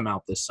Campbell to come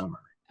out this summer.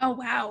 Oh,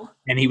 wow.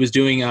 And he was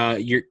doing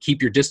your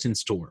Keep Your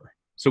Distance tour.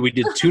 So we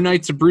did 2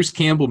 nights of Bruce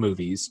Campbell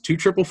movies, 2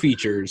 triple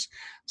features,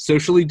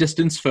 socially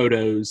distanced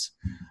photos.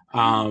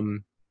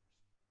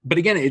 But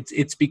again,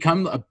 it's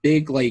become a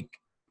big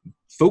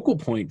focal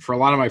point for a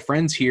lot of my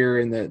friends here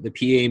in the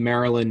PA,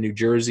 Maryland, New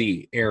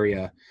Jersey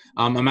area.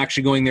 I'm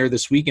actually going there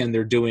this weekend.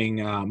 They're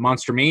doing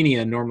Monster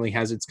Mania normally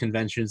has its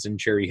conventions in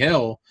Cherry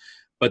Hill,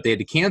 but they had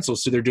to cancel.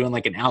 So they're doing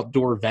like an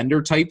outdoor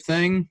vendor type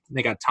thing.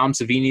 They got Tom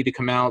Savini to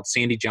come out,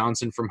 Sandy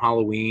Johnson from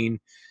Halloween.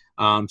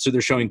 So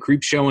they're showing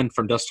Creepshow and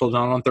From Dusk Till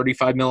Dawn on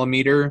 35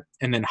 millimeter,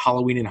 and then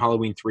Halloween and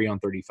Halloween 3 on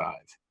 35.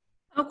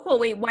 Oh, cool.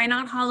 Wait, why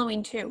not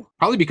Halloween 2?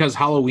 Probably because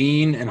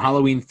Halloween and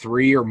Halloween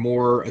 3 are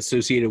more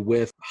associated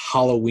with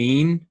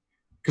Halloween.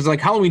 Because like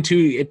Halloween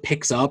 2, it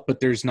picks up, but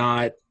there's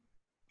not,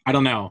 I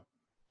don't know.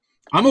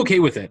 I'm okay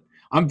with it.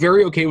 I'm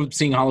very okay with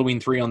seeing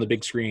Halloween 3 on the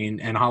big screen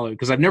and Halloween,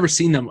 because I've never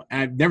seen them.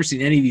 I've never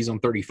seen any of these on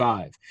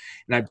 35.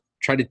 And I've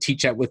tried to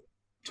teach that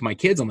to my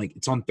kids. I'm like,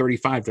 it's on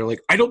 35. They're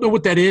like, I don't know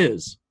what that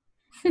is.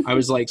 I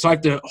was like, so I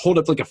have to hold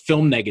up like a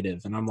film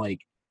negative. And I'm like,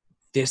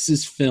 this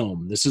is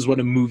film. This is what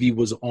a movie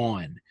was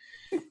on.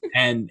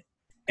 And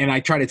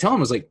I try to tell them,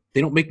 I was like,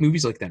 they don't make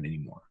movies like that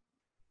anymore.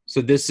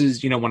 So this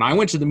is, when I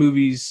went to the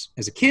movies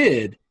as a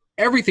kid,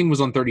 everything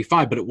was on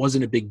 35, but it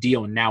wasn't a big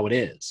deal. And now it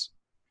is.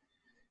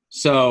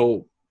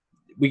 So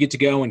we get to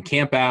go and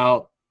camp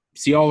out,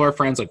 see all our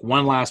friends, like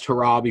one last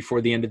hurrah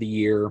before the end of the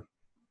year,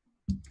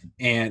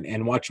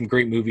 and watch some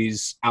great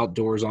movies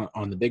outdoors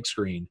on the big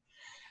screen.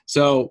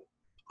 So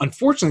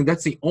unfortunately,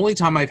 that's the only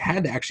time I've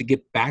had to actually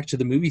get back to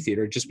the movie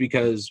theater, just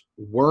because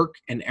work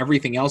and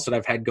everything else that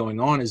I've had going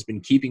on has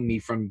been keeping me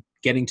from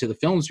getting to the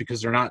films,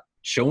 because they're not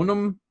showing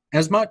them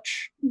as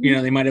much.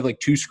 Mm-hmm. They might have like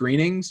 2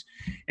 screenings,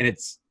 and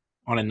it's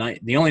on a night.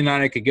 The only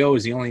night I could go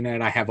is the only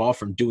night I have off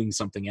from doing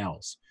something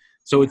else.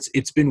 So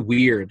it's been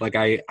weird. Like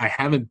I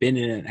haven't been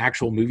in an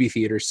actual movie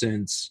theater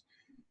since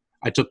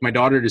I took my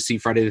daughter to see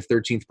Friday the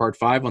 13th Part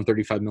 5 on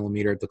 35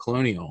 millimeter at the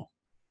Colonial,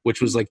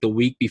 which was like the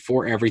week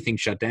before everything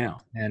shut down.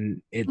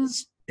 And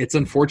it's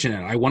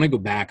unfortunate. I want to go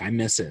back. I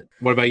miss it.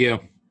 What about you?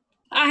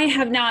 I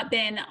have not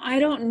been. I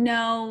don't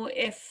know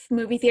if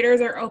movie theaters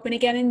are open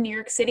again in New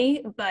York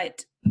City,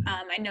 but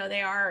I know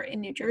they are in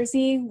New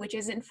Jersey, which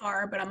isn't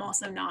far, but I'm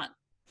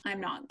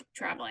not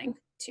traveling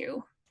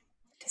to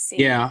see.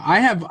 Yeah, I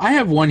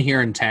have one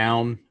here in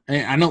town.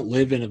 I don't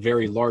live in a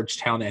very large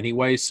town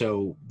anyway,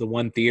 so the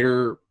one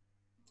theater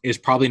is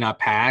probably not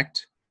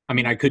packed. I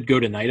mean, I could go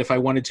tonight if I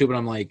wanted to, but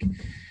I'm like,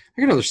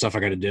 I got other stuff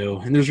I got to do.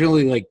 And there's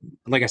really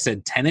like I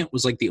said, Tenet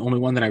was like the only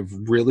one that I've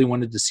really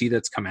wanted to see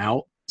that's come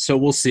out. So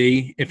we'll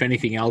see if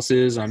anything else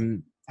is. I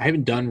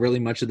haven't done really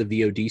much of the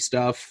VOD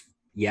stuff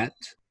yet.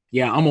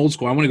 Yeah, I'm old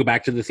school. I want to go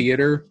back to the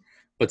theater,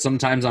 but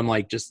sometimes I'm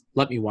like, just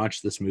let me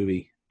watch this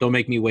movie. Don't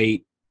make me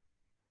wait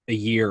a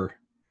year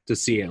to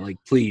see it. Like,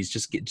 please,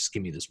 just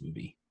give me this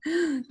movie.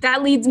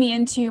 That leads me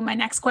into my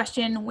next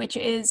question, which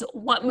is,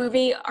 what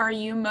movie are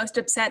you most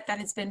upset that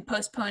has been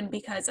postponed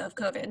because of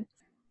COVID?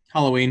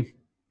 Halloween.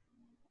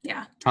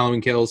 Yeah.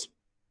 Halloween Kills.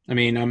 I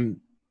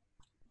mean,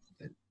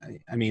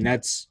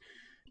 that's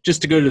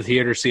just to go to the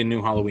theater, see a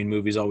new Halloween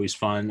movie is always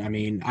fun. I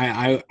mean,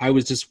 I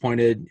was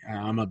disappointed.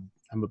 I'm a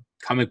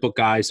comic book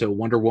guy, so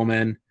Wonder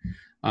Woman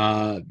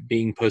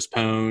being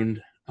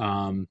postponed,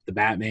 the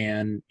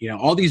Batman,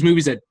 all these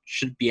movies that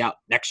should be out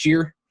next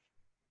year.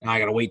 And I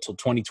got to wait till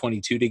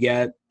 2022 to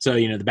get. So,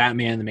 the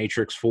Batman, the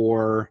Matrix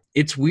 4.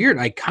 It's weird.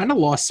 I kind of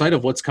lost sight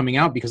of what's coming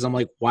out because I'm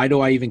like, why do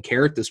I even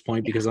care at this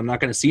point? Because I'm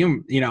not going to see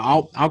them.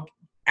 I'll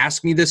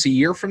ask me this a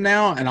year from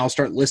now and I'll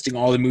start listing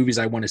all the movies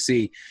I want to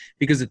see.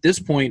 Because at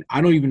this point,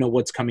 I don't even know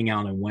what's coming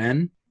out and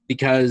when.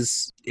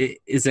 Because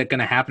is that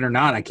going to happen or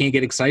not? I can't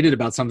get excited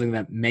about something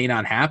that may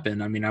not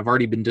happen. I mean, I've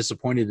already been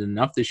disappointed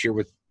enough this year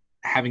with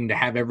having to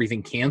have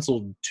everything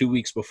canceled 2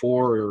 weeks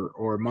before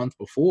or a month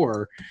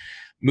before.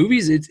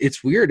 Movies,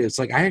 it's weird. It's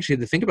like I actually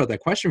had to think about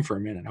that question for a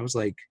minute. I was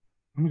like,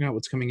 oh my God,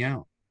 what's coming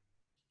out?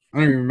 I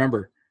don't even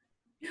remember.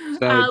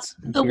 So it's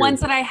the weird.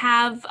 ones that I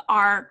have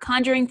are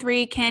Conjuring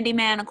 3,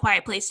 Candyman, A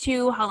Quiet Place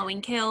 2,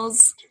 Halloween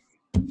Kills.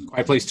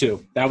 Quiet Place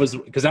 2. That was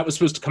because that was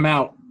supposed to come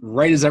out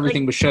right as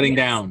everything was shutting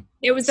down.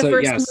 It was the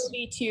first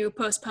movie to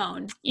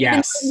postpone.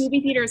 Even though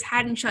movie theaters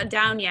hadn't shut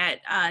down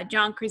yet,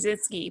 John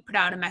Krasinski put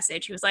out a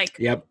message. He was like,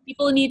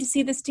 people need to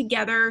see this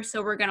together,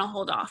 so we're going to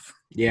hold off.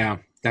 Yeah,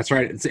 that's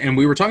right. And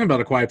we were talking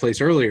about A Quiet Place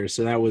earlier,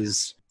 so that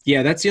was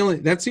that's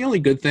the only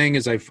good thing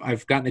is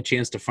I've gotten a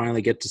chance to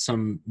finally get to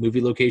some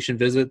movie location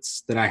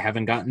visits that I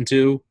haven't gotten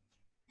to.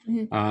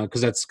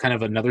 Because that's kind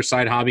of another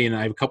side hobby, and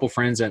I have a couple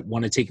friends that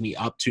want to take me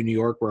up to New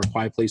York where A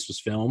Quiet Place was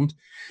filmed.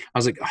 I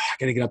was like, I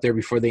gotta get up there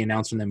before they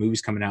announce when that movie's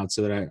coming out,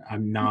 so that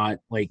I'm not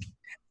like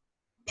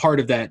part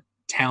of that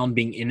town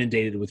being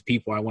inundated with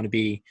people. I want to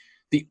be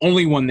the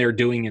only one there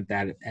doing it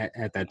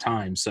at that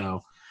time.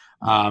 So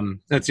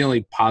that's the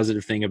only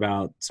positive thing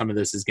about some of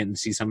this is getting to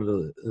see some of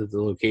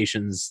the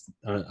locations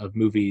of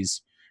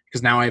movies,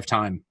 because now I have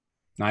time.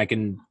 Now I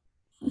can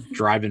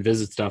drive and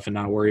visit stuff and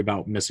not worry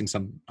about missing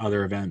some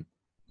other event.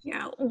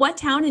 Yeah. What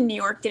town in New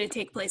York did it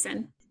take place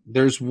in?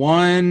 There's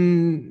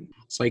one,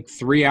 it's like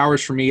 3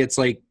 hours from me. It's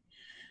like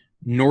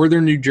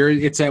northern New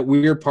Jersey. It's that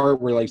weird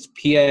part where like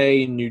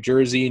PA, New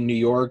Jersey, and New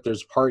York,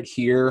 there's a part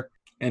here.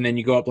 And then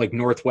you go up like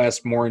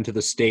northwest more into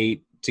the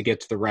state to get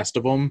to the rest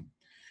of them.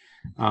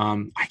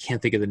 I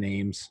can't think of the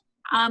names.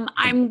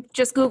 I'm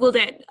just Googled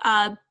it.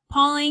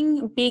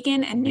 Pauling,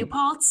 Beacon, and New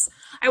Paltz.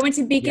 I went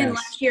to Beacon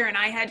last year, and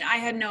I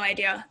had no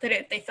idea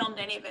that they filmed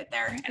any of it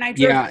there. And I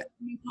drove to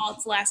New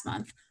Paltz last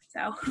month.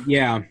 So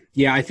yeah.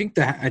 I think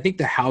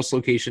the house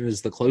location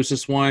is the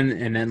closest one,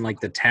 and then like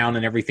the town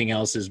and everything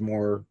else is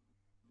more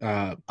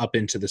up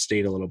into the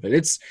state a little bit.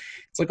 It's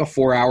like a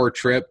 4-hour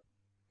trip,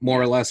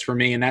 more or less, for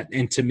me.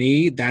 And to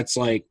me, that's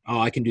like, oh,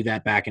 I can do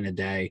that back in a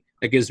day.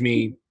 That gives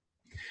me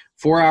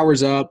 4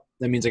 hours up.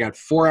 That means I got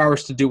 4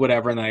 hours to do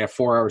whatever, and then I got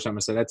 4 hours home. I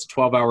said, that's a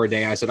 12-hour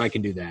day. I said, I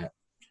can do that.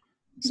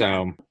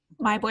 So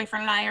my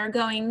boyfriend and I are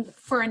going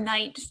for a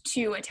night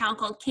to a town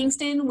called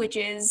Kingston, which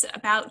is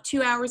about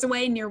 2 hours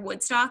away near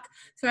Woodstock.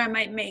 So I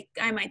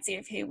might see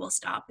if he will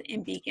stop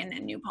in Beacon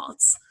and New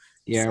Paltz.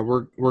 Yeah,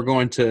 we're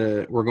going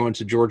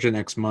to Georgia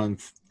next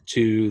month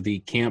to the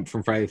camp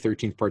from Friday the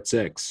 13th Part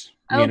 6.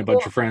 Me and a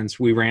bunch of friends.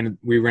 We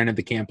rented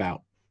the camp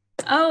out.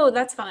 Oh,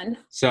 that's fun.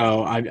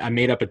 So I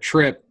made up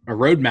a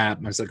road map.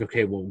 I was like,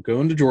 okay, we'll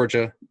go into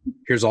Georgia.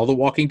 Here's all the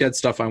Walking Dead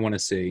stuff I want to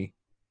see.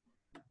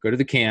 Go to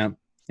the camp.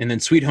 And then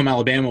Sweet Home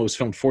Alabama was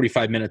filmed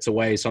 45 minutes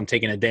away. So I'm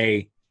taking a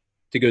day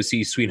to go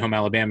see Sweet Home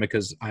Alabama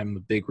because I'm a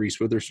big Reese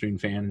Witherspoon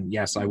fan. And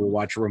yes, I will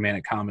watch a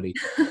romantic comedy.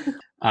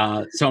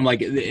 So I'm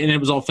like, and it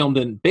was all filmed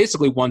in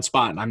basically one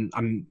spot. And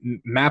I'm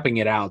mapping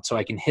it out so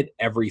I can hit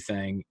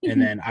everything.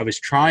 And then I was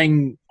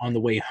trying on the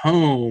way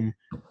home,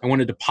 I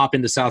wanted to pop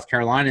into South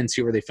Carolina and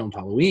see where they filmed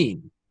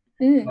Halloween.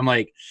 I'm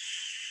like,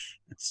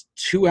 It's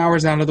 2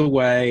 hours out of the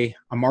way.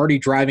 I'm already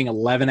driving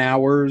 11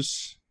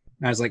 hours.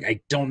 And I was like, I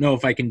don't know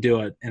if I can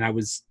do it. And I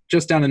was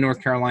just down in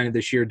North Carolina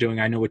this year doing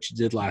I Know What You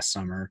Did Last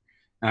Summer.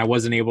 And I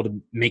wasn't able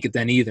to make it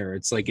then either.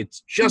 It's like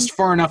it's just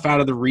far enough out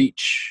of the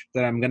reach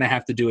that I'm going to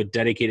have to do a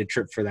dedicated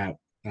trip for that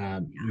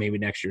maybe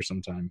next year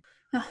sometime.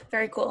 Oh,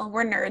 very cool.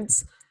 We're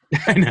nerds.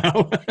 I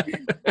know.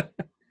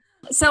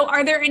 So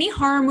are there any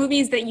horror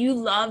movies that you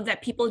love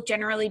that people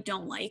generally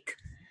don't like?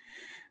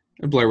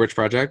 The Blair Witch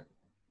Project.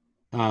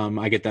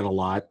 I get that a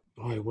lot.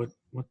 Boy,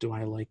 what do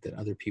I like that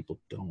other people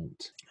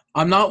don't?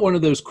 I'm not one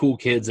of those cool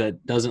kids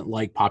that doesn't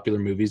like popular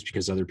movies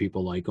because other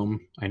people like them.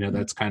 I know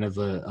that's kind of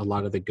a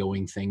lot of the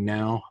going thing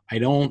now.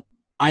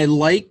 I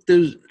like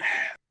there's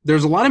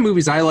a lot of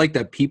movies I like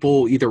that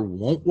people either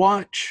won't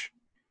watch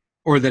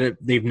or that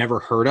they've never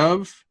heard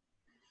of.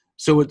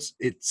 So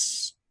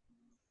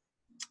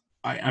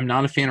I'm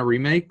not a fan of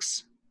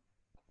remakes.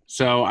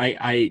 So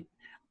I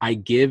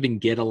give and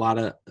get a lot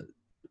of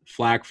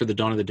flack for the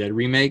Dawn of the Dead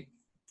remake.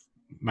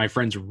 My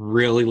friends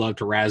really love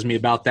to razz me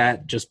about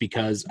that just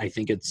because I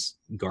think it's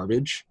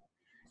garbage.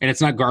 And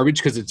it's not garbage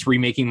because it's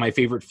remaking my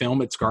favorite film.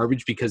 It's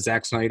garbage because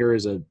Zack Snyder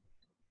is a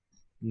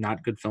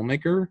not good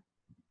filmmaker.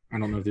 I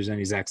don't know if there's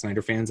any Zack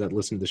Snyder fans that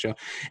listen to the show.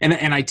 And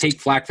I take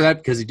flack for that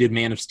because he did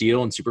Man of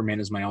Steel, and Superman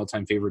is my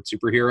all-time favorite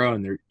superhero.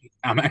 And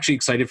I'm actually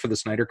excited for the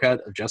Snyder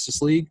cut of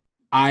Justice League.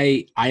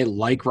 I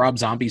like Rob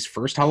Zombie's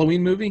first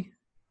Halloween movie.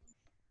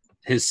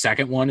 His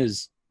second one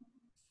is,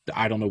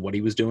 I don't know what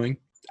he was doing.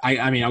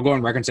 I mean, I'll go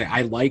on record and say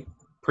I like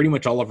pretty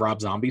much all of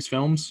Rob Zombie's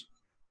films.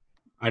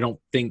 I don't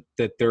think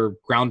that they're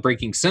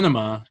groundbreaking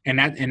cinema, and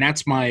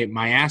that's my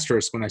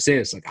asterisk when I say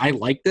this. Like, I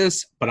like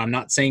this, but I'm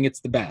not saying it's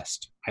the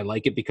best. I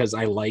like it because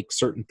I like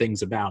certain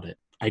things about it.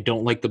 I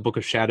don't like the Book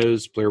of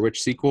Shadows Blair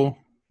Witch sequel.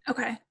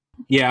 Okay.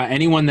 Yeah,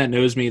 anyone that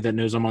knows me, that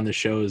knows I'm on the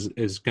show,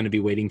 is going to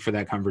be waiting for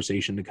that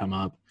conversation to come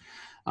up.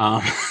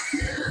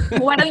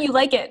 Why don't you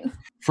like it?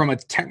 From a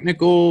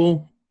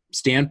technical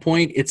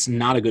standpoint, it's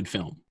not a good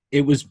film.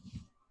 It was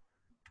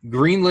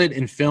greenlit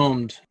and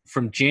filmed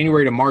from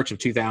January to March of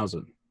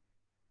 2000.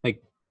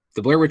 Like,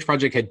 the Blair Witch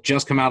Project had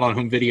just come out on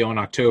home video in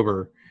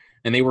October,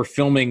 and they were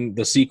filming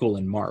the sequel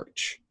in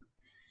March.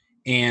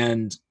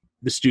 And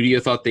the studio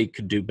thought they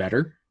could do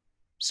better,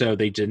 so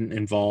they didn't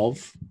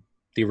involve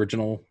the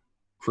original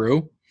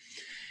crew.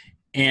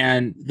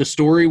 And the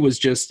story was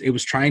it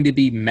was trying to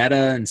be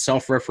meta and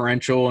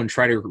self-referential and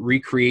try to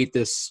recreate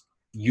this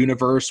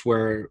universe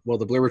where, well,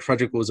 the Blair Witch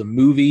Project was a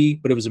movie,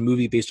 but it was a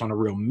movie based on a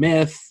real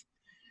myth.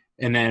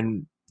 And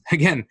then,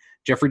 again,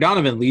 Jeffrey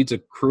Donovan leads a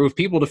crew of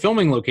people to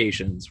filming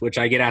locations, which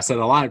I get asked that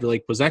a lot. I'd be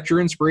like, was that your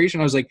inspiration?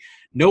 I was like,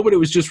 no, but it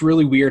was just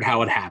really weird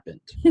how it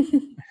happened.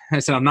 I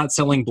said, I'm not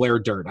selling Blair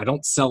dirt. I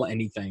don't sell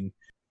anything.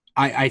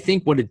 I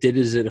think what it did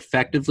is it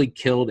effectively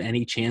killed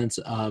any chance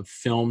of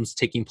films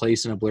taking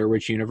place in a Blair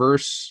Witch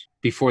universe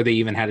before they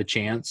even had a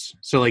chance.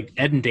 So, like,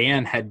 Ed and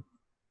Dan had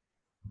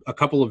a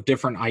couple of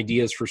different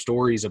ideas for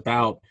stories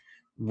about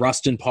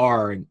Rustin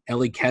Parr and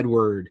Ellie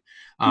Kedward.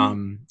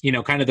 Kind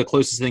of the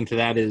closest thing to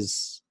that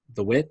is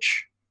The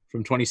Witch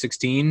from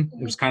 2016.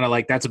 It was kind of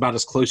like that's about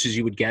as close as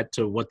you would get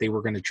to what they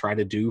were going to try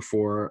to do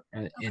for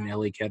an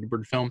Ellie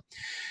Kedward film.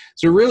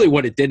 So really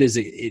what it did is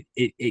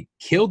it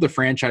killed the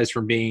franchise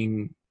from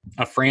being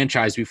a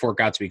franchise before it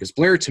got to be, because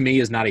Blair to me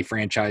is not a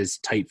franchise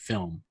type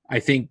film. I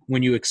think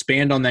when you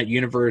expand on that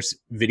universe,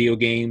 video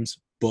games,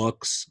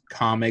 books,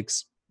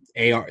 comics,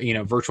 AR,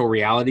 virtual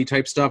reality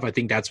type stuff, I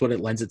think that's what it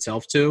lends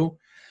itself to.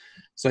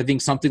 So I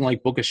think something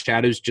like Book of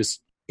Shadows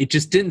just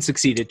didn't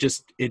succeed.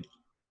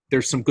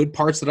 There's some good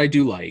parts that I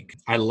do like.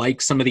 I like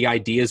some of the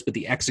ideas, but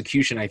the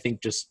execution, I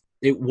think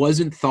it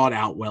wasn't thought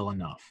out well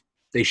enough.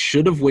 They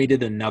should have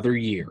waited another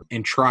year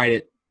and tried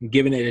it,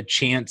 given it a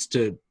chance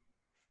to,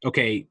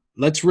 okay,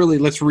 let's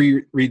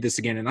reread this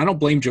again. And I don't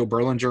blame Joe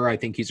Berlinger. I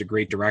think he's a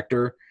great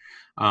director.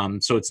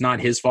 So it's not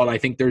his fault. I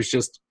think there's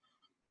just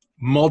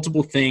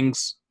multiple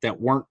things that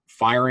weren't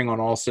firing on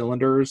all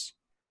cylinders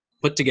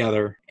put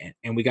together,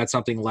 and we got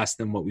something less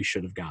than what we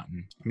should have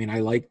gotten. I mean, I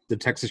like the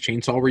Texas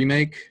Chainsaw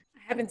remake.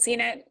 I haven't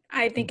seen it.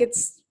 I think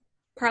it's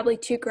probably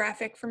too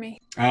graphic for me.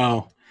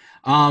 Oh,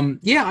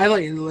 yeah,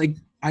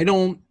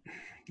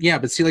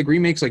 but see, like,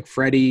 remakes like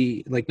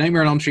Freddy, like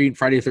Nightmare on Elm Street,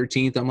 Friday the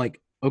 13th, I'm like,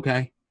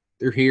 okay,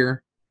 they're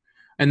here.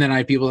 And then I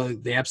have people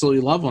that they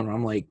absolutely love one.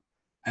 I'm like,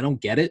 I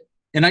don't get it.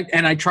 And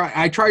I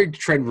try to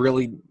tread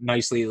really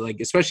nicely, like,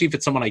 especially if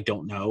it's someone I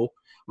don't know.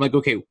 I'm like,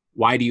 okay,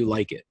 why do you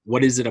like it?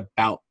 What is it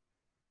about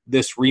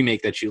this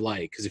remake that you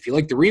like? Because if you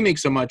like the remake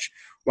so much,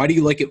 why do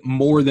you like it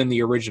more than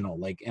the original?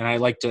 Like, and I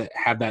like to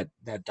have that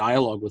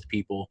dialogue with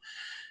people,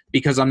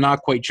 because I'm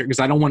not quite sure,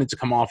 because I don't want it to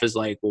come off as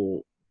like,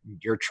 well,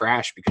 you're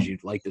trash because you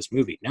like this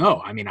movie.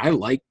 No, I mean, I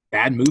like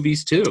bad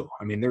movies too.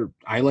 I mean,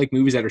 I like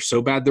movies that are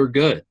so bad they're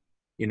good.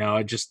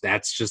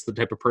 That's just the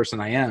type of person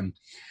I am.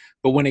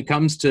 But when it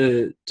comes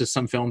to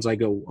some films, I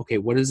go, okay,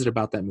 what is it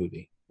about that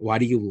movie? Why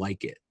do you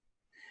like it?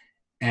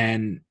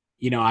 And,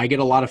 I get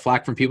a lot of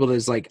flack from people that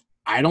is like,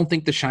 I don't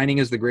think The Shining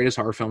is the greatest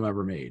horror film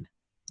ever made.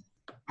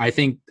 I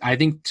think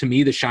to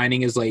me, The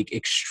Shining is like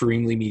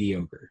extremely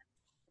mediocre.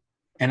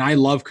 And I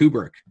love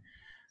Kubrick.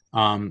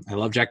 I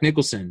love Jack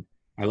Nicholson.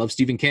 I love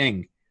Stephen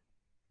King.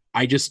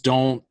 I just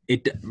don't,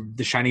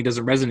 The Shining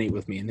doesn't resonate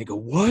with me. And they go,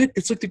 what?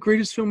 It's like the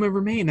greatest film ever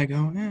made. And I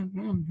go,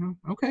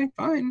 okay,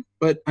 fine.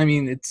 But I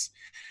mean,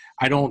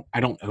 I don't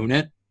own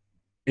it.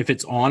 If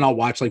it's on, I'll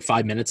watch like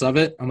 5 minutes of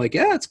it. I'm like,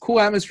 yeah, it's cool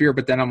atmosphere.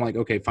 But then I'm like,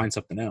 okay, find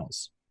something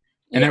else.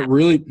 And that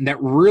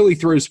really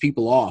throws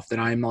people off, that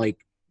I'm like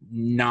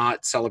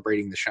not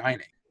celebrating The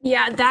Shining.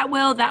 Yeah, that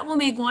will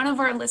make one of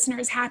our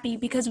listeners happy,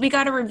 because we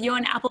got a review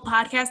on Apple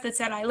Podcasts that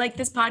said, I like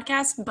this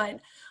podcast, but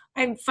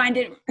I find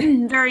it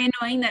very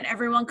annoying that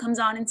everyone comes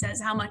on and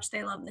says how much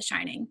they love The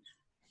Shining.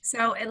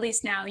 So at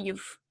least now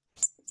you've.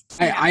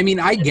 I mean,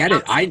 I get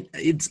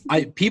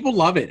it. People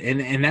love it,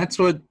 and that's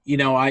what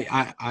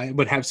I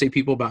would have say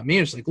people about me.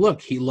 It's like, look,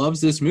 he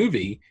loves this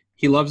movie.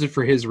 He loves it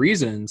for his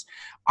reasons.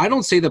 I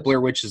don't say that Blair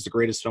Witch is the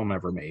greatest film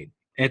ever made.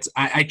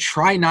 I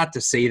try not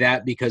to say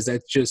that, because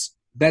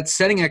that's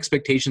setting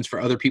expectations for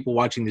other people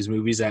watching these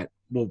movies that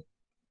will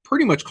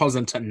pretty much cause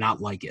them to not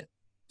like it.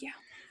 Yeah.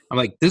 I'm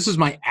like, this is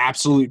my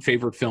absolute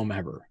favorite film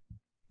ever.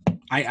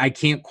 I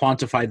can't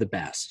quantify the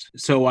best.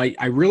 So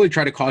I really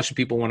try to caution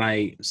people when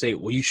I say,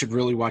 well, you should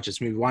really watch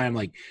this movie. Why? I'm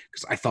like,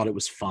 because I thought it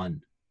was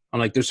fun. I'm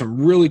like, there's some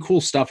really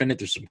cool stuff in it.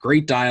 There's some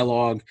great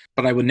dialogue,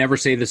 but I would never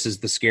say this is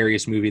the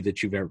scariest movie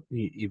that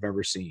you've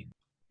ever seen.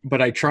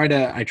 But I try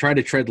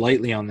to tread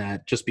lightly on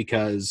that, just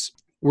because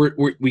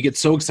we get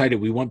so excited.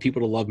 We want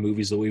people to love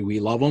movies the way we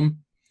love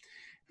them.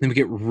 Then we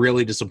get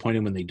really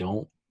disappointed when they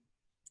don't.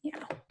 Yeah.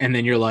 And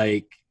then you're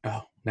like,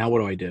 oh, now what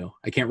do I do?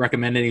 I can't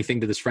recommend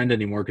anything to this friend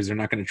anymore because they're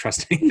not going to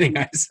trust anything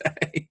I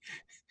say.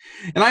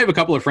 And I have a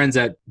couple of friends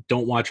that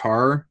don't watch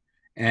horror,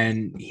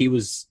 and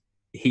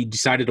he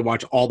decided to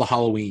watch all the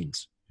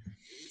Halloweens.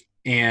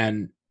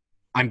 And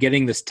I'm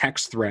getting this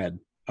text thread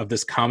of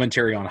this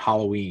commentary on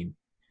Halloween.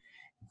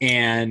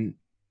 And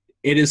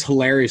it is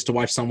hilarious to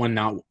watch someone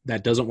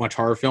that doesn't watch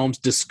horror films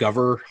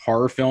discover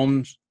horror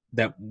films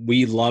that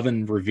we love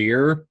and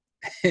revere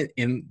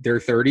in their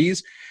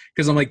 30s.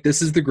 Because I'm like,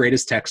 this is the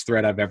greatest text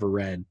thread I've ever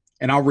read.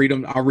 And I'll read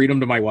them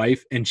to my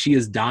wife, and she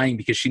is dying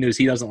because she knows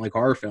he doesn't like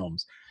horror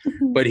films.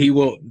 But he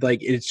will, like,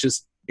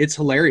 it's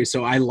hilarious.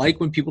 So I like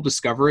when people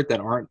discover it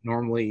that aren't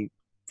normally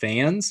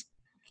fans,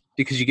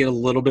 because you get a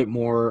little bit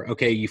more,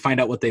 okay, you find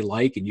out what they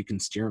like and you can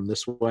steer them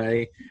this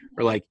way.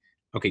 Or like,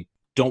 okay,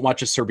 don't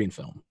watch a Serbian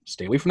film.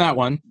 Stay away from that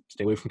one.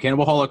 Stay away from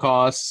Cannibal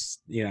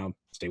Holocaust.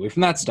 Stay away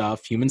from that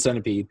stuff. Human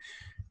Centipede.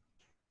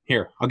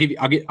 Here,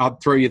 I'll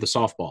throw you the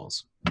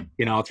softballs.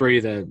 I'll throw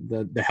you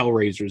the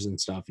Hellraisers and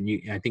stuff,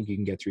 and I think you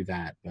can get through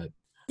that. But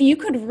if you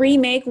could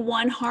remake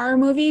one horror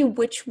movie,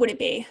 which would it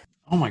be?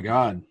 Oh my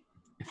God.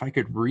 If I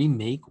could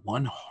remake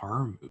one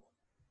horror movie.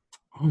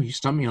 Oh, you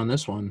stumped me on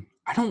this one.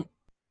 I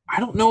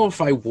don't know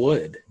if I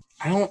would.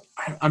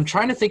 I'm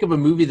trying to think of a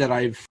movie that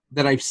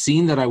I've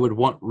seen that I would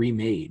want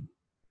remade.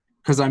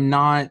 Because I'm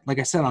not, like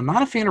I said, I'm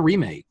not a fan of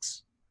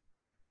remakes.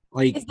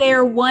 Like, is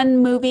there one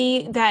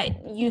movie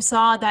that you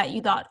saw that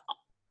you thought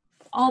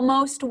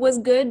almost was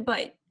good,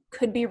 but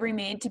could be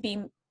remade to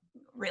be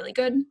really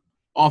good?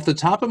 Off the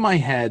top of my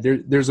head,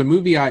 there's a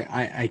movie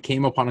I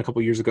came upon a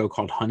couple years ago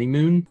called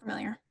Honeymoon.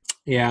 Familiar.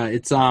 Yeah,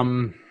 it's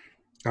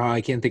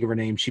I can't think of her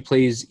name. She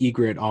plays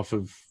Ygritte off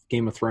of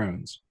Game of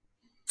Thrones.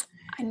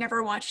 I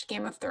never watched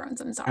Game of Thrones.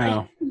 I'm sorry.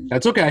 Oh,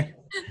 that's okay.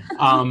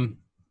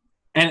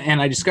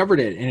 And I discovered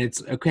it, and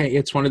it's okay.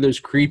 It's one of those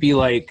creepy,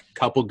 like,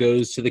 couple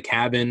goes to the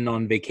cabin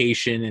on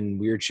vacation and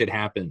weird shit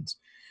happens.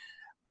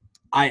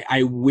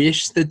 I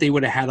wish that they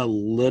would have had a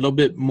little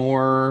bit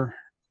more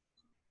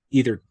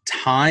either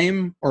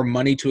time or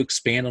money to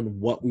expand on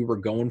what we were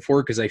going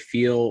for, because I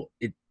feel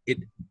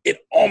it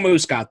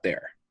almost got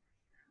there.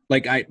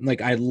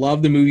 I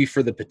love the movie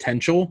for the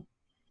potential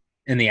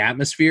and the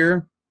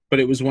atmosphere, but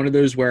it was one of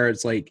those where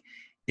it's like,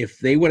 if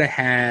they would have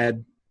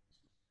had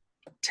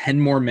 10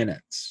 more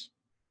minutes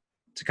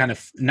to kind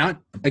of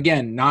not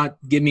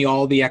give me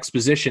all the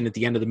exposition at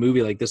the end of the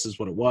movie, like this is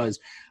what it was.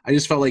 I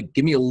just felt like,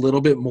 give me a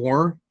little bit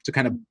more to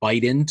kind of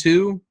bite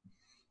into.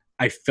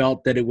 I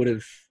felt that it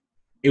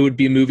would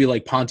be a movie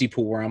like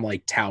Pontypool where I'm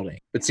like touting.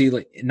 But see,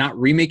 like, not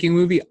remaking a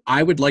movie,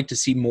 I would like to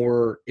see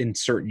more in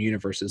certain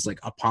universes, like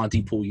a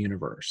Pontypool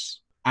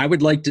universe. I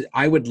would like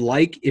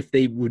if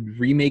they would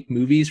remake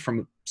movies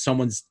from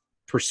someone's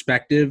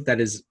perspective that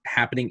is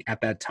happening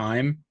at that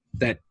time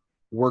that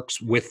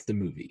works with the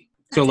movie.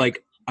 So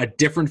like a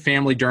different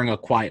family during A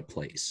Quiet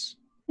Place.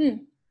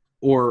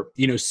 Or,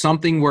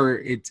 something where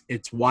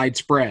it's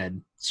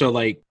widespread. So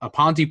like a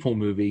Pontypool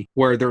movie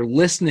where they're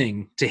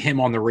listening to him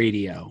on the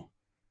radio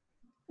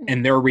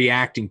and they're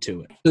reacting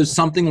to it. So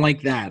something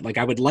like that. Like,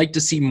 I would like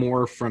to see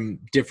more from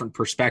different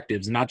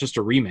perspectives, not just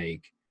a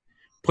remake.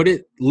 Put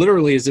it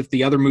literally as if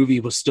the other movie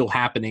was still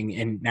happening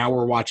and now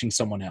we're watching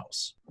someone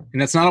else.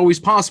 And that's not always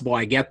possible.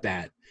 I get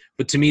that.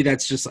 But to me,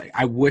 that's just like,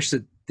 I wish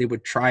that they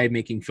would try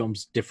making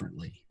films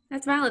differently.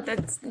 That's valid.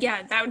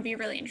 That would be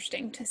really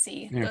interesting to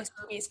see those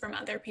movies from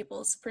other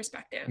people's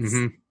perspectives.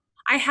 Mm-hmm.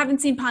 I haven't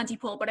seen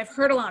Pontypool, but I've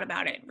heard a lot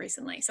about it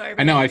recently. So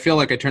I know. I feel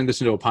like I turned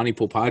this into a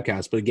Pontypool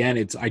podcast, but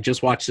again, I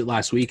just watched it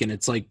last week, and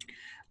it's like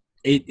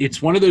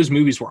it's one of those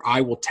movies where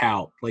I will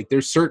tout. Like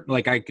there's certain,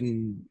 like I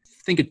can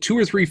think of 2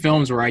 or 3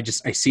 films where I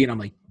see it. I'm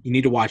like, you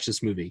need to watch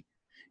this movie.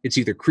 It's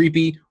either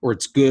creepy or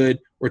it's good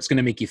or it's going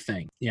to make you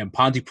think. Yeah,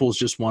 Pontypool is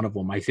just one of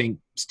them. I think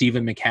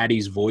Stephen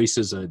McHattie's voice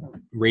as a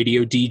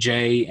radio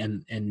DJ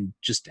and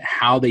just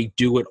how they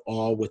do it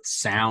all with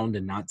sound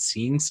and not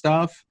seeing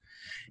stuff.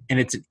 And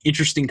it's an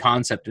interesting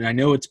concept. And I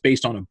know it's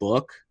based on a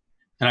book.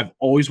 And I've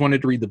always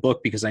wanted to read the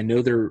book because I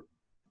know they're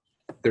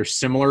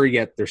similar,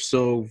 yet they're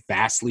so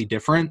vastly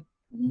different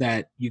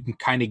that you can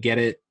kind of get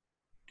it.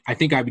 I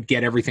think I would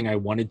get everything I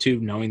wanted to,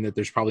 knowing that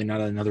there's probably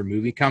not another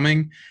movie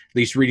coming. At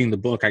least reading the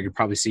book, I could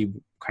probably see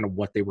kind of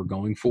what they were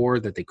going for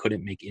that they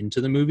couldn't make into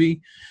the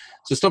movie.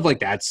 So stuff like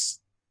that's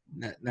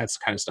the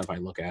kind of stuff I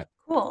look at.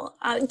 Cool.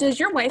 Does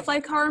your wife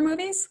like horror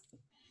movies?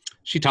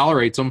 She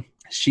tolerates them.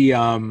 She,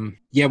 when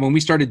we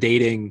started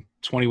dating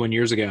 21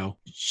 years ago,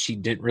 she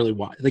didn't really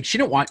watch, like she's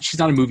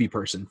not a movie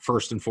person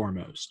first and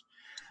foremost.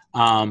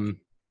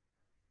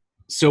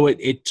 So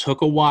it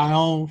took a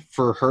while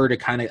for her to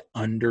kind of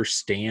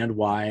understand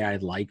why I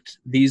liked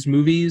these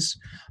movies.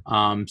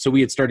 So we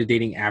had started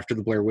dating after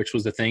the Blair Witch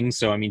was a thing.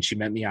 So, I mean, she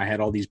met me, I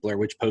had all these Blair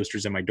Witch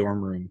posters in my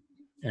dorm room.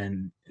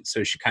 And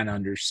so she kind of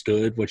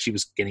understood what she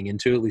was getting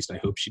into. At least I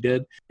hope she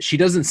did. She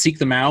doesn't seek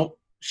them out.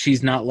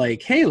 She's not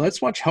like, hey,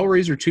 let's watch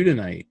Hellraiser 2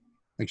 tonight.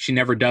 Like she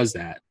never does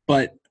that.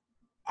 But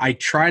I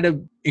try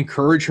to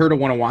encourage her to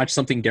want to watch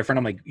something different.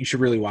 I'm like, you should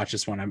really watch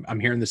this one. I'm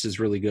hearing this is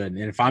really good.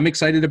 And if I'm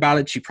excited about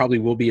it, she probably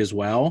will be as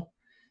well.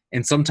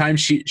 And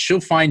sometimes she'll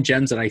find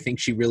gems that I think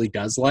she really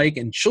does like,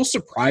 and she'll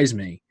surprise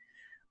me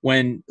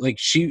when like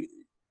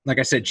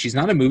I said, she's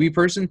not a movie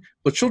person,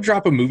 but she'll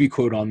drop a movie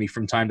quote on me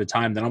from time to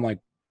time that I'm like,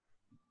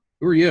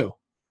 who are you?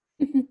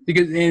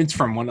 Because and it's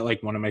from one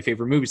of my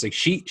favorite movies. Like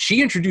she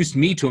introduced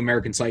me to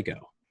American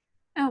Psycho.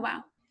 Oh,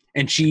 wow.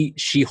 And she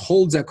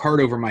holds that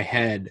card over my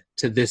head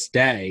to this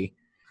day.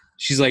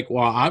 She's like,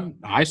 well,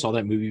 I saw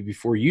that movie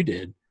before you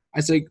did. I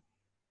was like,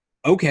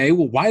 okay,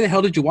 well, why the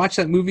hell did you watch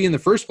that movie in the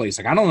first place?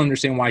 Like, I don't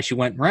understand why she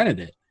went and rented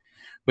it.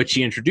 But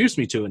she introduced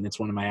me to it, and it's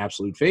one of my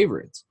absolute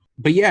favorites.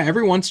 But yeah,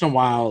 every once in a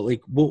while,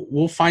 like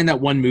we'll find that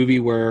one movie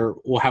where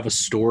we'll have a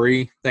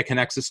story that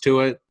connects us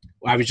to it.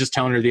 I was just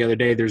telling her the other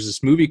day, there's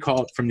this movie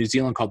from New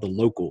Zealand called The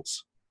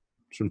Locals.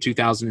 It's from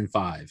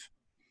 2005.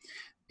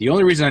 The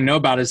only reason I know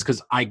about it is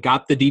because I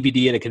got the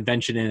DVD at a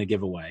convention in a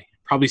giveaway.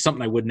 Probably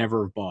something I would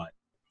never have bought.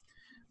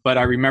 But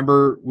I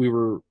remember we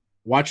were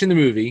watching the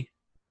movie.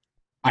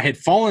 I had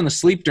fallen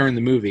asleep during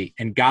the movie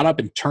and got up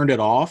and turned it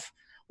off.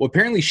 Well,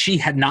 apparently she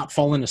had not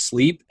fallen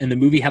asleep, and the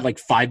movie had like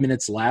 5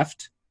 minutes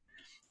left.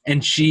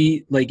 And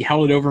she like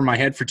held it over my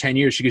head for 10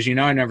 years. She goes,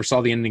 I never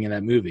saw the ending of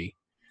that movie.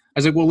 I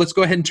was like, well, let's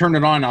go ahead and turn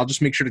it on. I'll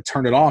just make sure to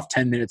turn it off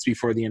 10 minutes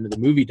before the end of the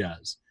movie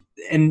does.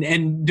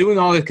 And doing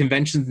all the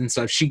conventions and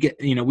stuff,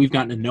 we've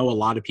gotten to know a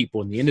lot of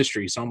people in the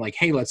industry. So I'm like,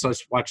 hey, let's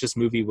watch this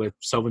movie with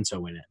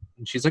so-and-so in it.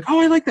 And she's like, oh,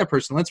 I like that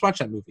person. Let's watch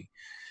that movie.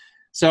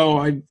 So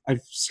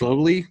I've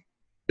slowly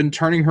been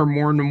turning her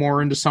more and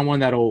more into someone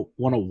that'll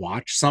want to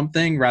watch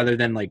something rather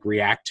than like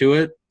react to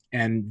it.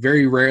 And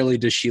very rarely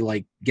does she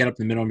like get up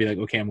in the middle and be like,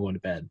 okay, I'm going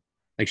to bed.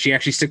 Like she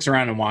actually sticks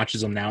around and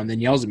watches them now and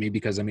then yells at me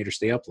because I made her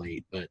stay up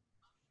late. But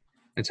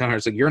I tell her,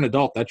 it's like, you're an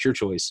adult. That's your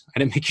choice. I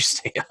didn't make you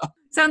stay up.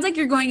 Sounds like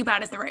you're going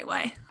about it the right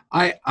way.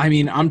 I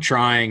mean, I'm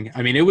trying.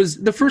 I mean, it was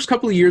the first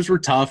couple of years were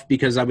tough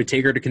because I would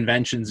take her to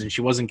conventions and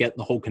she wasn't getting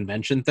the whole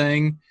convention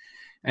thing.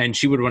 And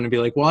she would want to be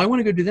like, well, I want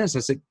to go do this. I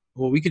was like,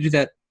 well, we could do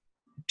that,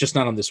 just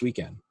not on this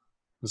weekend.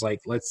 I was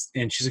like,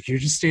 and she's like, you're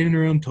just standing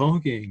around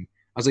talking.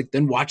 I was like,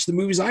 then watch the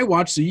movies I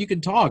watch so you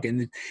can talk.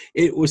 And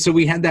so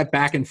we had that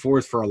back and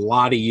forth for a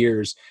lot of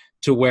years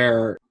to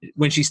where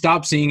when she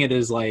stopped seeing it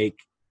as like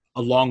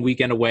a long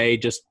weekend away,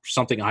 just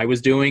something I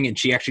was doing, and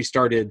she actually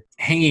started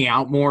hanging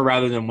out more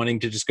rather than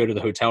wanting to just go to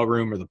the hotel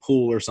room or the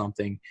pool or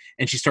something.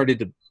 And she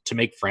started to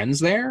make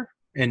friends there.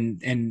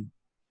 And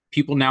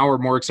people now are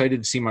more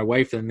excited to see my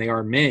wife than they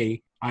are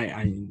me.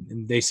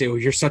 And they say, well,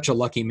 you're such a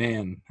lucky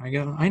man. I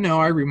go, I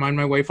know. I remind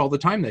my wife all the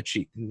time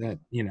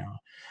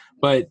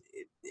but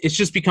it's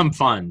just become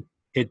fun.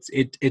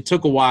 It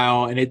took a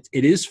while, and it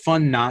is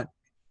fun not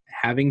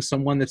having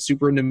someone that's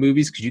super into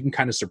movies because you can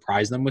kind of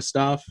surprise them with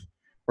stuff,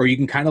 or you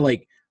can kind of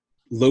like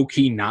low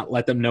key not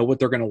let them know what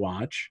they're going to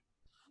watch.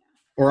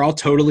 Or I'll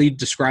totally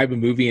describe a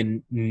movie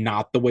and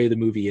not the way the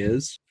movie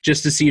is,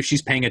 just to see if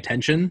she's paying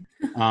attention.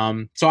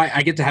 So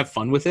I get to have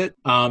fun with it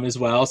as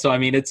well. So I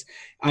mean,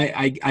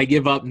 I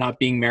give up not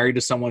being married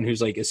to someone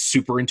who's like as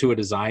super into it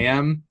as I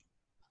am,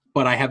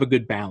 but I have a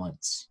good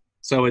balance.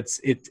 So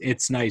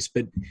it's nice.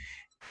 But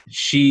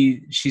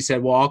she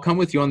said, well, I'll come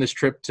with you on this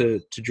trip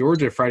to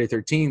Georgia Friday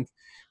 13th.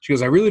 She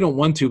goes, I really don't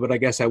want to, but I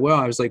guess I will.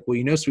 I was like,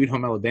 well, Sweet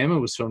Home Alabama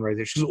was filmed right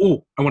there. She goes,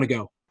 oh, I want to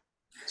go.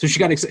 So she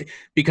got excited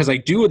because I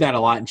do that a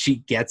lot, and she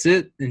gets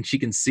it, and she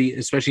can see,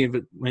 especially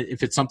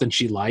if it's something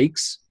she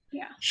likes,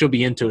 yeah, she'll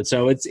be into it.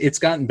 So it's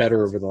gotten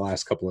better over the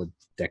last couple of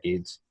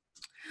decades.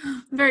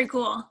 Very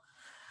cool.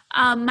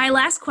 My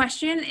last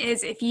question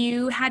is, if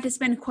you had to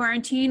spend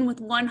quarantine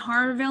with one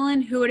horror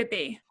villain, who would it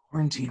be?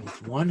 Quarantine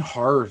with one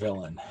horror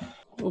villain.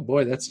 Oh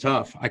boy, that's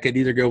tough. I could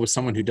either go with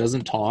someone who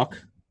doesn't talk,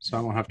 so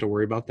I don't have to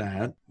worry about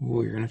that.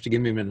 Oh, you're gonna have to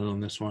give me a minute on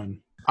this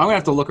one. I'm gonna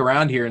have to look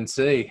around here and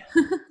see.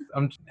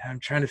 I'm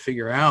trying to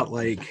figure out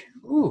like,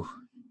 ooh,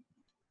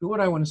 who would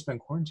I want to spend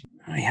quarantine?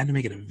 I had to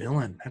make it a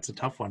villain. That's a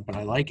tough one, but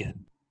I like it.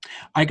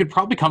 I could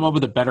probably come up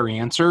with a better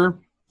answer.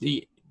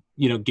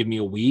 Give me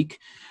a week.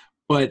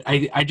 But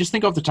I just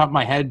think off the top of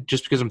my head,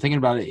 just because I'm thinking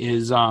about it,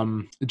 is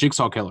the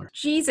Jigsaw Killer.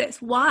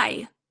 Jesus,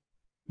 why?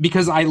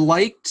 Because I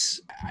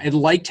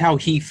liked how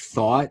he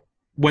thought,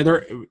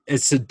 whether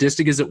as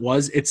sadistic as it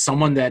was, it's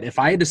someone that if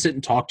I had to sit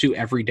and talk to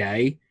every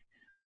day,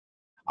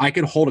 I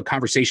could hold a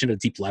conversation at a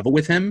deep level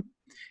with him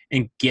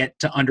and get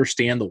to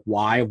understand the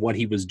why of what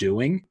he was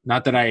doing.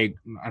 Not that I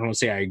don't want to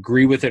say I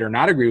agree with it or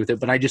not agree with it,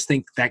 but I just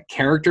think that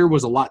character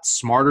was a lot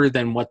smarter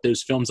than what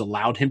those films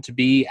allowed him to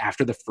be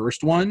after the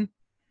first one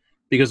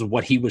because of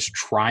what he was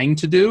trying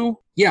to do.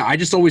 Yeah, I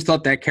just always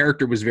thought that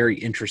character was very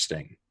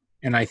interesting.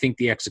 And I think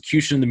the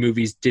execution of the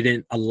movies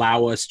didn't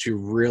allow us to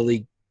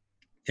really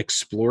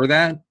explore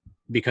that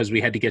because we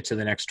had to get to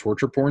the next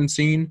torture porn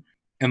scene.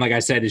 And like I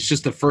said, it's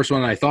just the first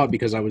one I thought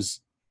because I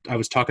was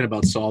talking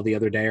about Saw the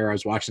other day, or I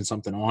was watching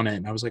something on it,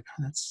 and I was like,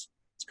 oh, that's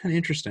kind of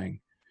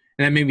interesting.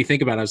 And that made me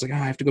think about it. I was like, oh,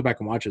 I have to go back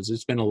and watch it.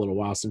 It's been a little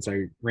while since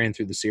I ran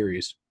through the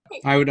series.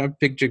 I'd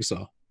pick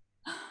Jigsaw.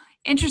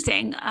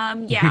 Interesting.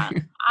 Yeah,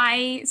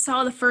 I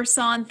saw the first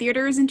Saw in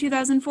theaters in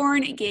 2004,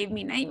 and it gave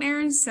me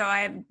nightmares, so I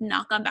have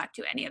not gone back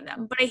to any of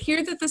them. But I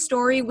hear that the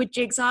story with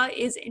Jigsaw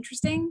is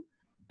interesting,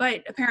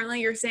 but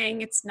apparently you're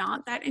saying it's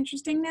not that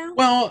interesting now?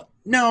 Well,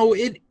 no,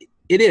 it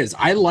is.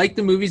 I like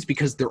the movies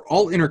because they're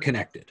all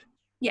interconnected.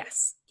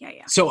 Yes.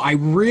 Yeah. So I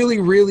really,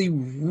 really,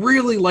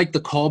 really like the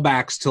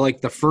callbacks to like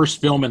the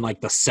first film and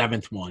like the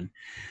seventh one.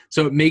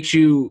 So it makes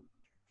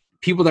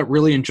people that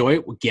really enjoy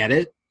it will get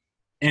it.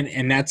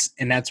 And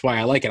that's why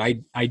I like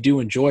it. I do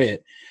enjoy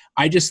it.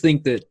 I just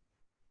think that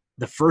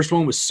the first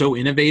one was so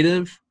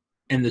innovative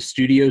and the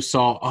studio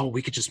saw, oh,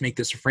 we could just make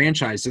this a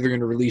franchise. So they're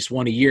going to release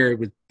one a year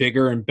with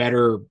bigger and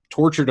better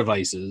torture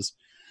devices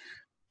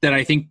that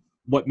I think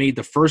what made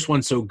the first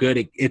one so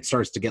good, it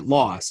starts to get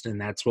lost. And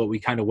that's what we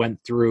kind of went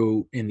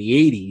through in the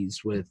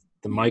 80s with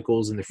the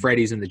Michaels and the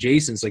Freddys and the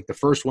Jasons. Like the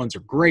first ones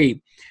are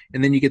great.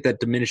 And then you get that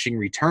diminishing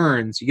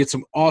returns. You get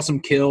some awesome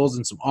kills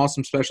and some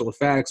awesome special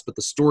effects, but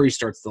the story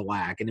starts to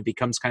lack and it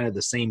becomes kind of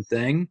the same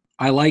thing.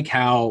 I like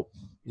how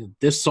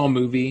this Saw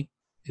movie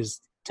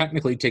is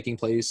technically taking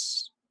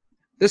place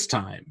this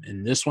time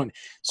and this one.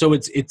 So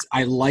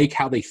I like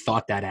how they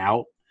thought that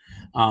out.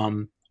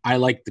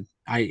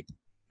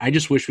 I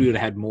just wish we would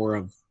have had more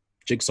of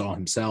Jigsaw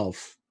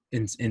himself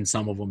in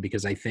some of them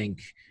because I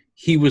think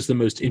he was the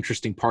most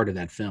interesting part of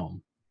that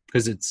film.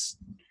 Because if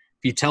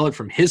you tell it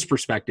from his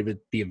perspective,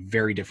 it'd be a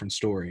very different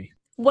story.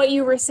 What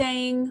you were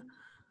saying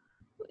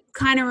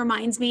kind of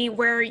reminds me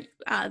where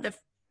the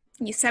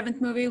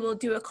seventh movie will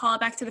do a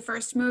callback to the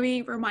first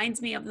movie.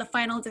 Reminds me of the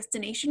Final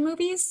Destination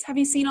movies. Have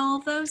you seen all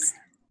of those?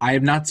 I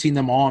have not seen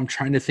them all. I'm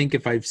trying to think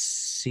if I've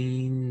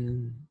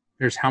seen.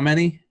 There's how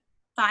many?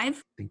 5?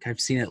 I think I've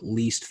seen at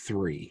least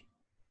 3.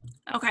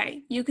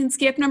 Okay, you can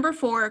skip number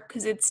 4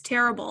 because it's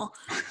terrible,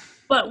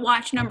 but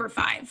watch number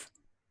 5.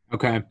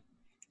 Okay.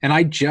 And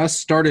I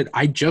just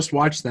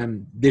watched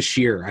them this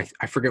year.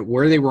 I forget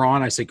where they were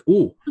on. I was like,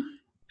 ooh,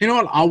 you know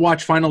what? I'll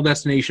watch Final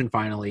Destination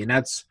finally. And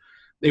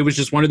it was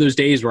just one of those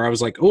days where I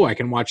was like, oh, I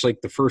can watch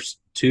like the first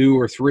 2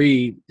 or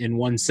 3 in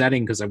one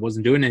setting because I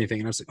wasn't doing anything.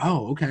 And I was like,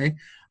 oh, okay.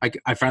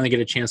 I finally get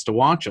a chance to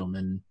watch them.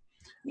 And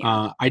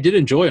I did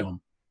enjoy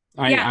them.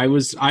 I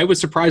was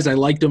surprised I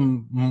liked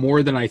them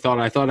more than I thought.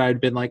 I thought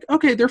I'd been like,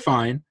 okay, they're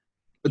fine.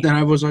 But then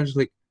I was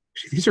like,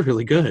 these are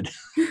really good.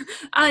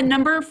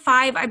 Number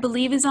 5, I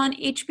believe, is on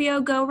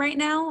HBO Go right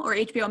now, or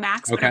HBO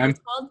Max, whatever it's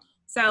called.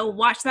 So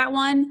watch that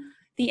one.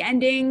 The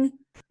ending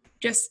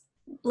just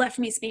left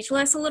me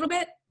speechless a little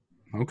bit.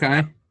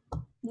 Okay.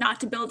 Not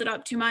to build it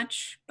up too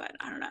much, but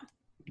I don't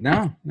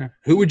know. No.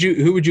 Who would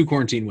you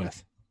quarantine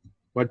with?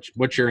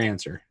 What's your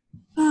answer?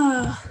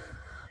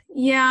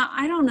 Yeah,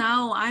 I don't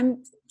know.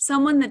 I'm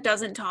someone that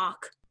doesn't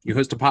talk. You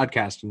host a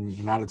podcast and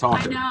you're not a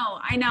talker.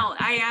 I know.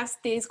 I ask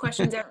these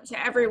questions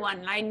to everyone,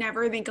 and I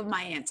never think of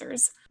my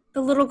answers. The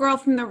little girl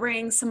from The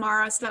Ring,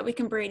 Samara, so that we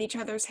can braid each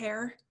other's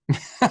hair. No,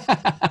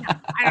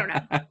 I don't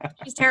know.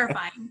 She's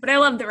terrifying, but I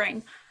love The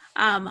Ring.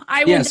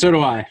 So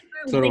do I.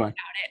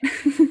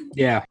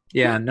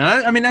 Yeah. No,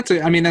 I mean that's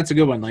a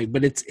good one. Like,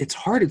 but it's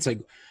hard. It's like,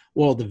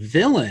 well, the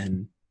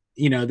villain.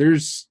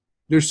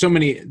 There's so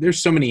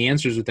many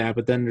answers with that.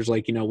 But then there's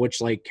like,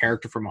 which like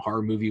character from a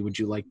horror movie would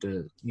you like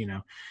to,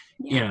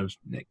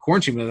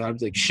 quarantine with? I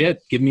was like,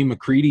 shit, give me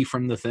McCready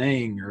from The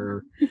Thing,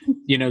 or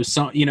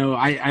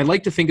I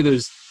like to think of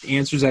those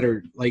answers that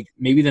are like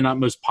maybe they're not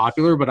most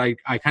popular, but I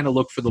kind of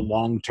look for the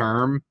long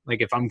term.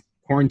 Like if I'm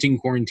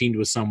quarantined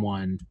with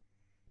someone,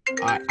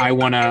 I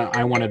wanna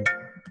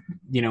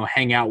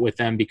hang out with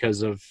them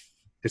because of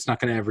it's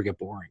not going to ever get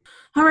boring.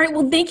 All right.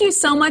 Well, thank you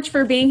so much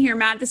for being here,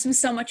 Matt. This was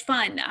so much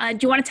fun. Do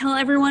you want to tell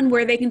everyone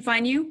where they can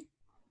find you?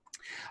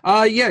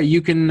 Yeah,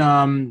 you can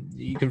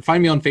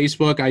find me on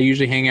Facebook. I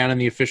usually hang out in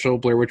the official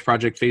Blair Witch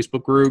Project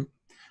Facebook group.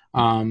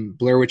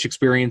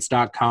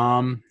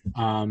 BlairWitchExperience.com.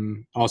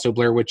 Also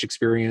Blair Witch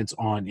Experience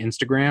on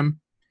Instagram.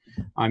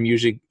 I'm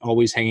usually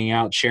always hanging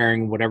out,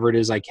 sharing whatever it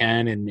is I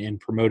can, and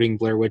promoting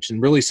Blair Witch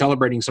and really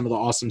celebrating some of the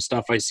awesome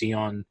stuff I see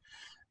on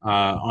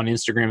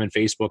Instagram and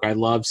Facebook. I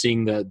love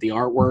seeing the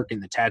artwork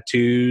and the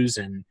tattoos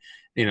and,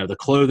 you know, the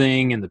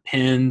clothing and the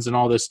pins and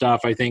all this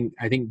stuff. I think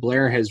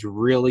Blair has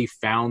really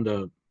found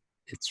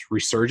its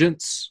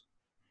resurgence,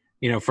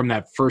 you know, from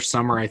that first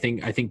summer. I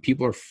think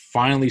people are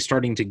finally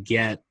starting to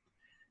get,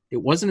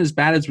 it wasn't as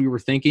bad as we were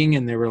thinking.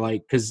 And they were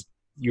like, cause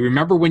you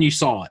remember when you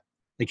saw it,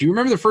 like you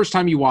remember the first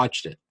time you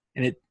watched it,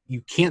 and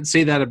you can't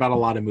say that about a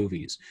lot of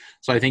movies.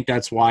 So I think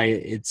that's why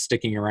it's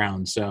sticking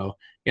around. So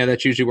yeah,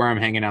 that's usually where I'm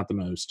hanging out the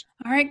most.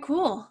 All right,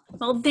 cool.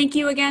 Well, thank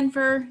you again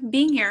for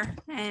being here.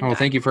 And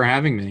thank you for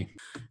having me.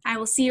 I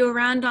will see you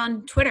around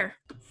on Twitter.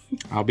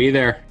 I'll be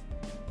there.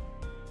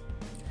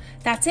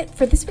 That's it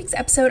for this week's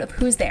episode of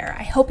Who's There.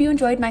 I hope you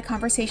enjoyed my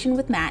conversation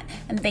with Matt,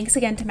 and thanks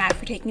again to Matt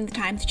for taking the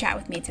time to chat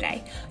with me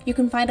today. You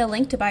can find a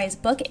link to buy his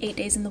book, 8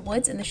 Days in the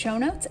Woods, in the show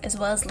notes, as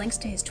well as links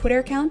to his Twitter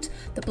account,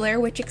 the Blair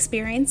Witch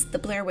Experience, the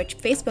Blair Witch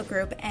Facebook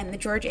group, and the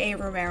George A.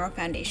 Romero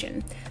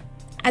Foundation.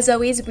 As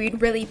always,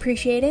 we'd really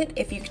appreciate it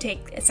if you could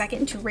take a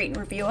second to rate and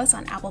review us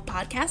on Apple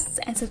Podcasts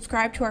and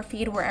subscribe to our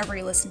feed wherever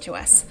you listen to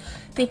us.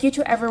 Thank you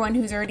to everyone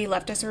who's already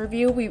left us a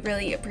review. We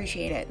really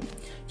appreciate it.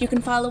 You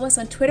can follow us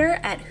on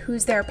Twitter at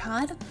Who's There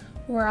Pod.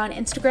 We're on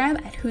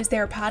Instagram at Who's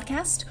There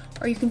Podcast,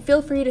 or you can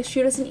feel free to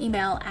shoot us an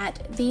email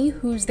at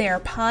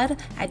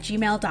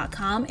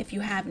thewho'stherepod@gmail.com if you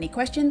have any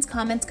questions,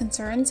 comments,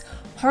 concerns,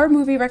 horror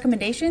movie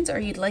recommendations, or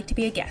you'd like to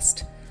be a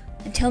guest.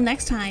 Until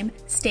next time,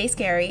 stay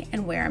scary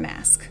and wear a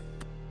mask.